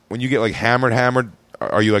when you get like hammered?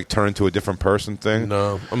 Are you like turned into a different person thing?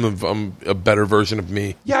 No, I'm a better version of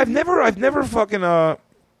me. Yeah, I've never fucking.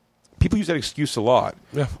 People use that excuse a lot.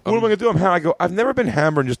 Yeah. What am I going to do? I've never been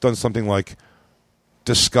hammered and just done something like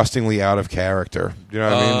disgustingly out of character. You know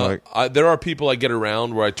what I mean? Like, there are people I get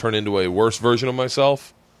around where I turn into a worse version of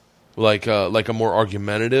myself, like a more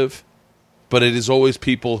argumentative. But it is always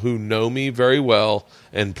people who know me very well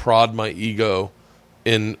and prod my ego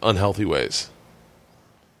in unhealthy ways.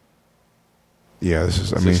 Yeah, he's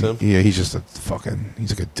just he's like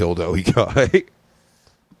a dildo-y guy.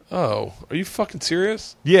 Oh, are you fucking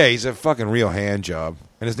serious? Yeah, he's a fucking real hand job.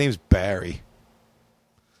 And his name's Barry.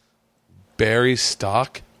 Barry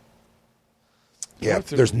Stock? Yeah,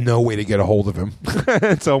 there's no way to get a hold of him.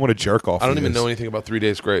 So I want to jerk off. I don't even know anything about 3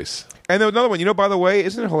 Days Grace. And then another one, by the way,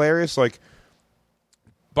 isn't it hilarious? Like,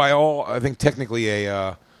 by all, I think technically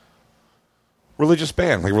a religious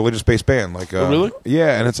band, like religious-based band. Like, oh, really?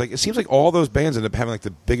 Yeah, and it's like, it seems like all those bands end up having like the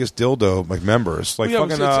biggest dildo like members. Like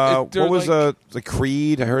fucking, what was like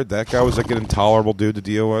Creed? I heard that guy was like an intolerable dude to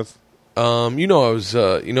deal with. I was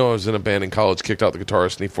in a band in college, kicked out the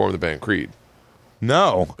guitarist, and he formed the band Creed.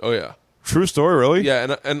 No. Oh yeah. True story, really?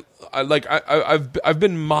 Yeah, and I've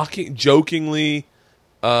been jokingly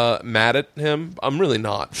mad at him. I'm really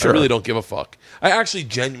not. Sure. I really don't give a fuck. I actually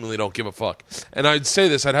genuinely don't give a fuck. And I'd say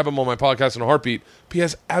this, I'd have him on my podcast in a heartbeat, but he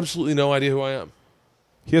has absolutely no idea who I am.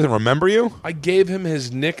 He doesn't remember you? I gave him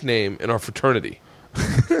his nickname in our fraternity.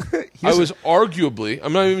 I was arguably,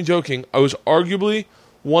 I'm not even joking, I was arguably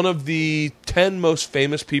one of the 10 most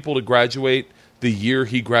famous people to graduate the year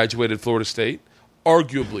he graduated Florida State.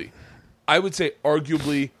 Arguably. I would say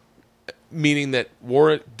arguably meaning that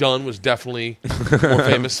Warwick Dunn was definitely more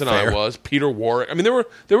famous than I was. Peter Warwick. I mean,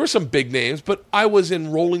 there were some big names, but I was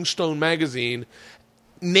in Rolling Stone magazine.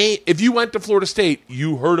 If you went to Florida State,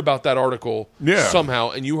 you heard about that article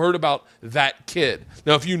somehow, and you heard about that kid.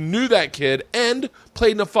 Now, if you knew that kid and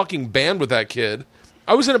played in a fucking band with that kid,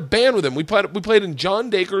 I was in a band with him. We played in John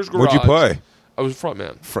Dacre's garage. What'd you play? I was front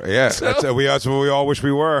man. That's what we all wish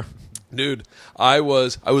we were. Dude, I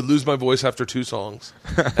would lose my voice after 2 songs,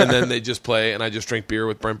 and then they just play, and I just drink beer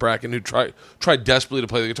with Brent Bracken, who tried desperately to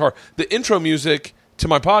play the guitar. The intro music to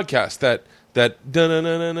my podcast, that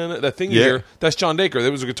thing you hear, that's John Dacre.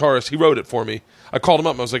 There was a guitarist. He wrote it for me. I called him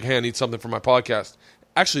up, and I was like, hey, I need something for my podcast.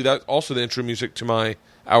 Actually, that's also the intro music to my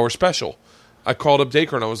hour special. I called up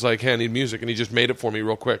Dacre, and I was like, hey, I need music, and he just made it for me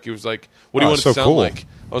real quick. He was like, what do you want it to sound like?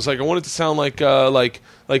 I was like, I want it to sound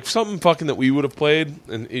like something fucking that we would have played,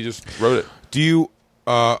 and he just wrote it. Do you,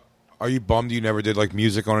 are you bummed you never did like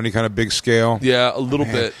music on any kind of big scale? Yeah, a little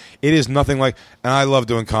bit. It is nothing like, and I love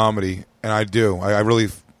doing comedy, and I do. I really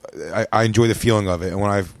enjoy the feeling of it, and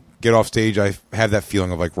when I get off stage, I have that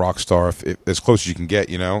feeling of like rock star, as close as you can get,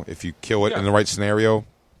 if you kill it in the right scenario.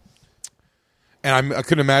 And I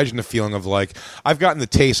couldn't imagine the feeling of like, I've gotten the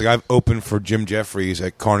taste. Like I've opened for Jim Jeffries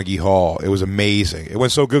at Carnegie Hall. It was amazing. It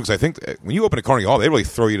went so good because I think when you open at Carnegie Hall, they really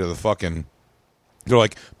throw you to the fucking. They're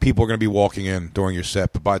like, people are going to be walking in during your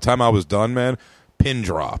set. But by the time I was done, man, pin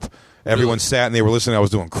drop. Everyone sat and they were listening. I was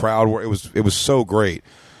doing crowd work. It was so great.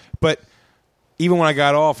 But even when I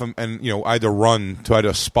got off and I had to run to, I had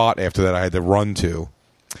a spot after that I had to run to.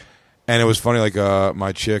 And it was funny, like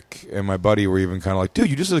my chick and my buddy were even kind of like, dude,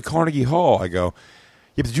 you just did Carnegie Hall. I go,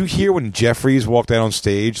 yeah, but did you hear when Jeffries walked out on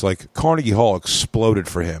stage? Like, Carnegie Hall exploded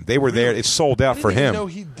for him. They were there. It sold out for him.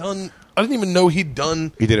 I didn't even know he'd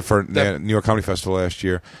done. He did it for New York Comedy Festival last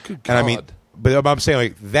year. Good God. And I mean, but I'm saying,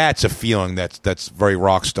 like, that's a feeling that's very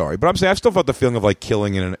rock star. But I'm saying I still felt the feeling of, like,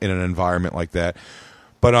 killing in an environment like that.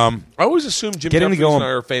 But I always assume Jim Jeffries and I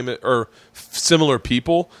are famous or similar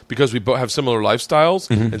people because we both have similar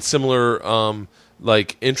lifestyles and similar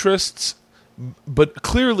like interests. But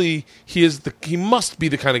clearly, he must be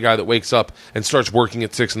the kind of guy that wakes up and starts working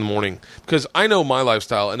at 6 a.m. because I know my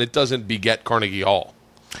lifestyle and it doesn't beget Carnegie Hall.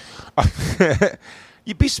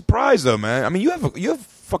 You'd be surprised though, man. I mean, you have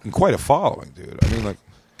fucking quite a following, dude. I mean, like,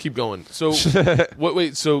 keep going. So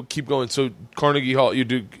wait. So keep going. So Carnegie Hall, you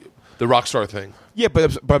do the rock star thing. Yeah,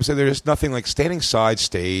 but I'm saying there's nothing like standing side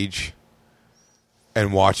stage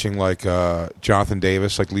and watching like Jonathan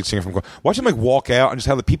Davis, like lead singer from, watching him like walk out and just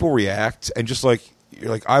how the people react and just like you're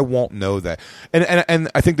like, I won't know that. And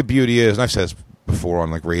I think the beauty is, and I've said this before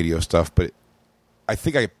on like radio stuff, but I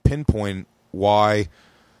think I pinpoint why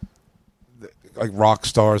like rock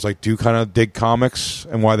stars like do kind of dig comics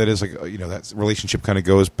and why that is, like, that relationship kind of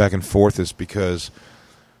goes back and forth is because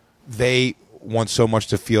they want so much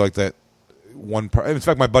to feel like that. In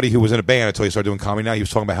fact, my buddy who was in a band until he started doing comedy now, he was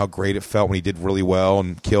talking about how great it felt when he did really well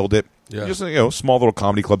and killed it. Yeah. Just small little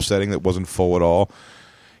comedy club setting that wasn't full at all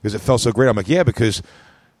because it felt so great. I'm like, yeah, because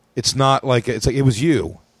it's not like it's like it was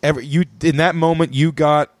you. In that moment, you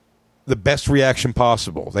got the best reaction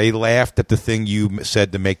possible. They laughed at the thing you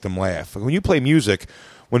said to make them laugh. When you play music,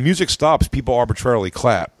 when music stops, people arbitrarily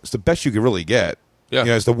clap. It's the best you could really get. Yeah.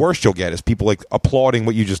 It's the worst you'll get is people like applauding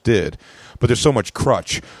what you just did. But there's so much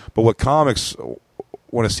crutch. But what comics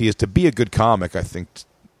want to see is to be a good comic, I think,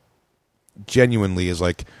 genuinely is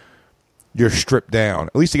like you're stripped down.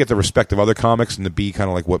 At least to get the respect of other comics and to be kind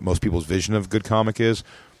of like what most people's vision of good comic is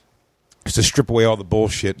to strip away all the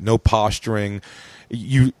bullshit, no posturing.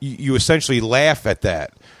 You essentially laugh at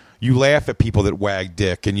that. You laugh at people that wag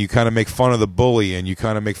dick, and you kind of make fun of the bully, and you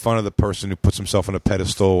kind of make fun of the person who puts himself on a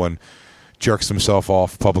pedestal and jerks himself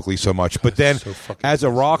off publicly so much. But then, as a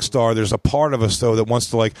rock star, there's a part of us, though, that wants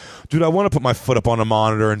to, like, dude, I want to put my foot up on a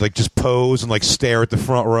monitor and, like, just pose and, like, stare at the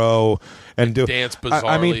front row and do dance bizarrely.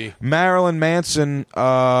 I mean, Marilyn Manson,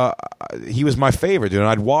 he was my favorite, dude. And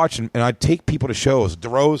I'd watch and I'd take people to shows. Took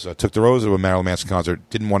DeRosa to a Marilyn Manson concert.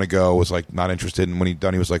 Didn't want to go. Was, like, not interested. And when he'd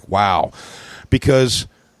done, he was like, wow. Because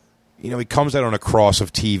he comes out on a cross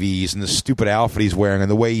of TVs and the stupid outfit he's wearing and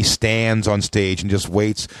the way he stands on stage and just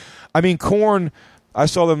waits. I mean, Korn, I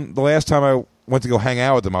saw them the last time I went to go hang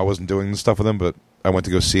out with them. I wasn't doing stuff with them, but I went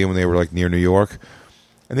to go see them when they were, like, near New York.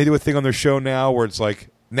 And they do a thing on their show now where it's like,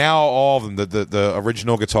 now all of them, the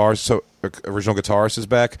original guitars. So original guitarist, is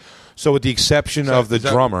back. So with the exception of the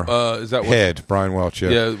drummer, is that Head, Brian Welch,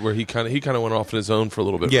 yeah, where he kind of went off on his own for a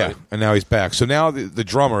little bit, yeah, right? and now he's back. So now the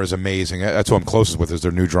drummer is amazing. That's who I'm closest with, is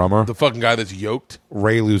their new drummer. The fucking guy that's yoked?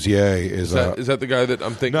 Ray Luzier is that the guy that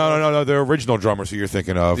I'm thinking No, the original drummer who you're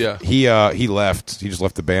thinking of. Yeah. He left. He just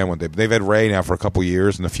left the band one day. But they've had Ray now for a couple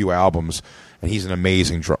years and a few albums, and he's an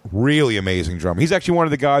amazing really amazing drummer. He's actually one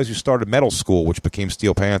of the guys who started Metal School, which became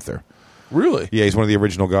Steel Panther. Really? Yeah, he's one of the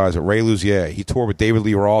original guys. Ray Luzier. He toured with David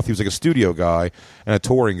Lee Roth. He was like a studio guy and a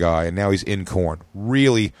touring guy, and now he's in Korn.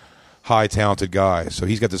 Really high talented guy. So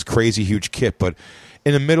he's got this crazy huge kit, but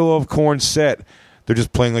in the middle of Korn's set, they're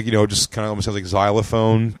just playing like, just kind of almost sounds like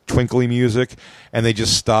xylophone, twinkly music, and they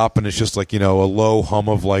just stop, and it's just like, a low hum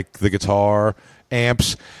of like the guitar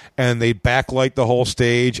amps, and they backlight the whole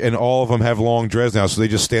stage, and all of them have long dreads now, so they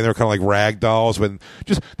just stand there kind of like rag dolls, but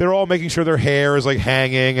just they're all making sure their hair is like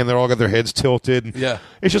hanging, and they're all got their heads tilted. Yeah,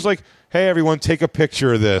 it's just like, hey, everyone, take a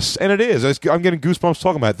picture of this, and it is. I'm getting goosebumps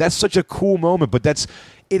talking about it. That's such a cool moment, but it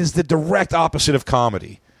is the direct opposite of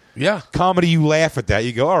comedy. Yeah. Comedy, you laugh at that.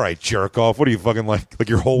 You go, all right, jerk off. What are you fucking like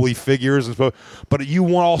your holy figures? But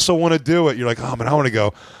you also want to do it. You're like, oh, man, I want to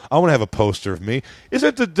go. I want to have a poster of me. Isn't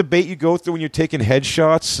it the debate you go through when you're taking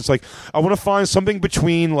headshots? It's like, I want to find something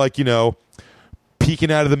between, like,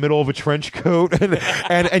 peeking out of the middle of a trench coat and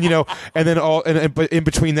then but in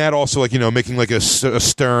between that also, like, making like a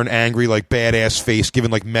stern, angry, like badass face,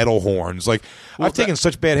 giving like metal horns. Like, well, I've taken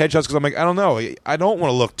such bad headshots because I'm like, I don't know, I don't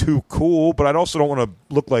want to look too cool, but I also don't want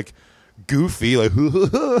to look like goofy, like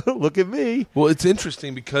look at me. Well, it's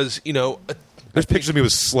interesting because there's pictures of me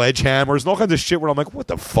with sledgehammers and all kinds of shit where I'm like, what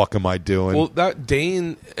the fuck am I doing? Well, that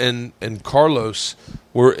Dane and Carlos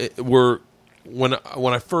were when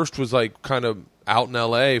I first was like kind of out in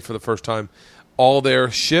LA for the first time, all their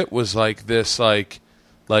shit was like this, like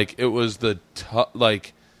it was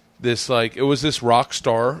it was this rock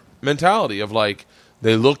star mentality of like,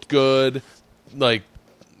 they looked good, like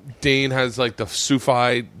Dane has like the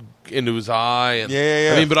Sufi into his eye, and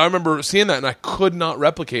yeah. I mean, but I remember seeing that and I could not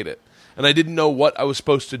replicate it, and I didn't know what I was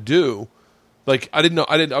supposed to do. Like, I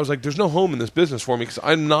was like, there's no home in this business for me because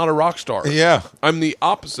I'm not a rock star. Yeah, I'm the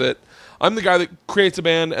opposite. I'm the guy that creates a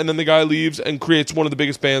band, and then the guy leaves and creates one of the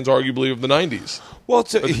biggest bands, arguably, of the 90s. Well,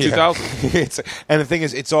 it's 2000s. And the thing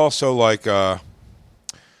is, it's also like, and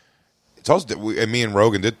me and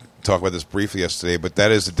Rogan did talk about this briefly yesterday, but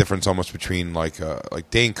that is the difference almost between like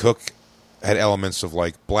Dane Cook had elements of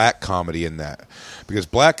like black comedy in that, because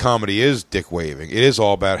black comedy is dick waving. It is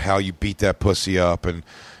all about how you beat that pussy up, and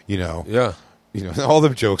yeah, all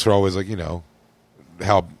them jokes are always like,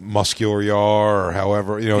 how muscular you are, or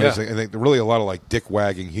however, there's really a lot of like dick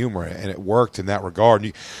wagging humor, and it worked in that regard.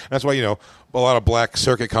 And that's why, a lot of black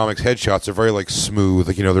circuit comics headshots are very like smooth,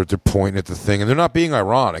 like, they're pointing at the thing, and they're not being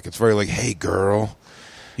ironic. It's very like, hey girl,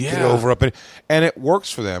 get over up, and it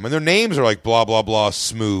works for them. And their names are like blah blah blah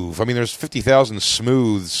smooth. I mean, there's 50,000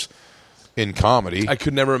 smooths in comedy. I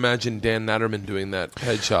could never imagine Dan Natterman doing that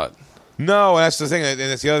headshot. No, that's the thing, and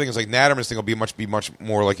that's the other thing. Is like Natterman's thing will be much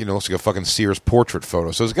more like, looks like a fucking Sears portrait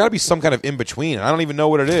photo. So there's got to be some kind of in between. I don't even know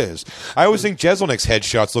what it is. I always think Jeselnik's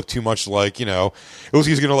headshots look too much like, it was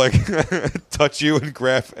he's gonna like touch you and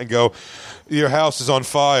grab and go, your house is on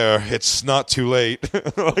fire. It's not too late.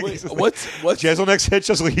 Like, wait, what's Jeselnik's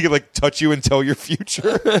headshots? Like he can like touch you and tell your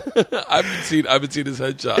future. I haven't seen his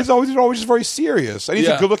headshot. It's always just very serious, and he's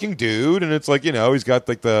a good-looking dude, and it's like, he's got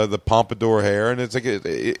like the pompadour hair, and it's like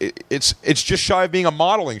it's just shy of being a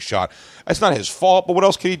modeling shot. That's not his fault, but what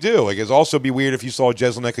else could he do? Like, it'd also be weird if you saw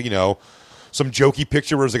Jeselnik, some jokey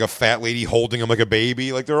picture where there's like a fat lady holding him like a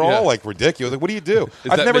baby. Like, they're all like ridiculous. Like, what do you do?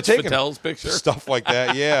 Is I've that never Mitch taken Patel's picture? Stuff like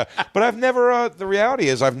that, yeah. But I've never. The reality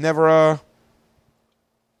is, I've never.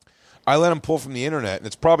 I let him pull from the internet, and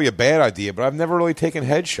it's probably a bad idea, but I've never really taken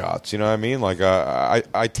headshots. You know what I mean? Like,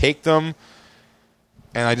 I take them,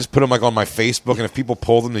 and I just put them like on my Facebook, and if people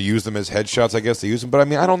pull them to use them as headshots, I guess they use them. But I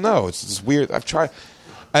mean, I don't know. It's just weird. I've tried,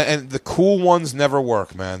 and the cool ones never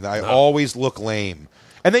work, man. I always look lame.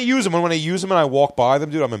 And they use them, and when they use them and I walk by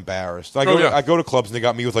them, dude, I'm embarrassed. I go to clubs, and they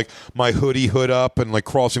got me with like my hood up and like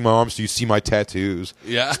crossing my arms so you see my tattoos.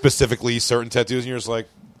 Yeah. Specifically certain tattoos, and you're just like,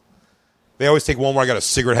 they always take one where I got a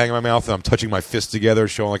cigarette hanging in my mouth and I'm touching my fists together,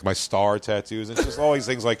 showing like my star tattoos. It's just all these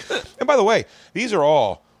things like, and by the way, these are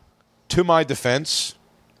all, to my defense,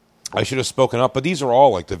 I should have spoken up, but these are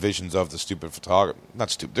all like the visions of the stupid photographer. Not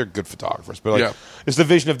stupid, they're good photographers, but like it's the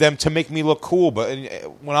vision of them to make me look cool. But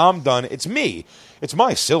when I'm done, it's me. It's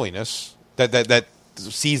my silliness that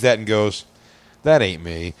sees that and goes, that ain't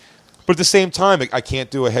me. But at the same time, I can't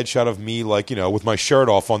do a headshot of me with my shirt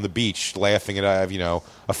off on the beach, laughing at a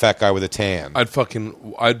fat guy with a tan.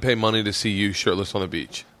 I'd pay money to see you shirtless on the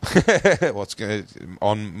beach. Well, it's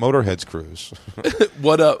on Motorhead's cruise.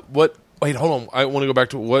 Wait, hold on. I want to go back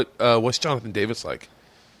to what's Jonathan Davis like?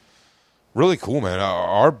 Really cool, man.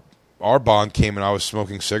 Our bond came and I was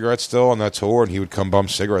smoking cigarettes still on that tour, and he would come bum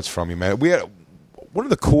cigarettes from me, man. We had one of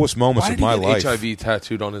the coolest moments of my life. Why did he get HIV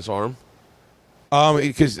tattooed on his arm?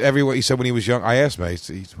 Because he said when he was young, I asked him,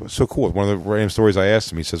 he's so cool. One of the random stories I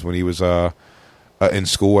asked him, he says when he was in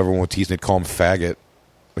school, everyone would tease him, they'd call him faggot.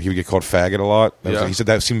 Like he would get called faggot a lot. He said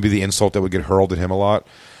that seemed to be the insult that would get hurled at him a lot.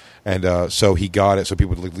 And so he got it, so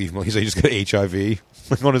people would leave him. He said he just got HIV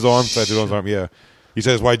on his arm, tattooed on his arm, yeah. He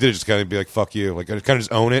says, why I did it, just kind of be like, fuck you. Like, I kind of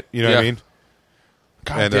just own it, you know what I mean?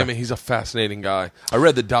 God damn it, he's a fascinating guy. I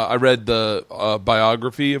read the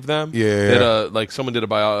biography of them. Yeah. Someone did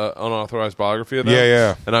unauthorized biography of them.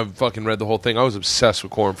 Yeah. And I fucking read the whole thing. I was obsessed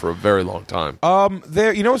with Korn for a very long time.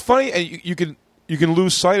 You know what's funny? And you can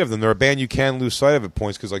lose sight of them. They're a band you can lose sight of at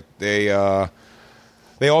points because they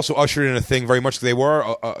also ushered in a thing very much. They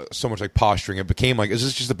were so much like posturing. It became like, is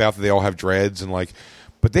this just about that they all have dreads and like,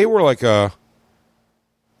 but they were like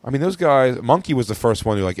those guys, Monkey was the first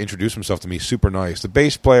one who introduced himself to me, super nice. The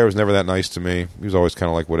bass player was never that nice to me. He was always kind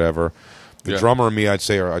of like whatever. The drummer and me, I'd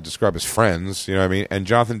describe as friends, you know what I mean? And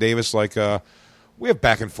Jonathan Davis, we have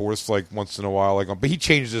back and forth once in a while, but he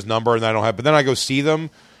changes his number and I don't have, but then I go see them,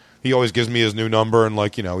 he always gives me his new number and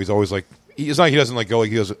he's always it's not he doesn't go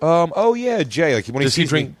he goes, oh yeah, Jay. When does he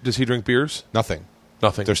drink beers? Nothing.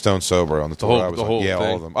 They're stone sober on the tour. The whole thing.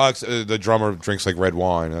 All of them. The drummer drinks red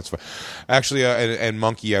wine. That's fine. Actually, and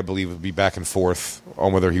Monkey, I believe, would be back and forth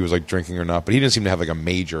on whether he was drinking or not. But he didn't seem to have a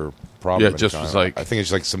major problem. Yeah, just was I think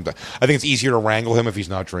it's I think it's easier to wrangle him if he's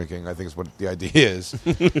not drinking. I think is what the idea is.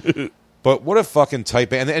 But what a fucking tight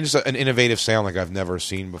band, and just an innovative sound like I've never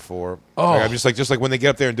seen before. Oh, I'm just like when they get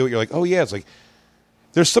up there and do it, you're like, oh yeah, it's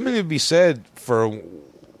there's something to be said for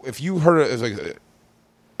if you heard it as a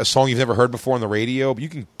song you've never heard before on the radio, but you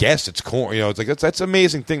can guess it's Korn. It's that's an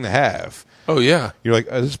amazing thing to have. Oh yeah, you're like,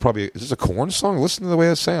 is this a Korn song? Listen to the way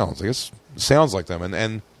it sounds. I guess it sounds like them,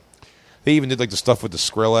 and they even did the stuff with the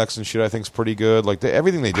Skrillex and shit. I think is pretty good.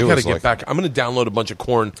 Everything they do. I gotta get back. I'm gonna download a bunch of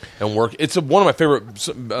Korn and work. It's one of my favorite.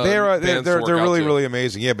 They're really really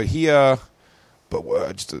amazing. Yeah, but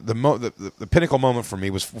just the pinnacle moment for me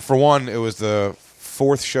was for one, it was the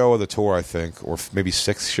fourth show of the tour, I think, or maybe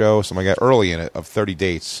sixth show, something like that, early in it, of 30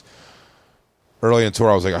 dates. Early in the tour,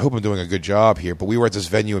 I was like, I hope I'm doing a good job here. But we were at this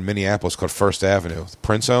venue in Minneapolis called First Avenue.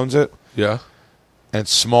 Prince owns it. Yeah. And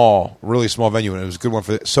it's small, really small venue, and it was a good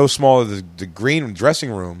one so small that the green dressing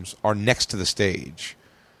rooms are next to the stage.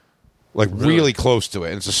 Really close to it.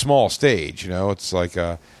 And it's a small stage, it's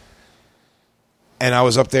and I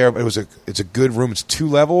was up there. It's a good room. It's 2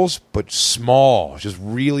 levels, but small, just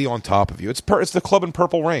really on top of you. It's the club in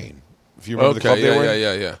Purple Rain. If you remember the club they were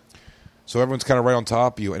in. Yeah. So everyone's kind of right on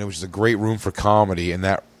top of you, and it was just a great room for comedy in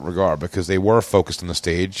that regard because they were focused on the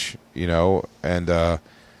stage, and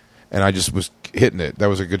I just was hitting it. That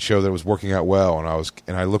was a good show that was working out well,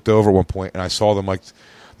 and I looked over at one point and I saw them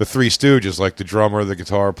the Three Stooges, the drummer, the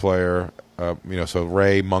guitar player. So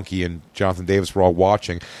Ray, Monkey, and Jonathan Davis were all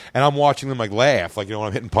watching, and I'm watching them laugh, when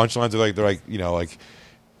I'm hitting punchlines, they're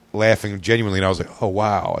laughing genuinely, and I was like, oh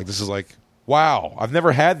wow, this is wow, I've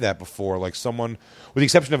never had that before. Someone, with the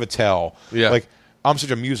exception of Attell, I'm such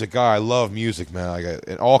a music guy, I love music, man,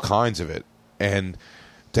 and all kinds of it, and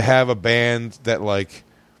to have a band that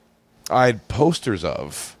I had posters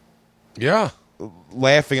of,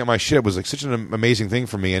 laughing at my shit was such an amazing thing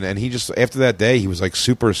for me, and he just after that day he was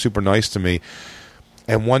super super nice to me.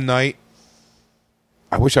 And one night,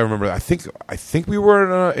 I wish I remember. I think we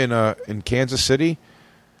were in Kansas City.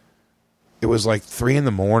 It was 3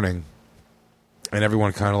 a.m, and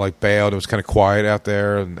everyone kind of bailed. It was kind of quiet out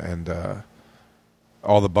there, and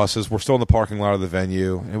all the buses were still in the parking lot of the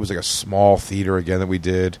venue. It was a small theater again that we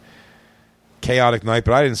did. Chaotic night,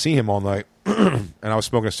 but I didn't see him all night. And I was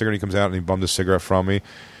smoking a cigarette, and he comes out and he bummed a cigarette from me.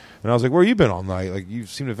 And I was like, where you been all night? You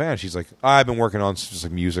seem to vanish. He's like, I've been working on just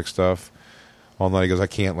music stuff all night. He goes, I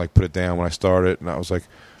can't put it down when I start it. And I was like,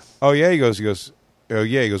 oh yeah? He goes, oh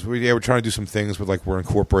yeah. He goes, we're trying to do some things with we're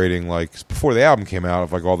incorporating before the album came out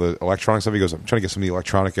of all the electronic stuff. He goes, I'm trying to get some of the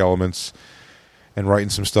electronic elements and writing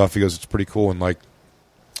some stuff. He goes, it's pretty cool. And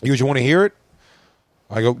he goes, you want to hear it?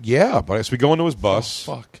 I go, yeah. But so we go into his bus.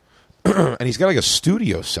 Oh, fuck. And he's got a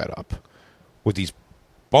studio set up with these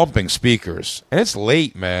bumping speakers, and it's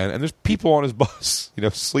late, man, and there's people on his bus,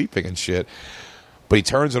 sleeping and shit. But he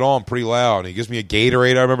turns it on pretty loud, and he gives me a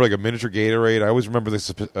Gatorade. I remember, like a miniature Gatorade. I always remember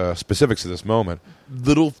the specifics of this moment.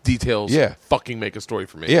 Little details, Yeah. fucking make a story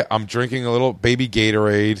for me. Yeah, I'm drinking a little baby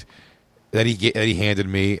Gatorade that he handed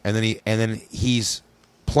me, and then he's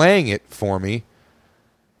playing it for me,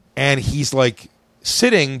 and he's like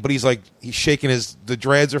sitting, but he's shaking the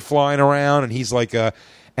dreads are flying around, and he's like and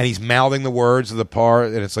he's mouthing the words of the part,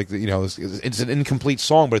 and it's like it's an incomplete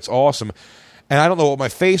song, but it's awesome. And I don't know what my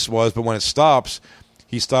face was, but when it stops,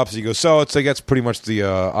 he stops and he goes, so it's like that's pretty much the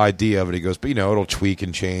idea of it. He goes, but it'll tweak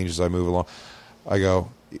and change as I move along. I go,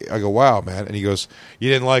 wow, man. And he goes, you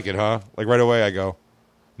didn't like it, huh? Like right away, I go,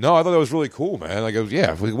 no, I thought that was really cool, man. I go,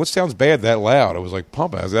 yeah, what sounds bad that loud? I was like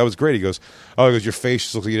pumping. That was great. He goes, your face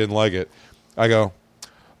just looks like you didn't like it. I go,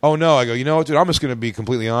 oh no. I go, you know what, dude, I'm just going to be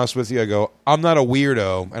completely honest with you. I go, I'm not a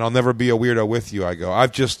weirdo, and I'll never be a weirdo with you. I go,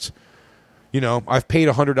 I've just... I've paid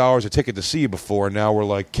 $100 a ticket to see you before, and now we're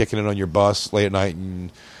like kicking it on your bus late at night,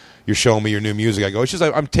 and you're showing me your new music. I go, it's just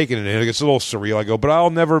I'm taking it in. It's a little surreal. I go, but I'll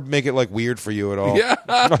never make it like weird for you at all. Yeah.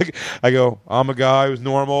 I go, I'm a guy who's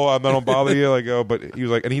normal. I don't bother you. I go, but he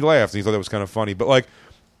was like, and he laughed, and he thought that was kind of funny. But like,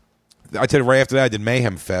 I tell you, right after that, I did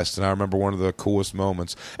Mayhem Fest, and I remember one of the coolest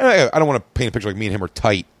moments. And I don't want to paint a picture like me and him are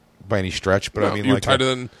tight by any stretch, but No, I mean, you're like tighter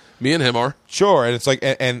than me and him are. Sure, and it's like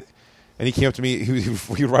and he came up to me. He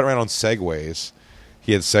would ride around on Segways.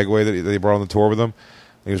 He had Segway that he brought on the tour with him.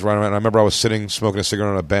 He was riding around. And I remember I was sitting smoking a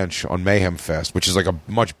cigarette on a bench on Mayhem Fest, which is like a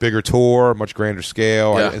much bigger tour, much grander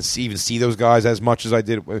scale. Yeah. I didn't even see those guys as much as I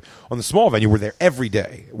did on the small venue. We're there every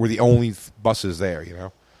day. We're the only buses there,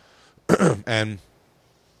 And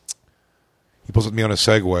he pulls with me on a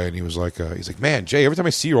Segway, and he was like, man, Jay, every time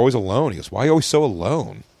I see you, you're always alone. He goes, why are you always so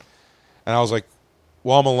alone? And I was like,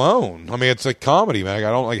 well, I'm alone. I mean, it's like comedy, man. I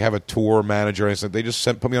don't like have a tour manager or anything. They just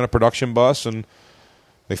put me on a production bus, and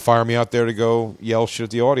they fire me out there to go yell shit at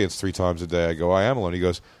the audience 3 times a day. I go, I am alone. He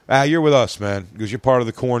goes, you're with us, man. He goes, you're part of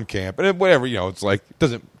the Corn camp. And whatever, it's like, it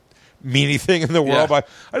doesn't mean anything in the world. Yeah. But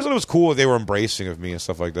I just thought it was cool that they were embracing of me and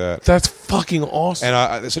stuff like that. That's fucking awesome.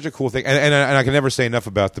 And it's such a cool thing. And I can never say enough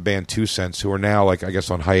about the band 2 Cents, who are now, like, I guess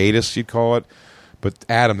on hiatus, you'd call it. But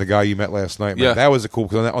Adam, the guy you met last night, man, that was a cool,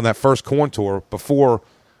 because on that first Corn tour, before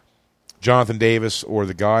Jonathan Davis or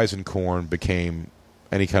the guys in Corn became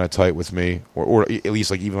any kind of tight with me, or at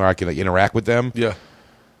least like even where I could like interact with them. Yeah.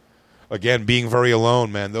 Again, being very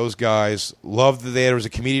alone, man. Those guys loved that there was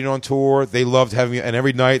a comedian on tour. They loved having me, and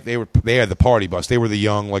every night they had the party bus. They were the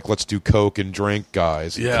young, like, let's do coke and drink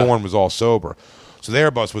guys. Yeah. Corn was all sober, so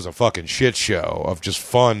their bus was a fucking shit show of just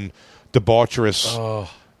fun, debaucherous,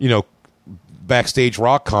 backstage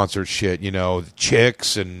rock concert shit.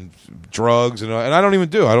 Chicks and drugs, and I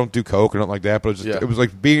don't do coke or nothing like that. But it was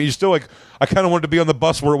like being, you're still like, I kind of wanted to be on the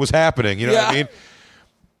bus where it was happening. You know what I mean?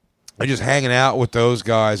 And just hanging out with those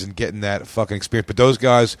guys and getting that fucking experience. But those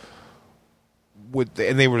guys and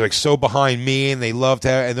they were like so behind me, and they loved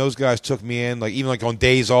and those guys took me in, like even like on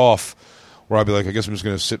days off, where I'd be like, I guess I'm just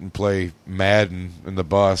gonna sit and play Madden in the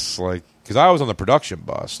bus, like, because I was on the production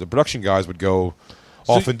bus. The production guys would go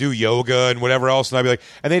off and do yoga and whatever else, and I'd be like,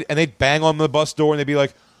 and they'd bang on the bus door, and they'd be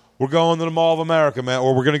like, we're going to the Mall of America, man,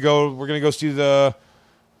 or we're gonna go see the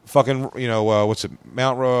fucking what's it,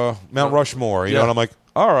 Mount Rushmore, you know, and I'm like,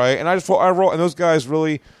 all right, and I roll, and those guys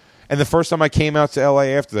really, and the first time I came out to LA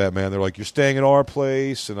after that, man, they're like, you're staying at our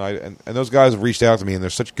place, and those guys have reached out to me, and they're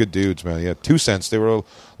such good dudes, man. Yeah, 2 Cents, they were a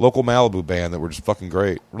local Malibu band that were just fucking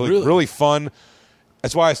great, really fun.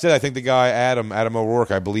 That's why I said I think the guy Adam O'Rourke,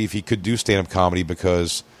 I believe he could do stand-up comedy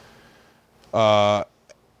because, and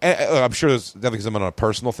I'm sure there's definitely something on a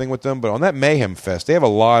personal thing with them, but on that Mayhem Fest, they have a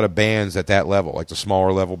lot of bands at that level, like the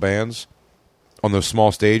smaller level bands on those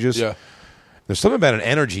small stages. Yeah. There's something about an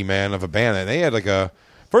energy, man, of a band. And they had like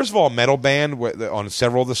first of all, a metal band where on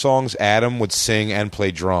several of the songs, Adam would sing and play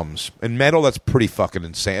drums. In metal, that's pretty fucking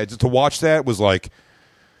insane. To watch that was like,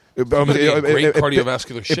 great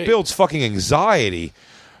cardiovascular shape. It builds fucking anxiety.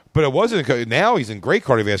 But it wasn't. Now he's in great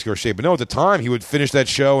cardiovascular shape. But no, at the time, he would finish that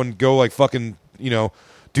show and go like fucking,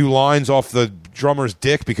 do lines off the drummer's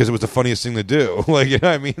dick because it was the funniest thing to do. Like, you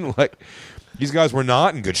know what I mean? Like, these guys were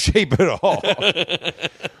not in good shape at all.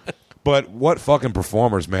 But what fucking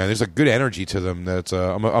performers, man! There's a good energy to them. That's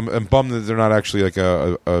I'm bummed that they're not actually like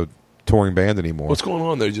a touring band anymore. What's going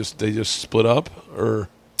on? They just split up, or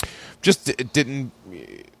just it didn't,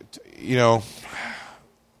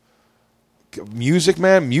 Music,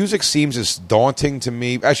 man. Music seems as daunting to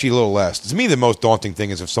me. Actually, a little less. To me, the most daunting thing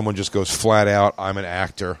is if someone just goes flat out, "I'm an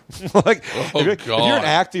actor." Like, if you're an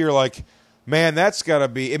actor, you're like, man, that's got to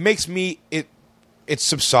be. It makes me it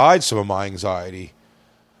subsides some of my anxiety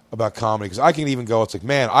about comedy, because I can even go, it's like,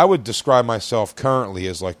 man, I would describe myself currently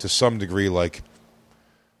as like, to some degree, like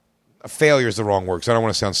failure is the wrong word because I don't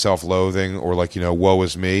want to sound self-loathing or like, woe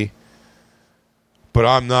is me. But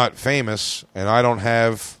I'm not famous, and I don't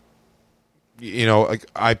have, like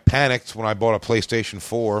I panicked when I bought a PlayStation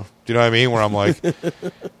 4. Do you know what I mean? Where I'm like, all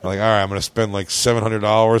right, I'm going to spend like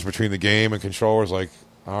 $700 between the game and controllers. Like,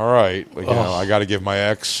 all right, I got to give my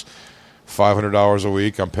ex $500 a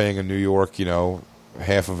week. I'm paying in New York,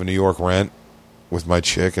 half of a New York rent with my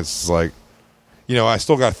chick. It's like, I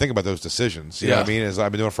still got to think about those decisions. You know what I mean? As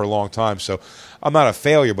I've been doing it for a long time, so I'm not a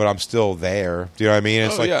failure, but I'm still there. Do you know what I mean?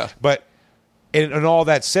 It's but. And all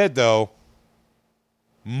that said, though,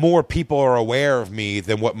 more people are aware of me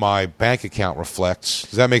than what my bank account reflects.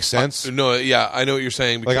 Does that make sense? No, yeah, I know what you're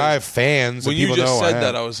saying. Like I have fans. When and you just said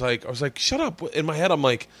that, I was like, shut up. In my head, I'm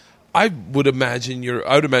like, I would imagine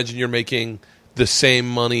you're making the same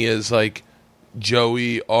money as like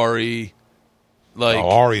Joey, Ari, like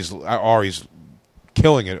Ari's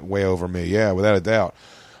killing it way over me. Yeah, without a doubt.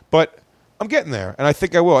 But I'm getting there, and I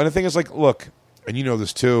think I will. And the thing is, like, look, and you know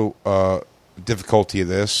this too. Difficulty of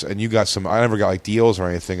this, and you got some. I never got like deals or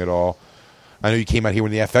anything at all. I know you came out here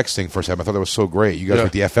when the FX thing first happened. I thought that was so great. You guys were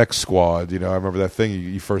the FX squad. I remember that thing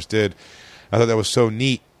you first did. I thought that was so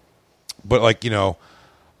neat. But like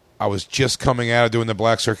I was just coming out of doing the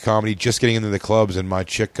Black Circuit comedy, just getting into the clubs, and my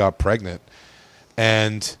chick got pregnant,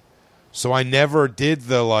 and so I never did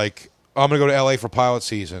the like. I'm gonna go to LA for pilot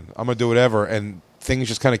season. I'm gonna do whatever, and things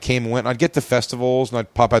just kind of came and went. I'd get to festivals and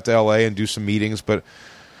I'd pop out to LA and do some meetings, but.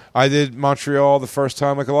 I did Montreal the first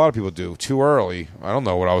time like a lot of people do, too early. I don't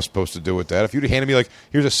know what I was supposed to do with that. If you'd handed me, like,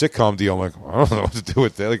 here's a sitcom deal, I'm like, I don't know what to do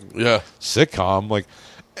with that. Like, sitcom? Like,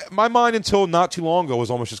 my mind until not too long ago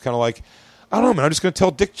was almost just kind of like, I don't know, man, I'm just going to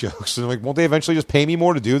tell dick jokes. And like, won't they eventually just pay me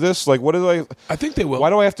more to do this? Like, what do I think they will. Why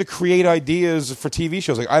do I have to create ideas for TV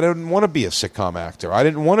shows? Like, I didn't want to be a sitcom actor. I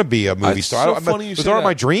didn't want to be a movie star. Those aren't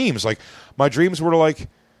my dreams. Like, my dreams were to, like,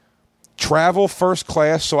 travel first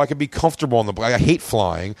class so I could be comfortable on the. I hate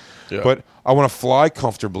flying, but I want to fly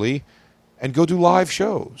comfortably and go do live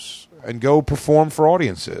shows and go perform for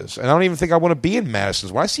audiences. And I don't even think I want to be in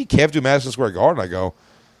Madison. When I see Kev do Madison Square Garden, I go,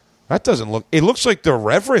 that doesn't look. It looks like the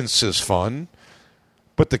Reverence is fun,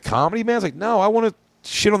 but the comedy man's like, no, I want to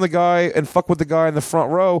shit on the guy and fuck with the guy in the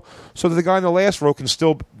front row so that the guy in the last row can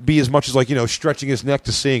still be as much as like stretching his neck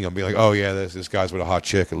to seeing him, be like, oh yeah, this guy's with a hot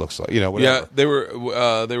chick, it looks like whatever. Yeah, they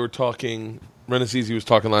were talking. Renazizi was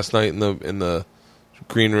talking last night in the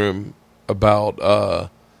green room about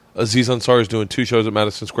Aziz Ansari is doing 2 shows at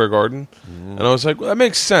Madison Square Garden, and I was like, well, that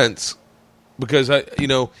makes sense because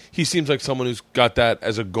he seems like someone who's got that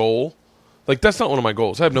as a goal. Like, that's not one of my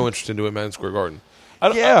goals. I have no interest in doing Madison Square Garden.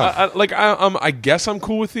 I guess I'm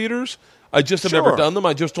cool with theaters. I just have never done them.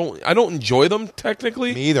 I don't enjoy them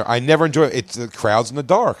technically. Me either. I never enjoy it. It's the crowds in the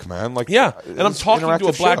dark, man. Like, and I'm talking to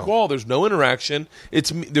a black wall. There's no interaction.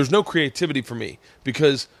 There's no creativity for me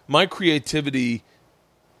because my creativity,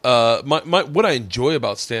 what I enjoy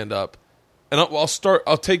about stand up, and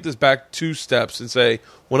I'll take this back 2 steps and say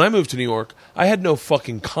when I moved to New York, I had no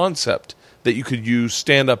fucking concept that you could use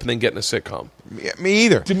stand up and then get in a sitcom. Me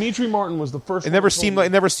either. Dimitri Martin was the first. It never seemed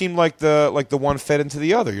like the one fed into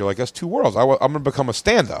the other. You're like, that's 2 worlds. I'm going to become a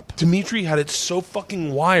stand up. Dimitri had it so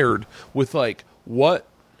fucking wired with like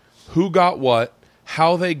who got what,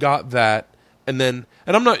 how they got that, and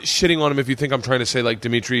I'm not shitting on him if you think I'm trying to say like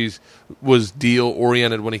Dimitri's was deal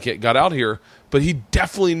oriented when he got out here, but he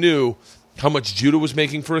definitely knew how much Judah was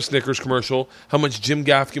making for a Snickers commercial, how much Jim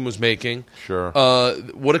Gaffigan was making,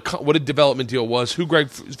 what a development deal was, who Greg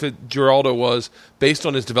Giraldo was based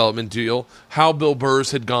on his development deal, how Bill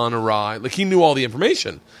Burr's had gone awry. Like, he knew all the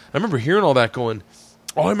information. I remember hearing all that going,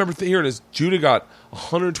 all I remember hearing is Judah got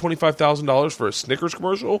 $125,000 for a Snickers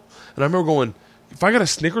commercial, and I remember going, if I got a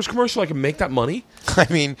Snickers commercial, I can make that money? I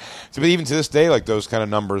mean, but even to this day, like, those kind of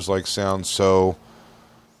numbers, like, sound so,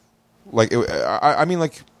 like, I mean,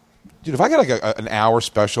 like, dude, if I got like an hour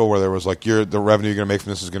special where there was like the revenue you're going to make from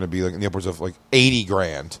this is going to be like in the upwards of like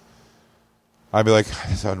 $80,000, I'd be like,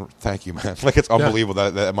 thank you, man. Like, it's unbelievable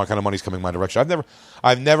that my kind of money's coming my direction.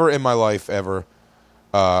 I've never in my life ever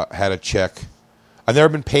had a check. I've never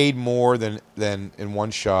been paid more than in one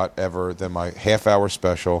shot ever than my half-hour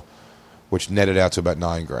special, which netted out to about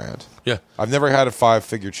 $9,000. Yeah, I've never had a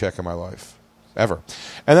 5-figure check in my life. Ever.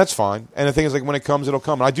 And that's fine. And the thing is, like, when it comes, it'll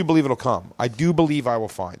come. And I do believe it'll come. I do believe I will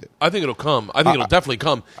find it. I think it'll come. I think it'll definitely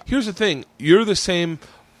come. Here's the thing. You're the same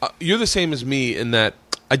as me in that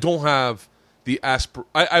I don't have the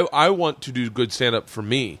I want to do good stand-up for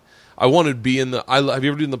me. I want to be in the... have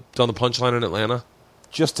you ever done the Punchline in Atlanta?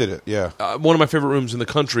 Just did it, yeah. One of my favorite rooms in the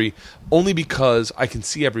country, only because I can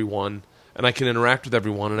see everyone, and I can interact with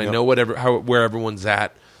everyone, and I know where everyone's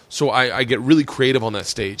at. So I get really creative on that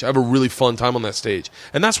stage. I have a really fun time on that stage,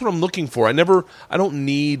 and that's what I'm looking for. I don't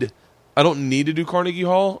need to do Carnegie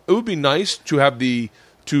Hall. It would be nice to have it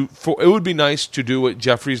would be nice to do what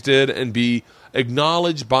Jeffries did and be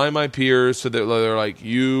acknowledged by my peers, so that they're like,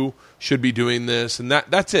 you should be doing this, and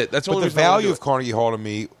that's it. That's the value of Carnegie Hall to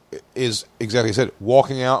me is exactly as I said,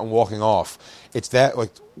 walking out and walking off. It's that,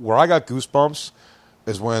 like, where I got goosebumps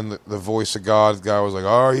is when the voice of God guy was like,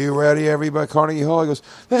 "Are you ready, everybody?" Carnegie Hall. He goes,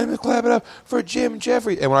 "Let me clap it up for Jim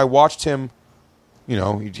Jeffries." And when I watched him,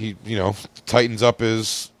 he tightens up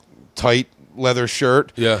his tight leather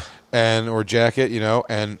shirt, or jacket,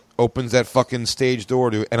 and opens that fucking stage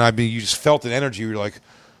door and I mean, you just felt an energy. You're like,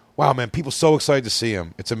 "Wow, man, people so excited to see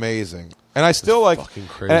him. It's amazing." And I still like, fucking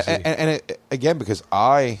crazy. And again, because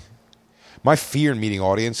my fear in meeting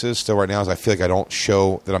audiences still right now is I feel like I don't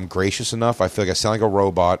show that I'm gracious enough. I feel like I sound like a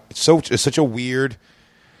robot. It's such a weird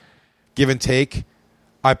give and take.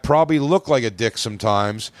 I probably look like a dick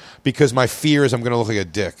sometimes because my fear is I'm going to look like a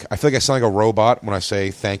dick. I feel like I sound like a robot when I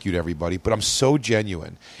say thank you to everybody, but I'm so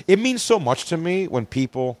genuine. It means so much to me when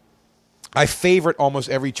I favorite almost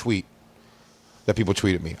every tweet that people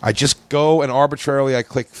tweet at me. I just go and arbitrarily I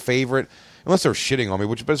click favorite, unless they're shitting on me,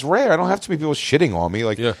 but it's rare. I don't have too many people shitting on me,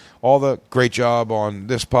 like all the great job on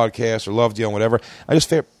this podcast or loved you on whatever. I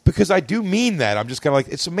just because I do mean that. I'm just kind of like,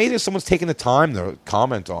 it's amazing if someone's taking the time to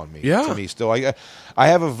comment on me. Yeah. To me still, I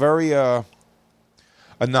have a very a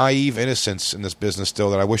naive innocence in this business still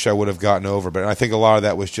that I wish I would have gotten over. But I think a lot of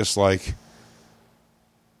that was just like,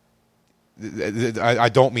 I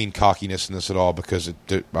don't mean cockiness in this at all, because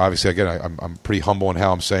obviously, again, I'm pretty humble in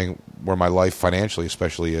how I'm saying where my life financially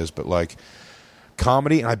especially is, but like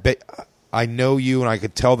comedy, and I bet I know you, and I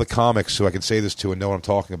could tell the comics who I could say this to and know what I'm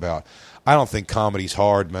talking about. I don't think comedy's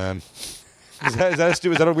hard, man. Is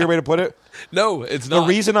that a weird way to put it? No, it's not. The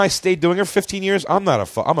reason I stayed doing it for 15 years, I'm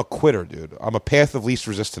a quitter, dude. I'm a path of least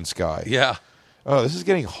resistance guy. Yeah. Oh, this is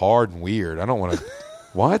getting hard and weird. I don't want to...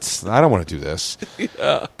 What? I don't want to do this.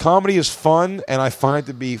 Yeah. Comedy is fun, and I find it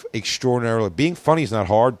to be extraordinarily... Being funny is not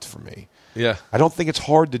hard for me. Yeah. I don't think it's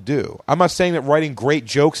hard to do. I'm not saying that writing great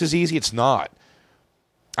jokes is easy. It's not.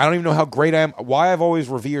 I don't even know how great I am. Why I've always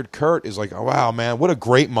revered Kurt is like, oh, wow, man, what a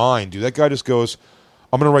great mind, dude. That guy just goes,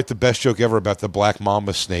 I'm going to write the best joke ever about the black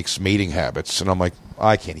mamba snake's mating habits. And I'm like,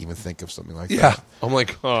 I can't even think of something like that. I'm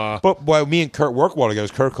like, But while me and Kurt work well together,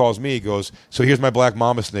 Kurt calls me, he goes, so here's my black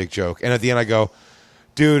mamba snake joke. And at the end I go,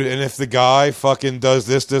 dude, and if the guy fucking does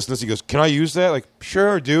this, and this, he goes, can I use that? Like,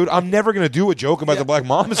 sure, dude. I'm never going to do a joke about the black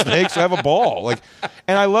mamba snakes. I have a ball. Like,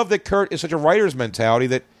 and I love that Kurt is such a writer's mentality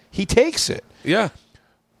that he takes it. Yeah.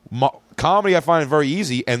 Comedy, I find it very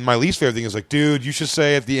easy, and my least favorite thing is like, dude, you should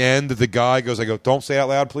say at the end that the guy goes, I go, don't say it out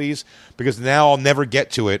loud, please, because now I'll never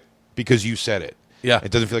get to it because you said it. Yeah.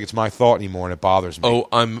 It doesn't feel like it's my thought anymore, and it bothers me.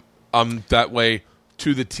 Oh, I'm that way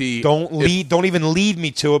to the T. Don't even lead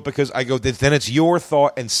me to it, because I go, then it's your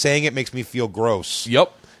thought, and saying it makes me feel gross.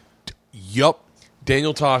 Yup.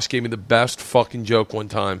 Daniel Tosh gave me the best fucking joke one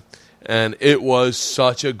time. And it was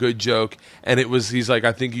such a good joke. And he's like,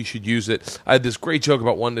 I think you should use it. I had this great joke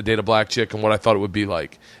about wanting to date a black chick and what I thought it would be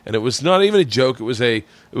like. And it was not even a joke. It was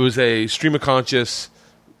a stream of conscious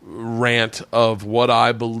rant of what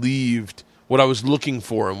I believed, what I was looking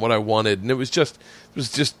for and what I wanted. And it was just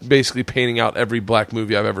basically painting out every black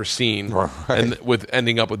movie I've ever seen. Right. And with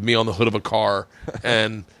ending up with me on the hood of a car.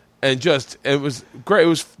 and it was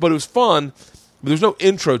great. But it was fun. But there's no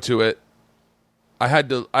intro to it. I had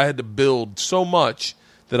to build so much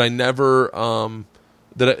that I never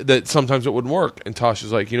that sometimes it wouldn't work. And Tosh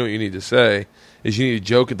was like, you know what you need to say is you need a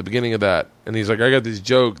joke at the beginning of that. And he's like, I got this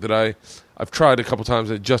joke that I've tried a couple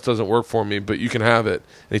times and it just doesn't work for me, but you can have it.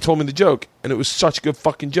 And he told me the joke, and it was such a good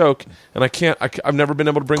fucking joke. And I've never been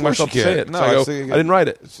able to bring myself to say it. No, so I didn't write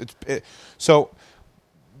it. So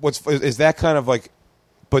is that kind of like?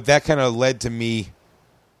 But that kind of led to me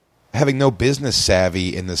having no business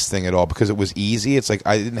savvy in this thing at all, because it was easy. It's like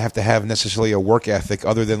I didn't have to have necessarily a work ethic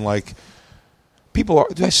other than like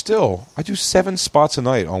I do 7 spots a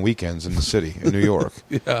night on weekends in the city in New York.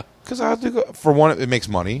 Yeah. Because I have to go, for one, it makes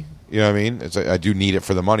money. You know what I mean? I do need it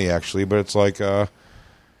for the money actually, but it's like, in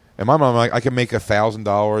my mind, like, I can make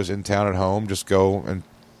 $1,000 in town at home, just go and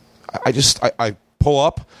I pull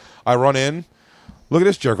up, I run in. Look at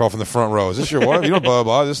this jerk off in the front row. Is this your wife? You know, blah, blah,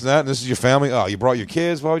 blah, this and that, and this is your family. Oh, you brought your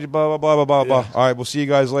kids? Why would you blah, blah, blah, blah, blah, blah. All right, we'll see you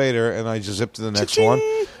guys later. And I just zip to the next one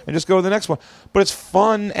and just go to the next one. But it's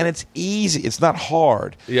fun and it's easy. It's not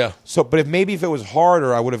hard. Yeah. So, but if it was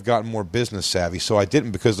harder, I would have gotten more business savvy. So I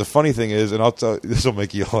didn't, because the funny thing is, and I'll tell you, this will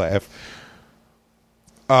make you laugh.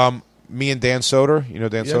 Me and Dan Soder, you know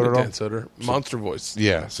Dan Soder at all? Dan Soder. Monster voice.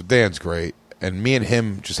 Yeah, so Dan's great. and me and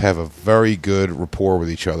him just have a very good rapport with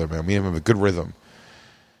each other, man. Me and him have a good rhythm.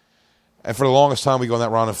 And for the longest time, we go on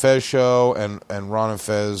that Ron and Fez show, and Ron and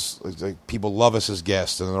Fez, like, people love us as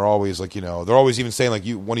guests, and they're always like, they're always even saying like,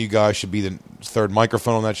 one of you guys should be the third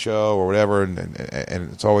microphone on that show or whatever, and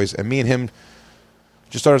it's always, and me and him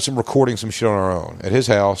just started recording some shit on our own at his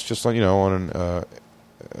house, just on on an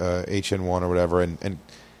HN1 or whatever,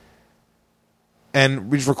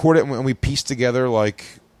 and we just record it, and we piece together like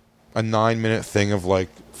a 9-minute thing of like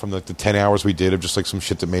from the 10 hours we did of just like some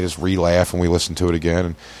shit that made us re-laugh, and we listened to it again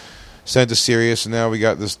and sent it to Sirius, and now we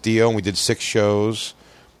got this deal, and we did 6 shows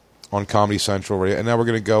on Comedy Central, and now we're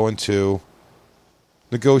going to go into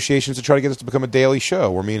negotiations to try to get this to become a daily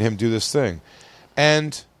show where me and him do this thing.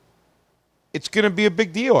 And it's going to be a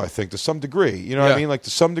big deal, I think, to some degree. You know what I mean? Like, to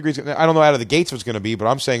some degree, I don't know out of the gates what it's going to be, but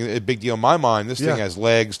I'm saying a big deal in my mind. This thing has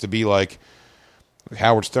legs to be like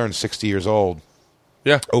Howard Stern, 60 years old.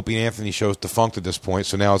 Yeah. Opie and Anthony show's defunct at this point,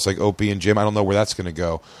 so now it's like Opie and Jim. I don't know where that's going to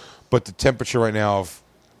go. But the temperature right now of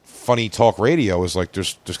funny talk radio is like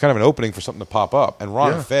there's kind of an opening for something to pop up, and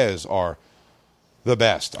Ron and Fez are the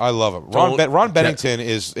best. I love it. Ron Bennington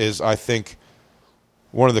is I think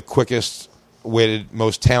one of the quickest witted,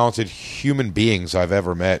 most talented human beings I've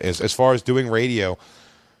ever met. As far as doing radio,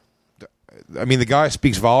 I mean, the guy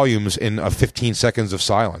speaks volumes in 15 seconds of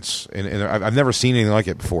silence, and I've never seen anything like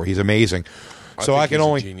it before. He's amazing. I can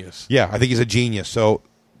only genius. Yeah, I think he's a genius.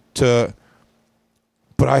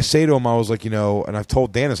 But I say to him, I was like, and I've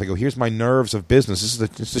told Dan this, I go, here's my nerves of business.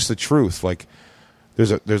 It's just the truth. Like,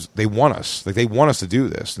 they want us. Like, they want us to do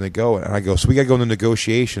this. And they go, and I go, so we got to go into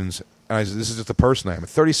negotiations. And I said, this is just the person I am. At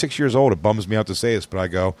 36 years old, it bums me out to say this, but I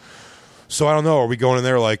go, so I don't know, are we going in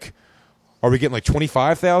there like, are we getting like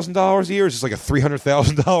 $25,000 a year? Is this like a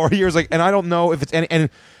 $300,000 a year? It's like, and I don't know if it's, and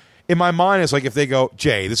in my mind, it's like if they go,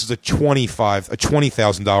 Jay, this is a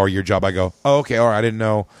 $20,000 a year job. I go, oh, okay, all right, I didn't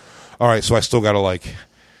know. All right, so I still got to like,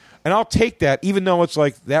 and I'll take that, even though it's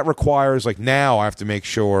like that requires like now I have to make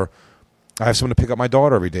sure I have someone to pick up my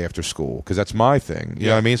daughter every day after school because that's my thing. You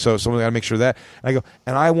know what I mean? So someone got to make sure that. And I go,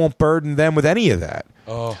 and I won't burden them with any of that.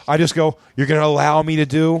 Oh. I just go, you're going to allow me to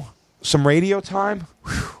do some radio time?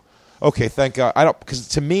 Whew. Okay, thank God. I don't, because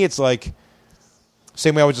to me it's like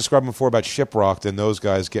same way I was describing before about Shiprocked and those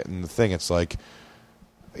guys getting the thing. It's like,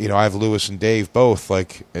 I have Lewis and Dave both,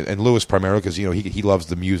 like, and Lewis primarily because he loves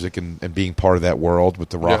the music and being part of that world with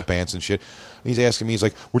the rock bands and shit. And he's asking me, he's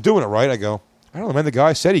like, "We're doing it right?" I go, "I don't know, man. The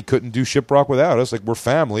guy said he couldn't do Shiprock without us. Like, we're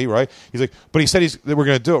family, right?" He's like, "But he said that we're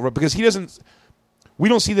going to do it right because he doesn't." We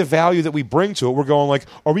don't see the value that we bring to it. We're going like,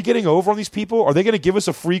 are we getting over on these people? Are they going to give us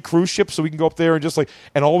a free cruise ship so we can go up there and just like,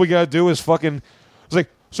 and all we got to do is fucking. It's like,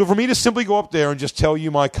 so for me to simply go up there and just tell you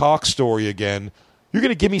my cock story again, you're going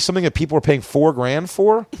to give me something that people are paying $4,000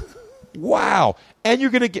 for? Wow. And you're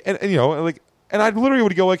going to get, and I literally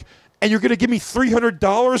would go like, and you're going to give me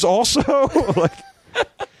 $300 also? Like,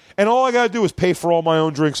 and all I got to do is pay for all my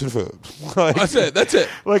own drinks and food. Like, That's it.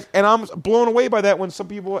 Like, and I'm blown away by that when some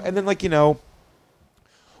people, and then like,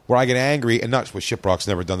 where I get angry, and not with Shiprock's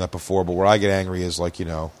never done that before, but where I get angry is like,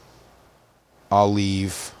 I'll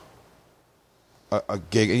leave a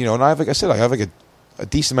gig, and I have, like I said, I have like a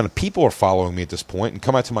decent amount of people are following me at this point and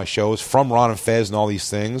come out to my shows from Ron and Fez and all these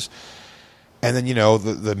things. And then,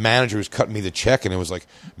 the manager was cutting me the check, and it was like,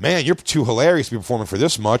 man, you're too hilarious to be performing for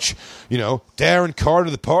this much. Darren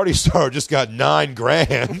Carter, the party star, just got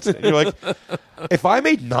 $9,000. And you're like, if I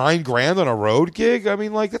made $9,000 on a road gig, I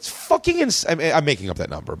mean, like, that's fucking insane. I mean, I'm making up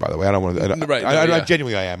that number, by the way. I don't want to. I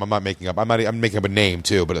genuinely, I am. I'm not making up. I'm making up a name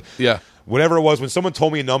too, but whatever it was, when someone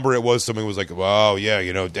told me a number, it was something was like, wow, yeah,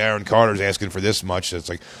 Darren Carter's asking for this much. It's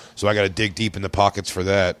like, so I got to dig deep in the pockets for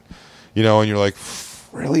that, and you're like.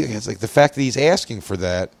 Really? It's like the fact that he's asking for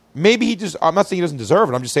that. Maybe he just. I'm not saying he doesn't deserve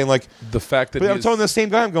it. I'm just saying like the fact that. But I'm telling the same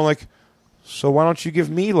guy. I'm going like, so why don't you give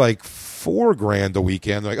me like $4,000 a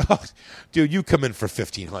weekend? They're like, oh, dude, you come in for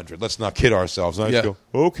 $1,500. Let's not kid ourselves. And I just go,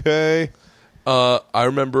 okay. I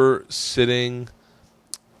remember sitting.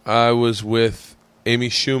 I was with Amy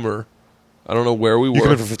Schumer. I don't know where we were. You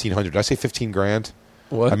come in for $1,500. Did I say $15,000?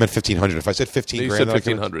 What? I meant $1,500. If I said $15,000, you said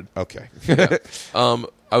 $1,500. Okay. Yeah.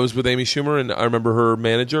 I was with Amy Schumer, and I remember her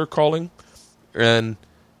manager calling, and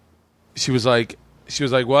she was like,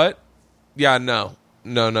 "What? Yeah, no.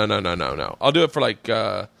 I'll do it for like.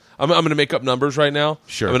 I'm going to make up numbers right now.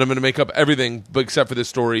 Sure. I'm going to make up everything, but except for this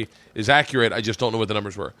story is accurate. I just don't know what the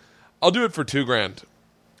numbers were. I'll do it for $2,000.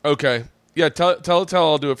 Okay. Yeah. Tell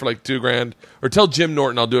I'll do it for like $2,000, or tell Jim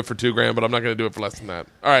Norton I'll do it for $2,000, but I'm not going to do it for less than that.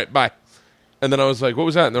 All right. Bye. And then I was like, what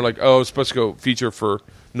was that? And they're like, oh, I was supposed to go feature for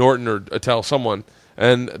Norton or tell someone.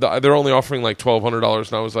 And they're only offering like $1,200,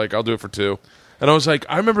 and I was like, I'll do it for $2,000. And I was like,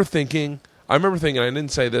 I remember thinking, I remember thinking, I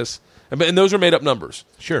didn't say this, and those are made up numbers.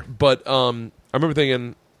 Sure. But I remember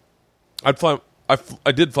thinking,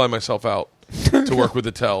 I did fly myself out to work with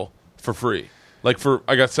Attell for free. Like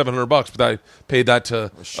I got $700, but I paid that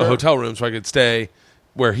to a hotel room so I could stay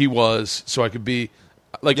where he was, so I could be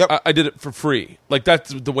like, I did it for free. Like,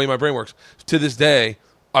 that's the way my brain works. To this day,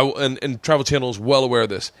 and Travel Channel is well aware of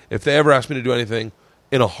this. If they ever ask me to do anything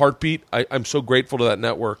in a heartbeat, I'm so grateful to that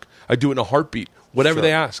network. I do it in a heartbeat. Whatever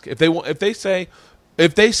they ask. If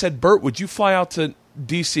they said, Bert, would you fly out to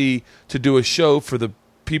DC to do a show for the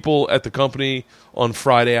people at the company on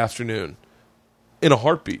Friday afternoon? In a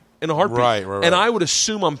heartbeat. Right. And I would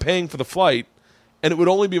assume I'm paying for the flight, and it would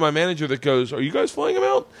only be my manager that goes, are you guys flying him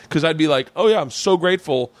out? Because I'd be like, oh yeah, I'm so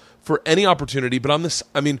grateful for any opportunity. But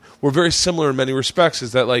we're very similar in many respects,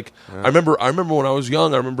 is that like, I remember when I was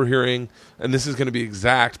young, I remember hearing, and this is going to be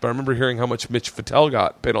exact, but I remember hearing how much Mitch Fattel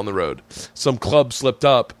got paid on the road. Some club slipped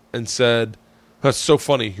up and said, that's so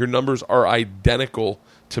funny, your numbers are identical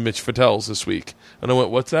to Mitch Fattel's this week. And I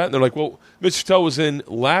went, what's that? And they're like, well, Mitch Fattel was in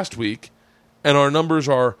last week, and our numbers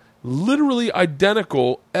are literally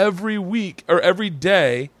identical every week or every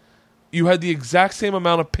day. You had the exact same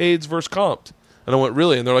amount of paids versus comped. And I went,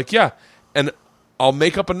 really? And they're like, yeah. And I'll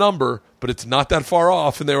make up a number, but it's not that far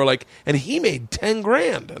off. And they were like, and he made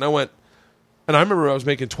 $10,000. And I went, and I remember I was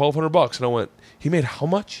making $1,200. And I went, he made how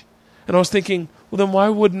much? And I was thinking, well, then why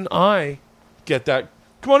wouldn't I get that?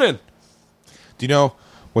 Come on in. Do you know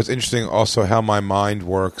what's interesting also, how my mind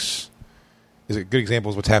works? Is a good example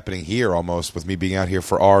is what's happening here almost with me being out here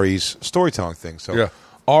for Ari's storytelling thing. So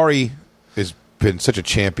Ari has been such a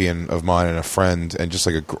champion of mine and a friend, and just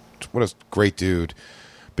like what a great dude,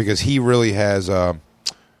 because he really has. I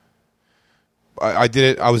did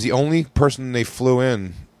it. I was the only person they flew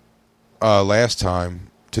in last time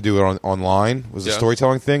to do it online. Was the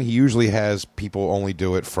storytelling thing. He usually has people only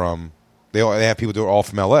do it from. They have people do it all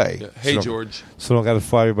from L.A. Yeah. Hey, George. So don't got to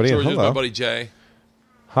fly everybody George in. Hello, is my buddy Jay.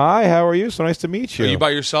 Hi, how are you? So nice to meet you. Are you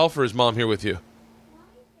by yourself, or is Mom here with you?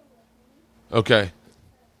 Okay.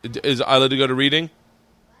 Is Isla to go to reading?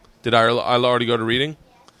 Did Isla already go to reading?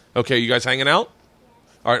 Okay, you guys hanging out?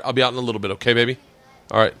 All right, I'll be out in a little bit, okay, baby?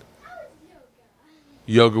 All right.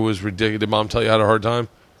 Yoga was ridiculous. Did Mom tell you I had a hard time?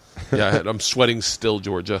 Yeah, I'm sweating still,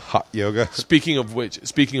 Georgia. Hot yoga. Speaking of which,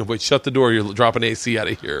 shut the door. You're dropping AC out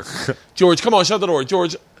of here. George, come on, shut the door.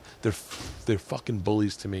 George, they're fucking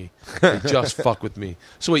bullies to me. They just fuck with me.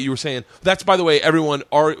 So wait, you were saying, that's, by the way, everyone,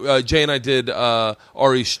 Jay and I did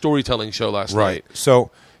Ari's storytelling show last night.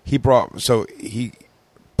 So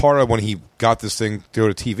part of when he got this thing to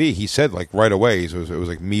go to TV, he said like right away, it was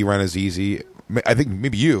like me, Renazizi, I think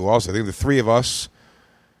maybe you also. I think the three of us.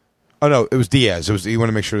 Oh no, it was Diaz. He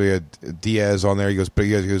wanted to make sure they had Diaz on there. He goes, but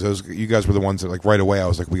you guys were the ones that like right away. I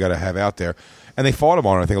was like, we got to have out there, and they fought him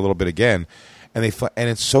on it. I think a little bit again, and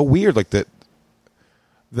it's so weird, like that.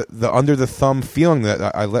 The under the thumb feeling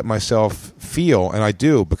that I let myself feel, and I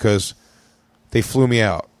do, because they flew me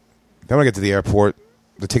out. Then when I get to the airport,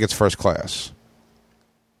 the ticket's first class.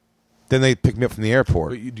 Then they pick me up from the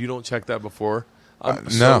airport. But you don't check that before?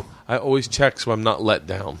 No. I always check so I'm not let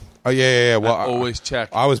down. Oh, yeah. Well, I always check.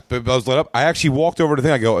 I was let up. I actually walked over to the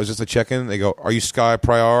thing. I go, is this a check-in? They go, are you Sky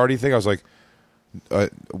Priority thing? I was like,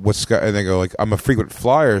 what's Sky? And they go, like, I'm a frequent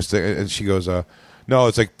flyers thing. And she goes, no,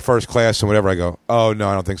 it's like first class and whatever. I go, oh, no,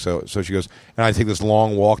 I don't think so. So she goes, and I take this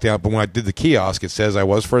long walk down. But when I did the kiosk, it says I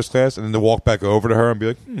was first class. And then to walk back over to her and be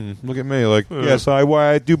like, look at me. Like, yes,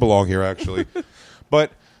 I do belong here, actually.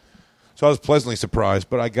 But, so I was pleasantly surprised.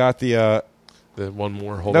 But I got the one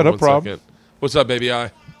more. Hold on 1 problem. second. What's up, baby?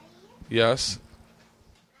 Yes?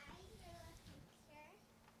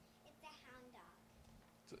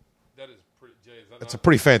 That is pretty, Jay, is that It's a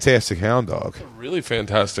pretty fantastic hound dog. a really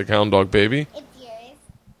fantastic hound dog, baby. It's yours.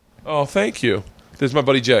 Oh, thank you. This is my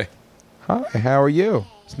buddy Jay. Hi, how are you?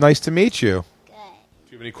 It's nice to meet you. Good.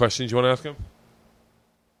 Do you have any questions you want to ask him?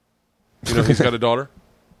 You know he's got a daughter?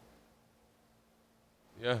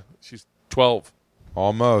 Yeah, she's 12.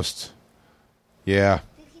 Almost. Yeah. So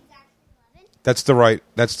he's actually 11?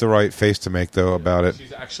 That's the right face to make though about it.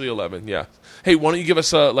 She's actually 11, yeah. Hey, why don't you give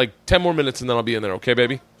us like 10 more minutes and then I'll be in there, okay,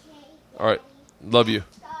 baby? Okay. All right. Love you. Dog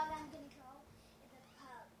I'm going to call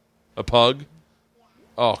is a pug. A pug?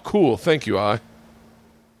 Oh, cool. Thank you,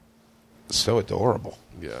 So adorable.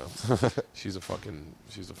 Yeah. She's a fucking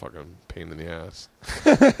pain in the ass.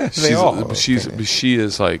 She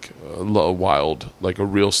is like a wild, like a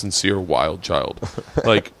real sincere wild child.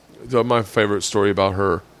 Like my favorite story about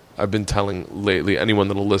her I've been telling lately, anyone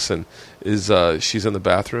that'll listen, is she's in the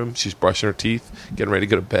bathroom, she's brushing her teeth, getting ready to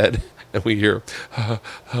go to bed, and we hear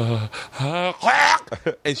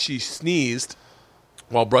and she sneezed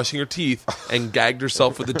while brushing her teeth and gagged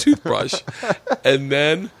herself with a toothbrush. And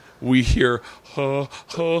then we hear, ha,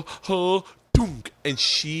 ha, ha, dunk, and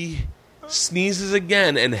she sneezes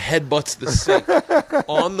again and headbutts the sink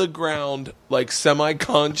on the ground, like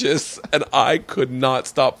semi-conscious, and I could not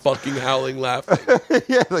stop fucking howling laughing.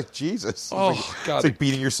 Yeah, like Jesus. Oh, God. It's like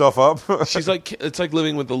beating yourself up. She's like, it's like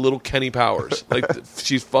living with the little Kenny Powers. Like,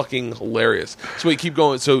 she's fucking hilarious. So wait, keep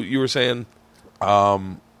going. So you were saying, right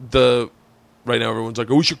now everyone's like,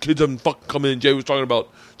 I wish your kids hadn't fucking come in. Jay was talking about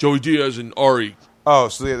Joey Diaz and Ari. Oh,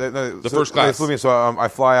 so the first class. They flew me, so I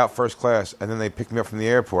fly out first class, and then they pick me up from the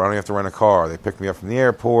airport. I don't have to rent a car. They pick me up from the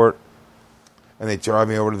airport, and they drive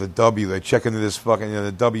me over to the W. They check into this fucking,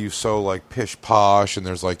 the W's so like pish posh, and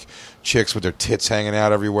there's like chicks with their tits hanging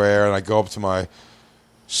out everywhere, and I go up to my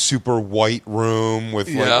super white room with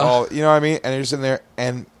like all, you know what I mean? And they're just in there,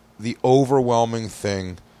 and the overwhelming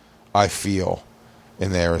thing I feel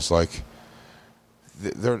in there is like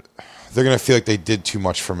they're gonna feel like they did too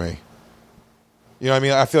much for me. You know what I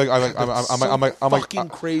mean? I feel like I'm fucking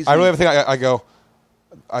crazy. I really have a thing. I go.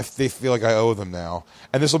 They feel like I owe them now,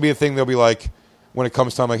 and this will be a thing. They'll be like, when it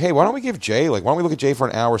comes time, like, hey, why don't we give Jay? Like, why don't we look at Jay for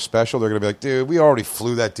an hour special? They're gonna be like, dude, we already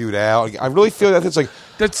flew that dude out. I really feel that it's like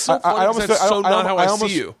that's so funny. That's so not how I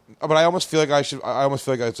see you. But I almost feel like I should. I almost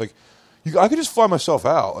feel like it's like, I could just fly myself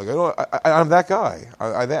out. Like I'm that guy.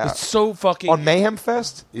 It's so fucking on Mayhem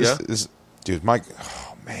Fest. Yeah, dude,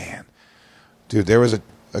 oh man, dude, there was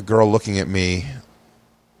a girl looking at me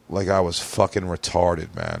like I was fucking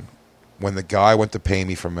retarded, man. When the guy went to pay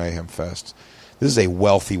me for Mayhem Fest, this is a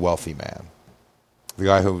wealthy, wealthy man. The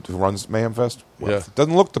guy who runs Mayhem Fest, wealthy. Yeah,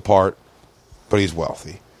 doesn't look the part, but he's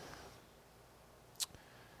wealthy.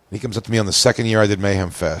 And he comes up to me on the second year I did Mayhem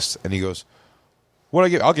Fest, and he goes, "What I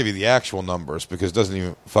give? I'll give you the actual numbers because it doesn't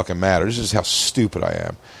even fucking matter. This is how stupid I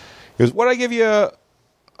am." He goes, "What did I give you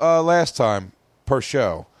last time per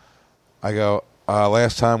show?" I go,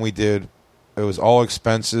 "Last time we did." It was all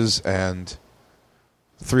expenses and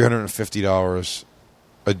 $350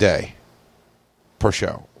 a day per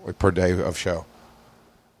show, like per day of show.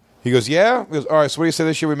 He goes, yeah? He goes, all right, so what do you say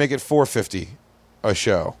this year we make it $450 a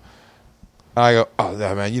show? I go, oh,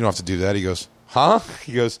 man, you don't have to do that. He goes, huh?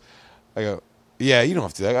 I go, yeah, you don't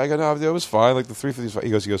have to do that. I go, no, it was fine. Like the $350 is fine. He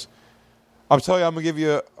goes, I'm telling you, I'm going to give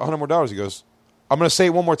you $100 more. He goes, I'm going to say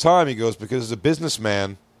it one more time. He goes, because as a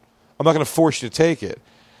businessman, I'm not going to force you to take it.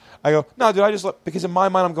 I go, no, dude, because in my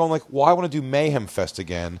mind I'm going like, well, I want to do Mayhem Fest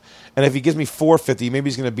again. And if he gives me $450, maybe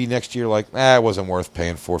he's going to be next year like, it wasn't worth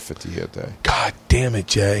paying $450 a day. God damn it,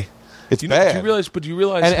 Jay. It's bad. Do you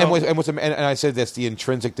realize and I said that's the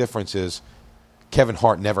intrinsic difference is Kevin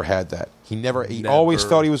Hart never had that. He always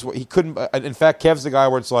felt he couldn't. In fact, Kev's the guy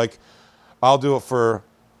where it's like, I'll do it for,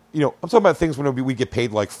 I'm talking about things when we get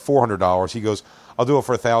paid like $400. He goes, I'll do it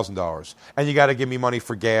for $1,000. And you got to give me money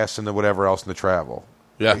for gas and the whatever else in the travel.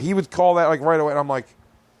 Yeah, he would call that like right away, and I'm like,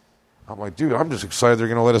 dude, I'm just excited they're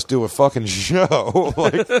gonna let us do a fucking show.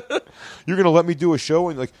 Like, you're gonna let me do a show,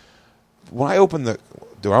 and like, when I opened I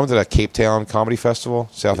went to that Cape Town Comedy Festival,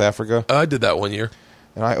 South Africa. I did that one year,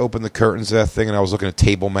 and I opened the curtains of that thing, and I was looking at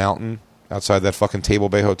Table Mountain outside that fucking Table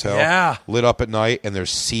Bay Hotel. Yeah, lit up at night, and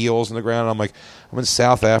there's seals in the ground. And I'm like, I'm in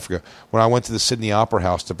South Africa. When I went to the Sydney Opera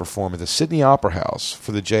House to perform at the Sydney Opera House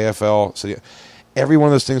for the JFL. Every one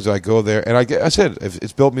of those things that I go there, and I said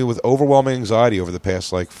it's built me with overwhelming anxiety over the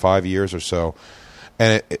past like 5 years or so,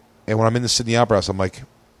 and when I'm in the Sydney Opera House, I'm like,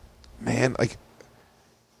 man, like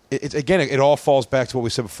it all falls back to what we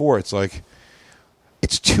said before. It's like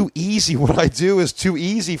it's too easy. What I do is too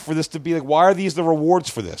easy for this to be like. Why are these the rewards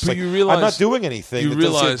for this? Like, you realize, I'm not doing anything. You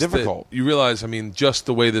realize difficult. You realize, I mean, just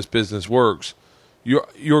the way this business works,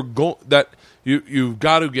 you've got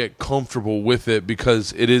to get comfortable with it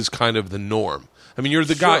because it is kind of the norm. I mean, you're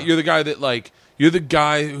the guy that like you're the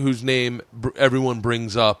guy whose name everyone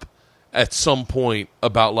brings up at some point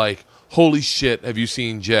about like, holy shit, have you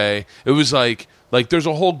seen Jay? It was like there's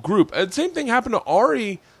a whole group. And the same thing happened to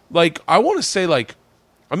Ari. Like, I want to say like,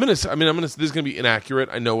 this is gonna be inaccurate.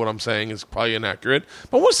 I know what I'm saying is probably inaccurate,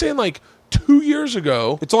 but I want to say in like 2 years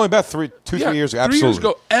ago. It's only about 3 years ago. Absolutely. 3 years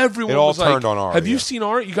ago, everyone was like, turned on Ari, have you seen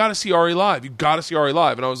Ari? You got to see Ari live. You got to see Ari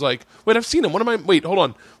live. And I was like, wait, I've seen him. Wait, hold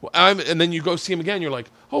on. And then you go see him again. You're like,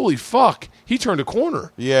 holy fuck, he turned a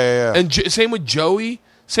corner. Yeah. And same with Joey.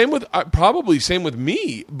 Same with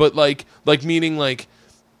me. But meaning like,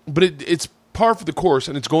 but it's par for the course,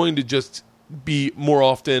 and it's going to just be more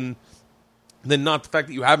often than not. The fact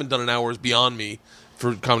that you haven't done an hour is beyond me.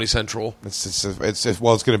 For Comedy Central, it's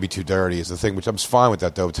going to be too dirty is the thing, which I'm fine with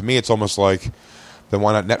that though. To me, it's almost like, then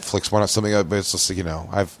why not Netflix? Why not something else? But it's just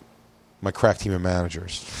My crack team of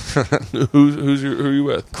managers. Who are you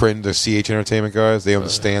with? Crin, the CH Entertainment guys. They own the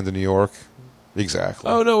Stand in New York. Exactly.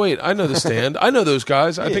 Oh, no, wait. I know the Stand. I know those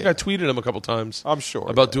guys. I think I tweeted them a couple times. I'm sure.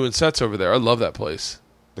 About doing sets over there. I love that place.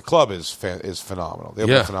 The club is phenomenal. They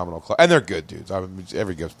have a phenomenal club. And they're good dudes.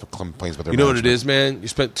 Every guy complains about their You know what it is, man? You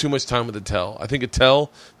spent too much time with Attell. I think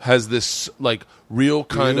Attell has this, like, real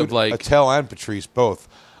kind of, like... Attell and Patrice, both.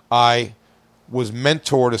 I was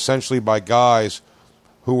mentored, essentially, by guys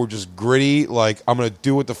who were just gritty, like, I'm going to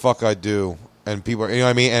do what the fuck I do. And people, you know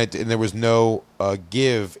what I mean? And there was no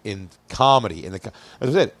give in comedy. That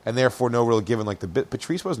was it. And therefore, no real give in, like,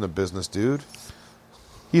 Patrice wasn't a business dude.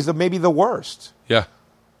 He's maybe the worst. Yeah.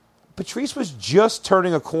 Patrice was just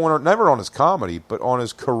turning a corner, never on his comedy, but on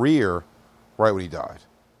his career, right when he died.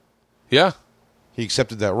 Yeah. He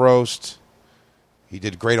accepted that roast. He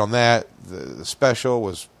did great on that. The special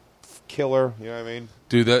was killer. You know what I mean?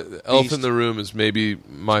 Dude, that Elephant in the Room is maybe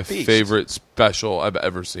my favorite special I've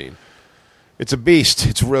ever seen. It's a beast.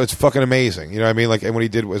 It's fucking amazing. You know what I mean? Like, and what he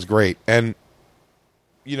did was great. And,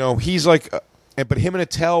 you know, he's like, but him and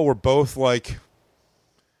Attell were both like,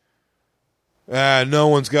 no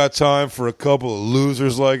one's got time for a couple of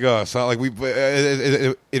losers like us. Not like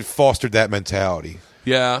it fostered that mentality.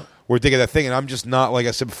 Yeah. We're digging that thing, and I'm just not, like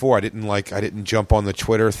I said before, I didn't jump on the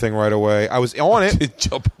Twitter thing right away. I was on it. Didn't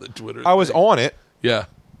jump on the Twitter I was on it. Yeah.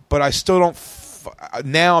 But I still don't.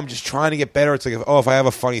 Now I'm just trying to get better. It's like, if I have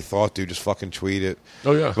a funny thought, dude, just fucking tweet it.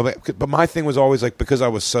 Oh, yeah. But my thing was always, like, because I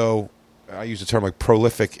was so, I use the term, like,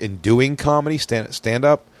 prolific in doing comedy,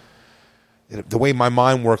 stand-up, the way my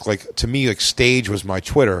mind worked, like, to me, like, stage was my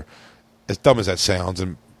Twitter. As dumb as that sounds,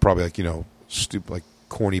 and probably, like, you know, stupid, like,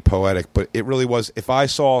 corny, poetic, but it really was. If I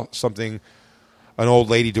saw something, an old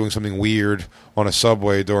lady doing something weird on a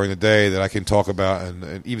subway during the day that I can talk about,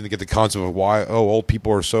 and even to get the concept of why, old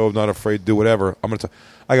people are so not afraid to do whatever,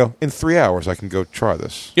 I go, in 3 hours I can go try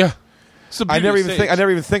this. Yeah. I never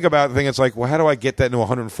even think about the thing. It's like, well, how do I get that into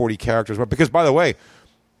 140 characters? Because, by the way,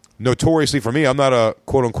 notoriously for me, I'm not a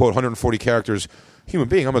quote unquote 140 characters human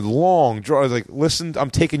being. I'm a long draw. Like, listen,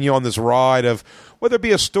 I'm taking you on this ride of whether it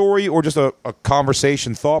be a story or just a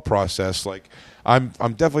conversation thought process. Like, I'm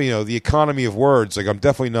definitely, you know, the economy of words. Like, I'm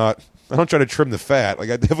definitely not. I don't try to trim the fat. Like,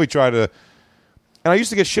 I definitely try to. And I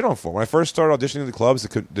used to get shit on for it. When I first started auditioning in the clubs,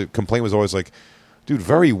 the complaint was always like, dude,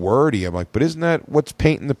 very wordy. I'm like, but isn't that what's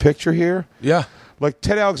painting the picture here? Yeah. Like,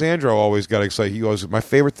 Ted Alexandro always got excited. He goes, my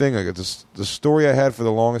favorite thing, like, the story I had for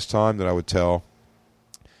the longest time that I would tell,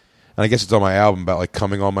 and I guess it's on my album, about, like,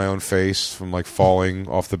 coming on my own face from, like, falling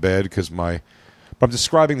off the bed because I'm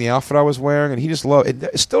describing the outfit I was wearing, and he just loved it.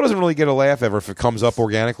 It still doesn't really get a laugh ever if it comes up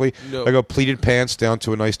organically. No. I go pleated pants down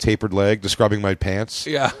to a nice tapered leg, describing my pants.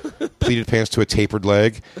 Yeah. Pleated pants to a tapered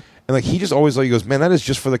leg. And, like, he just always, like, he goes, man, that is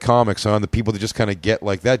just for the comics, huh? And the people that just kind of get,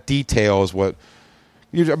 like, that detail is what...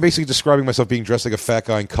 You're basically describing myself being dressed like a fat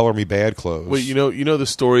guy in Color Me Bad clothes. Wait, you know the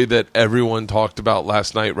story that everyone talked about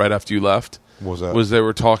last night right after you left? What was that? Was they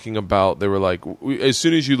were talking about, they were like, as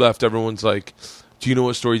soon as you left, everyone's like, do you know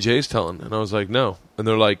what story Jay's telling? And I was like, no. And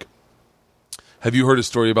they're like, have you heard a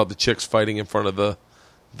story about the chicks fighting in front of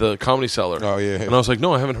the Comedy Cellar? Oh, yeah. And I was like,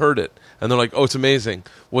 no, I haven't heard it. And they're like, oh, it's amazing.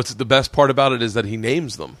 What's the best part about it is that he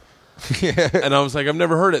names them. Yeah. And I was like, I've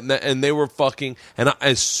never heard it. And they were fucking... And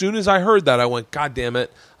as soon as I heard that, I went, God damn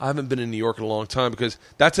it, I haven't been in New York in a long time, because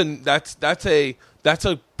that's a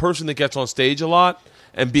person that gets on stage a lot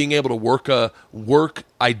and being able to work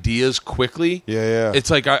ideas quickly. Yeah. It's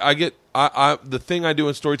like the thing I do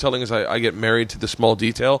in storytelling is I get married to the small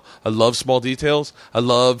detail. I love small details. I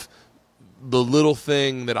love the little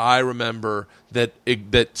thing that I remember that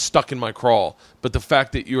stuck in my crawl. But the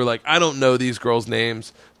fact that you were like, I don't know these girls'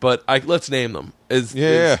 names, but let's name them. Is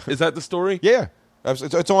that the story? Yeah.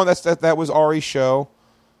 It's on. That was Ari's show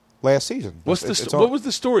last season. What was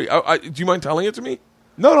the story? Do you mind telling it to me?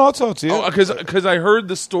 No, I'll tell it to you. Oh, because I heard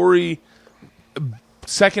the story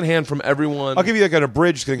secondhand from everyone. I'll give you like an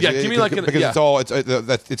abridged thing. Yeah, give me like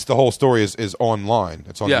it's the whole story is online.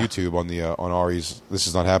 It's on Yeah. YouTube on Ari's. This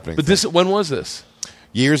is not happening. But when was this?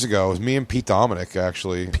 Years ago, it was me and Pete Dominic,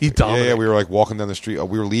 actually. Pete Dominic. Yeah, we were like walking down the street.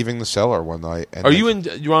 We were leaving the cellar one night. And Are you in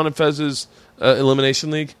Ron and Fez's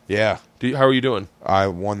Elimination League? Yeah. How are you doing? I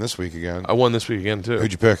won this week again. I won this week again, too.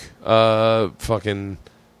 Who'd you pick? Fucking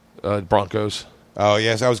Broncos. Oh,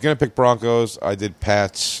 yes. I was going to pick Broncos. I did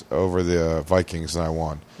Pats over the Vikings, and I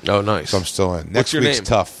won. Oh, nice. So I'm still in. What's your week's name?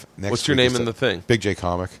 Tough. What's your name in the thing? Big J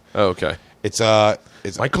Comic. Oh, okay. It's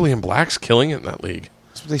Michael Ian Black's killing it in that league.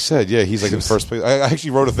 That's what they said. Yeah, he's like in first place. I actually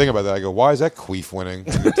wrote a thing about that. I go, why is that queef winning?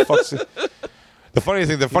 What the fuck's it? The funny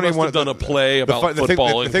thing, the funny must one, have done a play about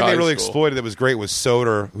football. The thing they really exploited that was great was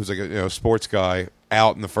Soder, who's like a sports guy,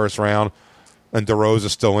 out in the first round, and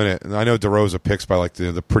DeRosa's still in it. And I know DeRosa picks by like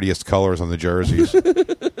the prettiest colors on the jerseys.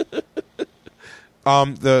 The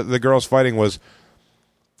girls fighting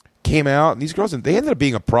came out, and these girls, they ended up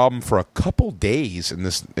being a problem for a couple days in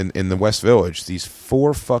the West Village. These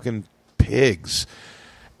 4 fucking pigs.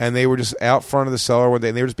 And they were just out front of the cellar one day,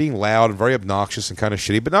 and they were just being loud and very obnoxious and kind of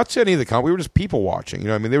shitty. But not to any of the we were just people watching. You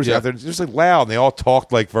know what I mean? They were just out there just like loud, and they all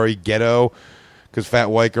talked like very ghetto, because fat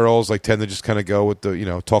white girls like tend to just kind of go with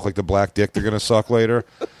the, talk like the black dick they're going to suck later.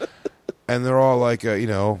 And they're all like,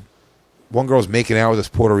 one girl's making out with this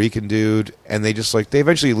Puerto Rican dude, and they just like, they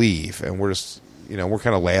eventually leave. And we're just, we're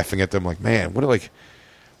kind of laughing at them like, man,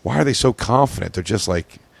 why are they so confident? They're just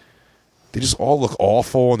like, they just all look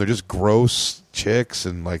awful, and they're just gross chicks,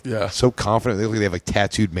 and like so confident. They look like they have like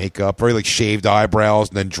tattooed makeup, very like shaved eyebrows,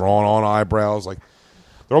 and then drawn on eyebrows. Like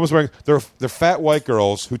they're almost wearing they're fat white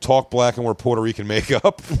girls who talk black and wear Puerto Rican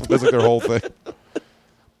makeup. That's like their whole thing.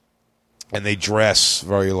 And they dress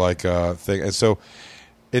very like thing. And so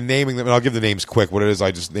in naming them, and I'll give the names quick. What it is,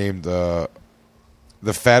 I just named the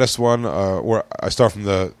fattest one. Where I start from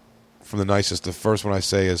the nicest. The first one I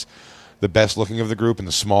say is the best looking of the group, and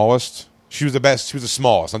the smallest. She was the best. She was the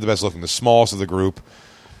smallest, not the best looking. The smallest of the group.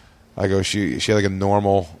 I go. She had like a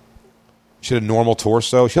normal. She had a normal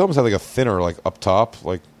torso. She almost had like a thinner, like up top,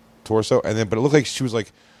 like torso, and then but it looked like she was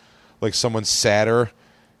like someone sat her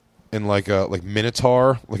in like a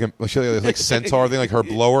minotaur, she had like centaur thing, like her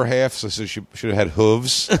lower half. So she should have had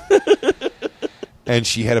hooves, and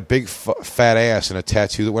she had a big fat ass and a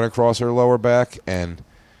tattoo that went across her lower back, and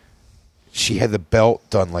she had the belt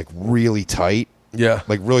done like really tight. Yeah.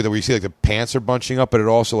 Like really, where you see like the pants are bunching up, but it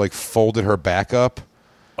also like folded her back up.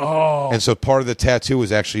 Oh. And so part of the tattoo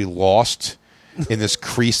was actually lost in this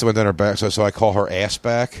crease that went down her back. So I call her ass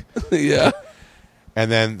back. Yeah.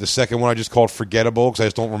 And then the second one I just called forgettable because I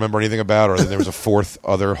just don't remember anything about her. And then there was a fourth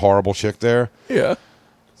other horrible chick there. Yeah.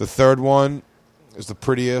 The third one is the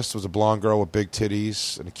prettiest. It was a blonde girl with big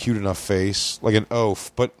titties and a cute enough face, like an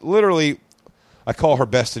oaf. But literally, I call her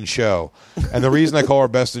best in show. And the reason I call her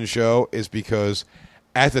best in show is because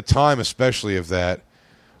at the time, especially of that,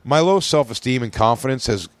 my low self-esteem and confidence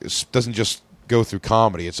doesn't just go through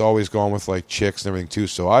comedy. It's always gone with like chicks and everything too.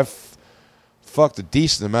 So I've fucked a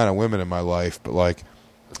decent amount of women in my life, but like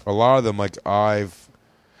a lot of them, like I've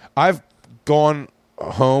gone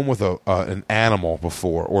home with an animal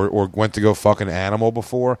before, or went to go fuck an animal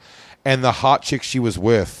before, and the hot chick she was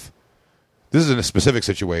with, this is in a specific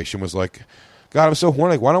situation, was like, God, I'm so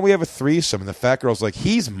horny. Like, why don't we have a threesome? And the fat girl's like,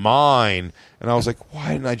 he's mine. And I was like,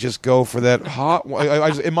 why didn't I just go for that hot one?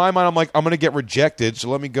 In my mind, I'm like, I'm going to get rejected, so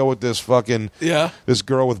let me go with this fucking, this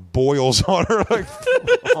girl with boils on her. Like,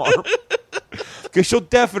 because she'll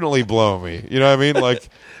definitely blow me. You know what I mean? Like,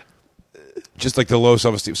 just like the low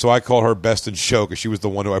self-esteem. So I call her best in show because she was the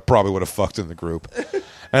one who I probably would have fucked in the group.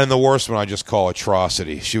 And the worst one I just call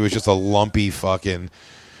atrocity. She was just a lumpy fucking,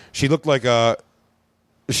 she looked like a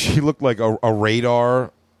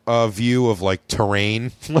radar view of like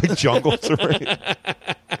terrain, like jungle terrain.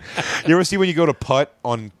 You ever see when you go to putt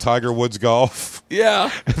on Tiger Woods golf?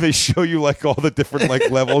 Yeah. And they show you like all the different like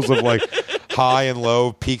levels of like high and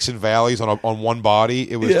low, peaks and valleys on one body.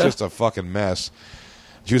 It was just a fucking mess.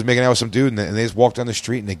 She was making out with some dude, and they just walked down the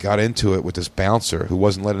street and they got into it with this bouncer who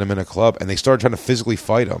wasn't letting him in a club, and they started trying to physically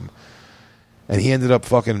fight him. And he ended up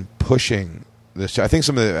fucking pushing this. I think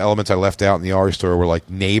some of the elements I left out in the Ari story were like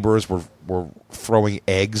neighbors were throwing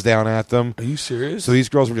eggs down at them. Are you serious? So these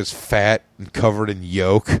girls were just fat and covered in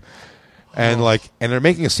yolk, and and they're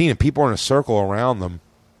making a scene, and people are in a circle around them.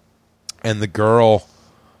 And the girl,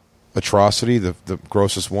 atrocity, the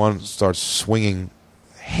grossest one, starts swinging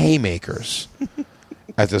haymakers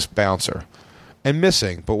at this bouncer and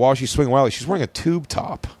missing. But while she's swinging wildly, she's wearing a tube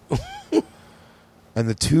top, and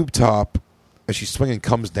the tube top, as she's swinging,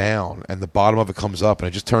 comes down, and the bottom of it comes up, and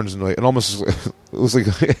it just turns into it almost it looks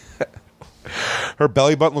like her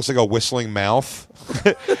belly button looks like a whistling mouth,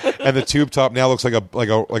 and the tube top now looks like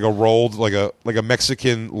a rolled like a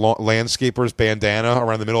Mexican landscaper's bandana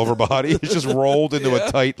around the middle of her body. It's just rolled into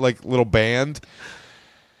a tight like little band,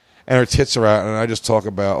 and her tits are out. And I just talk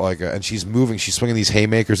about and she's moving, she's swinging these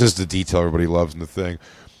haymakers. This is the detail everybody loves in the thing.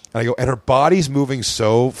 And I go, and her body's moving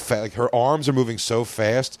so fast, like her arms are moving so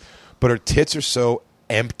fast, but her tits are so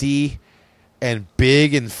empty and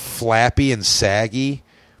big and flappy and saggy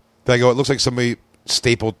that I go, it looks like somebody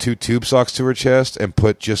stapled 2 tube socks to her chest and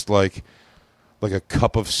put just like a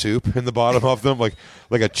cup of soup in the bottom of them, like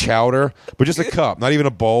a chowder, but just a cup, not even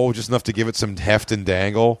a bowl, just enough to give it some heft and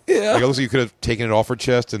dangle. Yeah. Like it looks like you could have taken it off her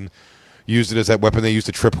chest and used it as that weapon they used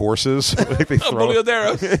to trip horses. Like they throw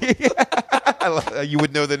Bolioderos. You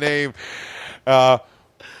would know the name.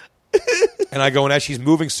 And I go, and as she's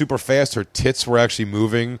moving super fast, her tits were actually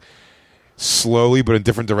moving slowly, but in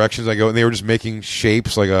different directions. I go, and they were just making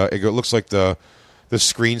shapes like it looks like the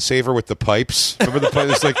screensaver with the pipes. Remember the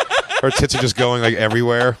pipes? It's like her tits are just going like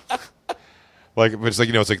everywhere. Like it's like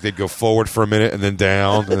it's like they'd go forward for a minute and then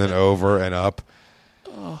down and then over and up.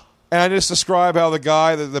 And I just describe how the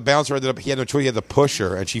guy, the bouncer, ended up. He had no choice. He had to push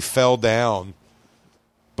her, and she fell down.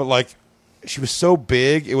 But like, she was so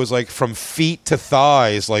big, it was like from feet to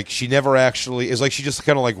thighs. Like she never actually. It's like she just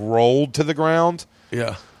kind of like rolled to the ground.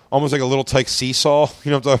 Yeah. Almost like a little tyke seesaw.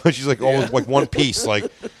 You know what I'm talking about? She's like almost like one piece. Like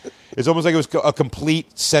it's almost like it was a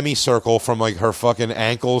complete semicircle from like her fucking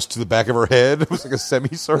ankles to the back of her head. It was like a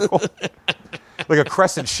semicircle. Like a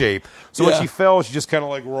crescent shape. So when she fell, she just kind of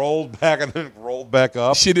like rolled back and then rolled back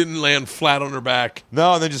up. She didn't land flat on her back.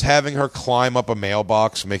 No, and then just having her climb up a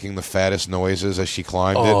mailbox, making the fattest noises as she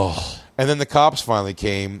climbed it. And then the cops finally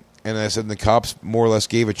came, and I said, and the cops more or less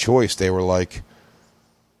gave a choice. They were like,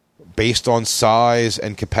 based on size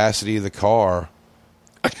and capacity of the car,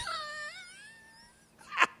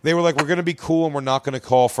 they were like, we're going to be cool and we're not going to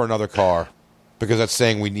call for another car because that's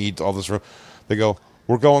saying we need all this room. They go,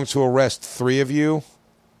 we're going to arrest 3 of you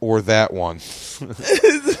or that one.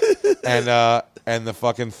 And the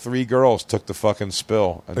fucking 3 girls took the fucking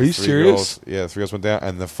spill. And are you serious? The 3 girls went down,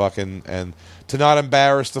 and and to not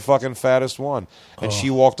embarrass the fucking fattest one. And she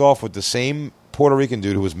walked off with the same Puerto Rican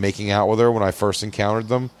dude who was making out with her when I first encountered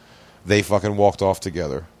them. They fucking walked off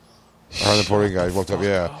together. Her and the Puerto Rican guy walked up,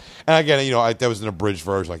 And again, that was an abridged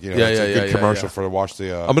version. Like, it's a good commercial for to watch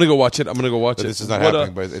the. I'm gonna go watch it. This is not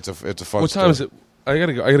happening, but it's a fun. What time is it? I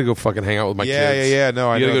gotta go fucking hang out with my kids. Yeah.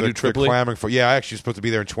 No, I gotta know go do Tripoli. Clamoring for. Yeah, I actually supposed to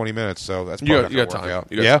be there in 20 minutes, so that's you probably got not time. work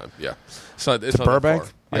out. Time. Yeah. It's not Burbank.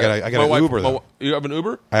 That far. I got an Uber though. You have an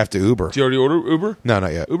Uber? I have to Uber. Do you already order Uber? No,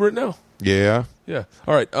 not yet. Uber it now. Yeah. Yeah.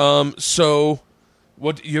 All right. So,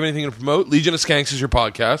 what you have anything to promote? Legion of Skanks is your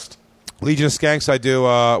podcast. Legion of Skanks, I do,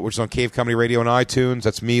 which is on Cave Comedy Radio and iTunes.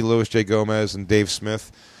 That's me, Louis J. Gomez, and Dave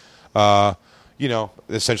Smith.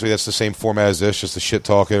 Essentially that's the same format as this, just the shit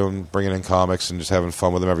talking and bringing in comics and just having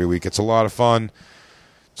fun with them every week. It's a lot of fun.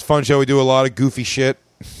 It's a fun show. We do a lot of goofy shit.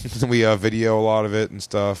 We video a lot of it and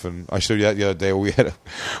stuff. And I showed you that the other day. We had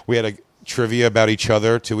a trivia about each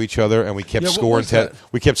other to each other, and we kept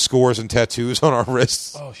we kept scores and tattoos on our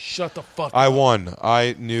wrists. Oh, shut the fuck up. I won.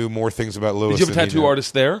 I knew more things about Louis. Did you have a tattoo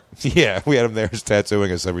artist there? Yeah, we had him there just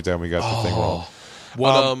tattooing us every time we got the thing wrong.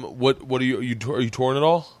 What are you touring at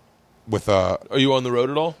all? With are you on the road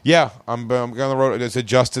at all? Yeah, I'm going on the road. I said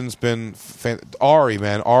Justin's been Ari,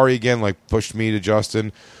 man. Ari again pushed me to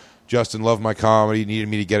Justin. Justin loved my comedy, needed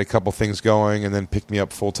me to get a couple things going, and then picked me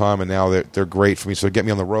up full time. And now they're great for me. So they get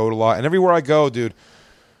me on the road a lot. And everywhere I go, dude,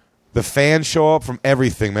 the fans show up from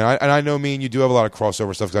everything, man. I know me and you do have a lot of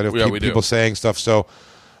crossover stuff. 'Cause I know people saying stuff. So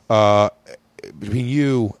between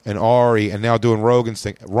you and Ari, and now doing Rogan's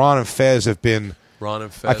thing, Ron and Fez have been. Ron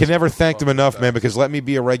and Fez. I can never thank them enough, man, because let me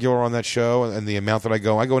be a regular on that show, and the amount that I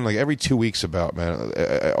go in like every 2 weeks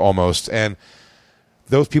almost. And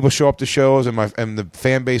those people show up to shows, and the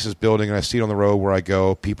fan base is building, and I see it on the road where I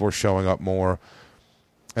go. People are showing up more,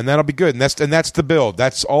 and that'll be good. And that's the build.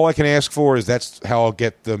 That's all I can ask for. Is that's how I'll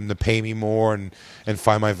get them to pay me more and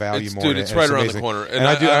find my value more. Dude, it's right around the corner. And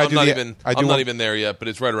I'm not even there yet, but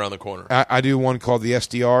it's right around the corner. I do one called the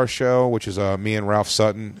SDR Show, which is me and Ralph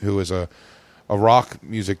Sutton, who is a rock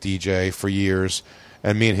music DJ for years,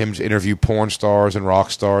 and me and him interview porn stars and rock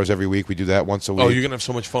stars every week. We do that once a week. Oh, you're gonna have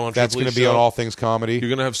so much fun on Tripoli's That's going to be on All Things Comedy. You're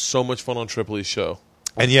gonna have so much fun on Tripoli's show.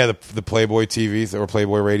 And yeah, the Playboy TV or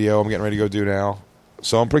Playboy Radio, I'm getting ready to go do now.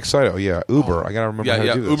 So I'm pretty excited. Oh yeah, Uber. I gotta remember how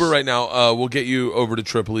to do this. Uber right now. We'll get you over to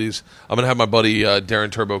Tripoli's. I'm gonna have my buddy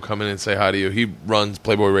Darren Turbo come in and say hi to you. He runs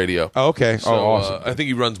Playboy Radio. Oh, okay. So, awesome. I think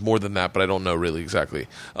he runs more than that, but I don't know really exactly.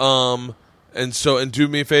 And do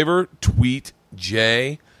me a favor, tweet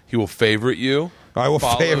Jay. He will favorite you. I will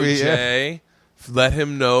favorite Jay. Yeah. Let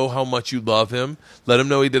him know how much you love him. Let him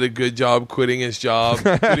know he did a good job quitting his job,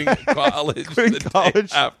 quitting college day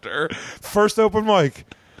after. First open mic.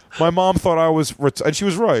 My mom thought I was, and she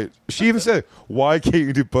was right. She even said, "Why can't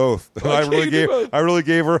you do both?" And I really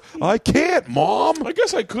gave her, "I can't, Mom." I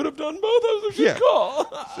guess I could have done both. That was a good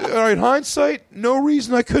call. All right, hindsight, no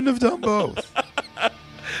reason I couldn't have done both.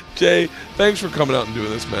 Jay, thanks for coming out and doing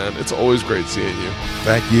this, man. It's always great seeing you.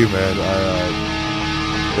 Thank you, man.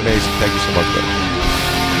 Amazing. Thank you so much, man.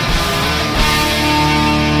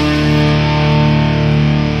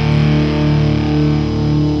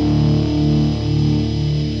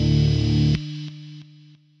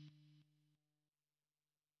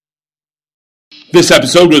 This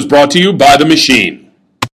episode was brought to you by The Machine.